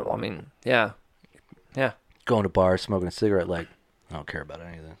 No, I mean, yeah. Yeah. Going to bars, smoking a cigarette, like, I don't care about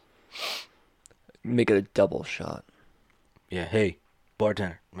any of this. Make it a double shot. Yeah, hey,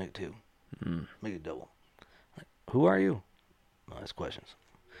 bartender, make it two. Make it double. Like, who are you? Don't ask questions.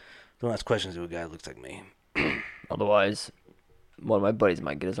 Don't ask questions to a guy that looks like me. Otherwise, one of my buddies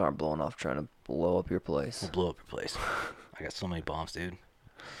might get his arm blown off trying to blow up your place. We'll blow up your place. I got so many bombs, dude.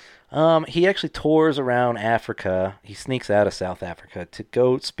 He actually tours around Africa. He sneaks out of South Africa to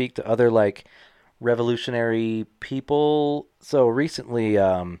go speak to other, like, revolutionary people. So recently,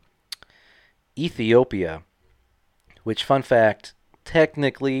 Ethiopia, which, fun fact,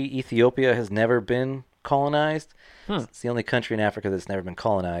 technically Ethiopia has never been colonized. It's the only country in Africa that's never been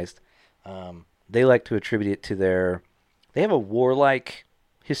colonized. They like to attribute it to they have a warlike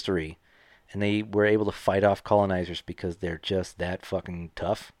history, and they were able to fight off colonizers because they're just that fucking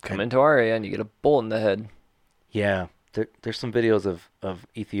tough. Come into our area and you get a bullet in the head. Yeah, there's some videos of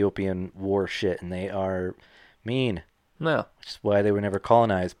Ethiopian war shit, and they are mean. No. Which is why they were never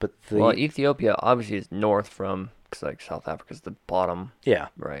colonized. But Well, Ethiopia obviously is north from, because like South Africa's the bottom, yeah,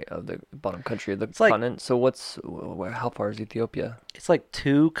 right, of the bottom country of the like- continent. So how far is Ethiopia? it's like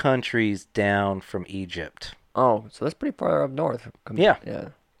 2 countries down from Egypt. Oh, so that's pretty far up north. Yeah. Yeah.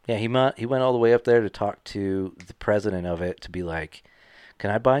 Yeah, he went all the way up there to talk to the president of it to be like, can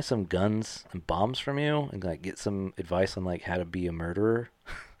I buy some guns and bombs from you and like get some advice on like how to be a murderer?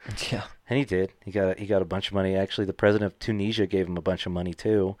 Yeah. And he did. He got a bunch of money. Actually, the president of Tunisia gave him a bunch of money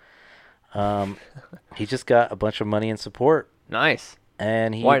too. He just got a bunch of money and support. Nice.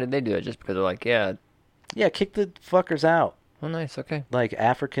 And he Why did they do it? Just because they're like, yeah. yeah, kick the fuckers out. Oh, nice. Okay. Like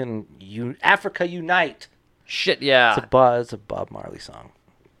Africa Unite. Shit, yeah. It's a Bob Marley song.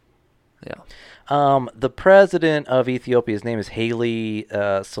 Yeah. The president of Ethiopia, his name is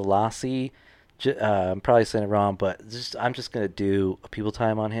Haile Selassie. I'm probably saying it wrong, but I'm just gonna do a people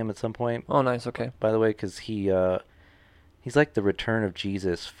time on him at some point. Oh, nice. Okay. By the way, because he's like the return of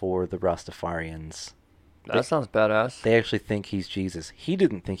Jesus for the Rastafarians. That sounds badass. They actually think he's Jesus. He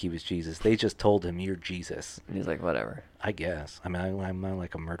didn't think he was Jesus. They just told him, "You're Jesus." And he's like, whatever. I guess. I mean, I'm not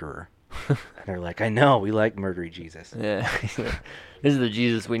like a murderer. And they're like, I know, we like murdery Jesus. Yeah. This is the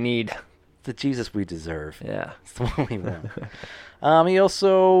Jesus we need. The Jesus we deserve. Yeah. It's the one we want. He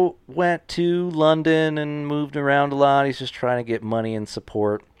also went to London and moved around a lot. He's just trying to get money and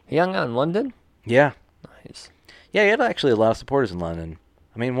support. He hung out in London? Yeah. Nice. Yeah, he had actually a lot of supporters in London.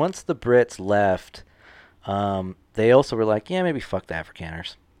 I mean, once the Brits left, they also were like, yeah, maybe fuck the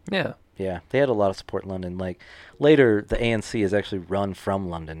Afrikaners. Yeah. Yeah, they had a lot of support in London. Like, later, the ANC is actually run from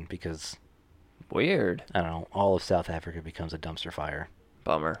London because, Weird. I don't know, all of South Africa becomes a dumpster fire.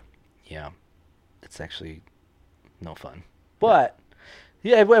 Bummer. Yeah, it's actually no fun. But,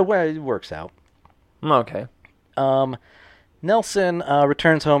 yeah, it works out. Okay. Nelson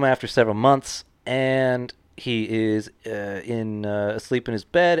returns home after several months, and he is asleep in his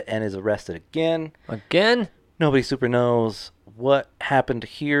bed and is arrested again. Again? Nobody super knows what happened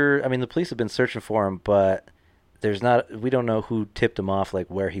here. I mean, the police have been searching for him, but we don't know who tipped him off, like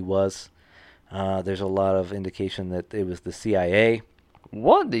where he was. There's a lot of indication that it was the CIA.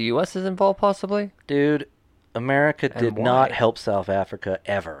 What? The U.S. is involved, possibly? Dude, America And did why? not help South Africa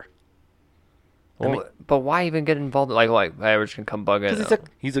ever. Well, but why even get involved? Like, hey, we're just gonna come bug it. Because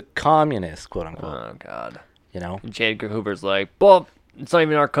he's a communist, quote unquote. Oh God. You know? And J. Edgar Hoover's like, well, it's not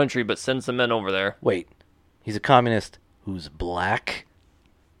even our country, but send some men over there. Wait, he's a communist who's black?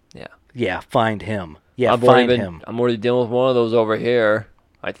 Yeah. Yeah, find him. Yeah, I'm find him. I'm already dealing with one of those over here.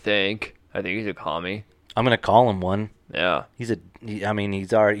 I think he's a commie. I'm gonna call him one. Yeah. He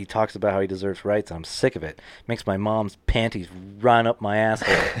talks about how he deserves rights, and I'm sick of it. Makes my mom's panties run up my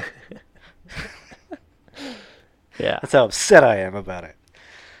asshole. Yeah. That's how upset I am about it.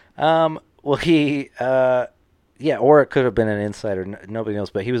 Well, or it could have been an insider. Nobody knows,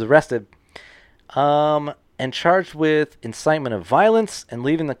 but he was arrested, and charged with incitement of violence and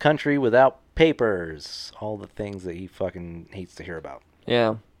leaving the country without papers. All the things that he fucking hates to hear about.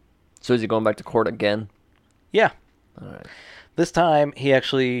 Yeah. So is he going back to court again? Yeah. All right. This time, he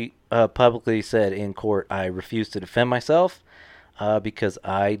actually publicly said in court, I refuse to defend myself because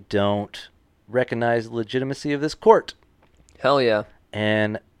I don't recognize the legitimacy of this court. Hell yeah.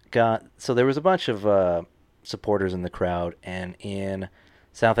 And so there was a bunch of supporters in the crowd, and in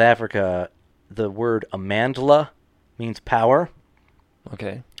South Africa, the word Amandla means power,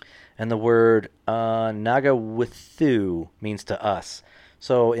 Okay. and the word Nagawithu means to us.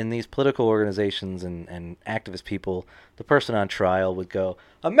 So in these political organizations and activist people, the person on trial would go,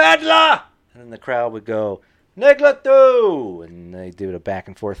 Amandla! And then the crowd would go, Neglatu! And they did a back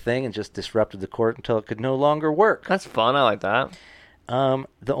and forth thing and just disrupted the court until it could no longer work. That's fun. I like that.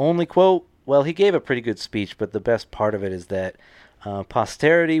 The only quote, well, he gave a pretty good speech, but the best part of it is that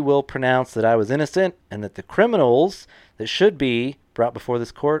posterity will pronounce that I was innocent and that the criminals that should be brought before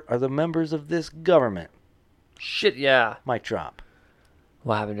this court are the members of this government. Shit, yeah. Mic drop.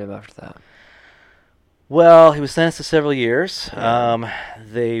 What happened to him after that? Well, he was sentenced to several years.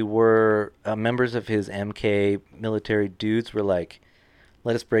 They were members of his MK military dudes were like,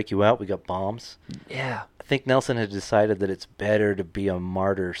 let us break you out. We got bombs. Yeah. I think Nelson had decided that it's better to be a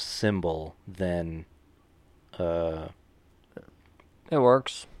martyr symbol than It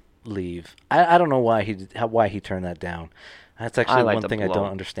works. leave. I don't know why he turned that down. That's actually like one the thing I blow.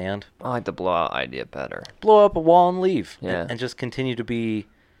 don't understand. I like the blowout idea better. Blow up a wall and leave. Yeah. And just continue to be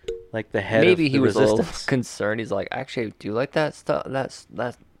like the head Maybe of he the was a resistance. little concerned. He's like, actually, I do like that stuff.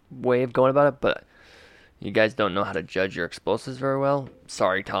 That way of going about it, but you guys don't know how to judge your explosives very well.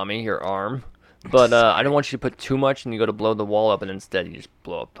 Sorry, Tommy, your arm. But I don't want you to put too much and you go to blow the wall up, and instead you just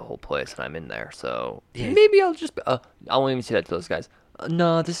blow up the whole place, and I'm in there. So Yeah. maybe I'll just I won't even say that to those guys.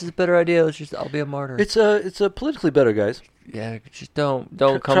 No, this is a better idea. I'll be a martyr. It's a politically better, guys. Yeah, just don't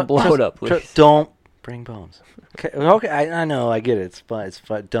come blow it up, please. Don't bring bombs. Okay, I know, I get it. It's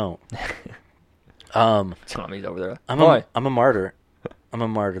fun. Don't. Tommy's over there. I'm Boy. a martyr. I'm a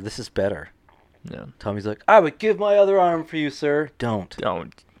martyr. This is better. Yeah. Tommy's like, I would give my other arm for you, sir. Don't.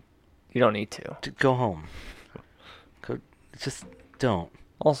 Don't. You don't need to. Go home. Just don't.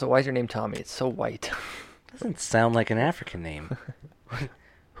 Also, why is your name Tommy? It's so white. Doesn't sound like an African name.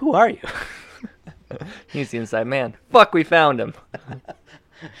 Who are you? He's the inside man. Fuck, we found him.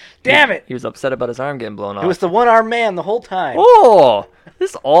 Damn it! He was upset about his arm getting blown off. It was the one-armed man the whole time. Oh!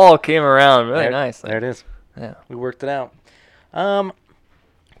 This all came around really nicely. There it is. Yeah. We worked it out.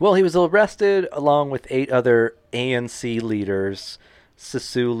 Well, he was arrested along with 8 other ANC leaders.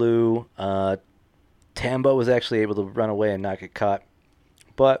 Sisulu, Tambo was actually able to run away and not get caught.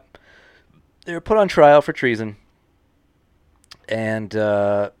 But they were put on trial for treason. And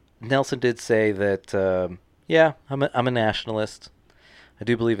Nelson did say that, I'm a nationalist. I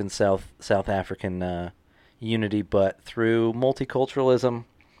do believe in South African unity, but through multiculturalism.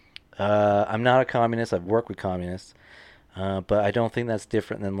 I'm not a communist. I've worked with communists. But I don't think that's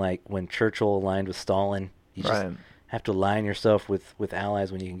different than like when Churchill aligned with Stalin. You just have to align yourself with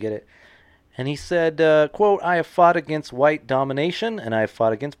allies when you can get it. And he said, quote, I have fought against white domination and I have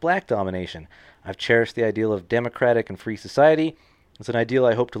fought against black domination. I've cherished the ideal of democratic and free society. It's an ideal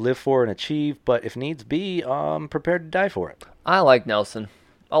I hope to live for and achieve, but if needs be, I'm prepared to die for it. I like Nelson.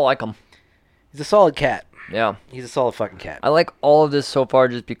 I like him. He's a solid cat. Yeah. He's a solid fucking cat. I like all of this so far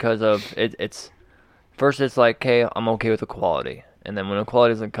just because of it's first it's like, hey, I'm okay with equality. And then when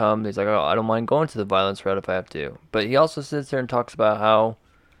equality doesn't come, he's like, oh, I don't mind going to the violence route if I have to. But he also sits there and talks about how,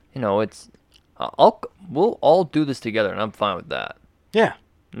 it's we'll all do this together, and I'm fine with that. Yeah.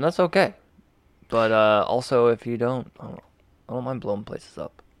 And that's okay. But also, if you don't, I don't mind blowing places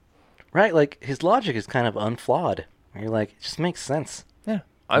up. Right, like, his logic is kind of unflawed. You're like, it just makes sense. Yeah.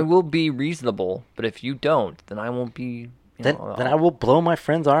 I will be reasonable, but if you don't, then I won't be... Then I will blow my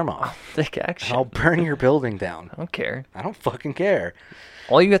friend's arm off. I'll take action. I'll burn your building down. I don't care. I don't fucking care.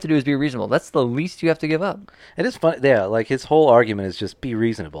 All you have to do is be reasonable. That's the least you have to give up. It is funny. Yeah, like, his whole argument is just be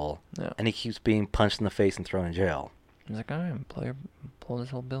reasonable. Yeah. And he keeps being punched in the face and thrown in jail. He's like, all right, blow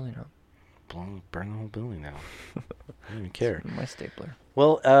this whole building up. Burn the whole building down. I don't even care. My stapler.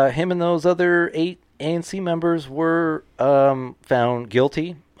 Well, him and those other 8 ANC members were found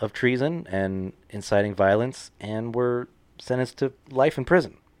guilty of treason and inciting violence and were sentenced to life in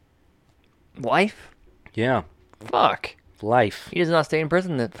prison. Life? Yeah. Fuck. Life. He does not stay in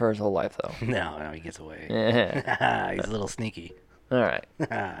prison for his whole life, though. No, he gets away. Yeah. He's a little sneaky. All right.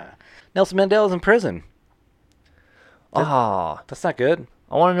 Nelson Mandela's in prison. Ah, That's not good.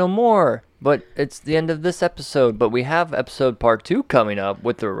 I want to know more, but it's the end of this episode. But we have episode part 2 coming up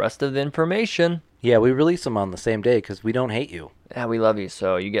with the rest of the information. Yeah, we release them on the same day because we don't hate you. Yeah, we love you.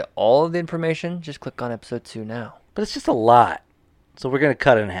 So you get all of the information. Just click on episode 2 now. But it's just a lot. So we're going to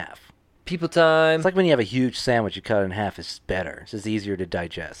cut it in half. People time. It's like when you have a huge sandwich, you cut it in half. It's just better. It's just easier to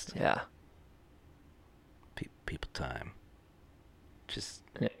digest. Yeah. People time. Just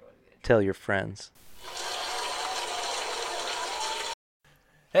tell your friends.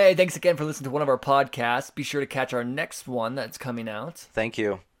 Hey, thanks again for listening to one of our podcasts. Be sure to catch our next one that's coming out. Thank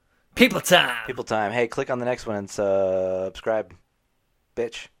you. People time. People time. Hey, click on the next one and subscribe,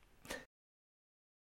 bitch.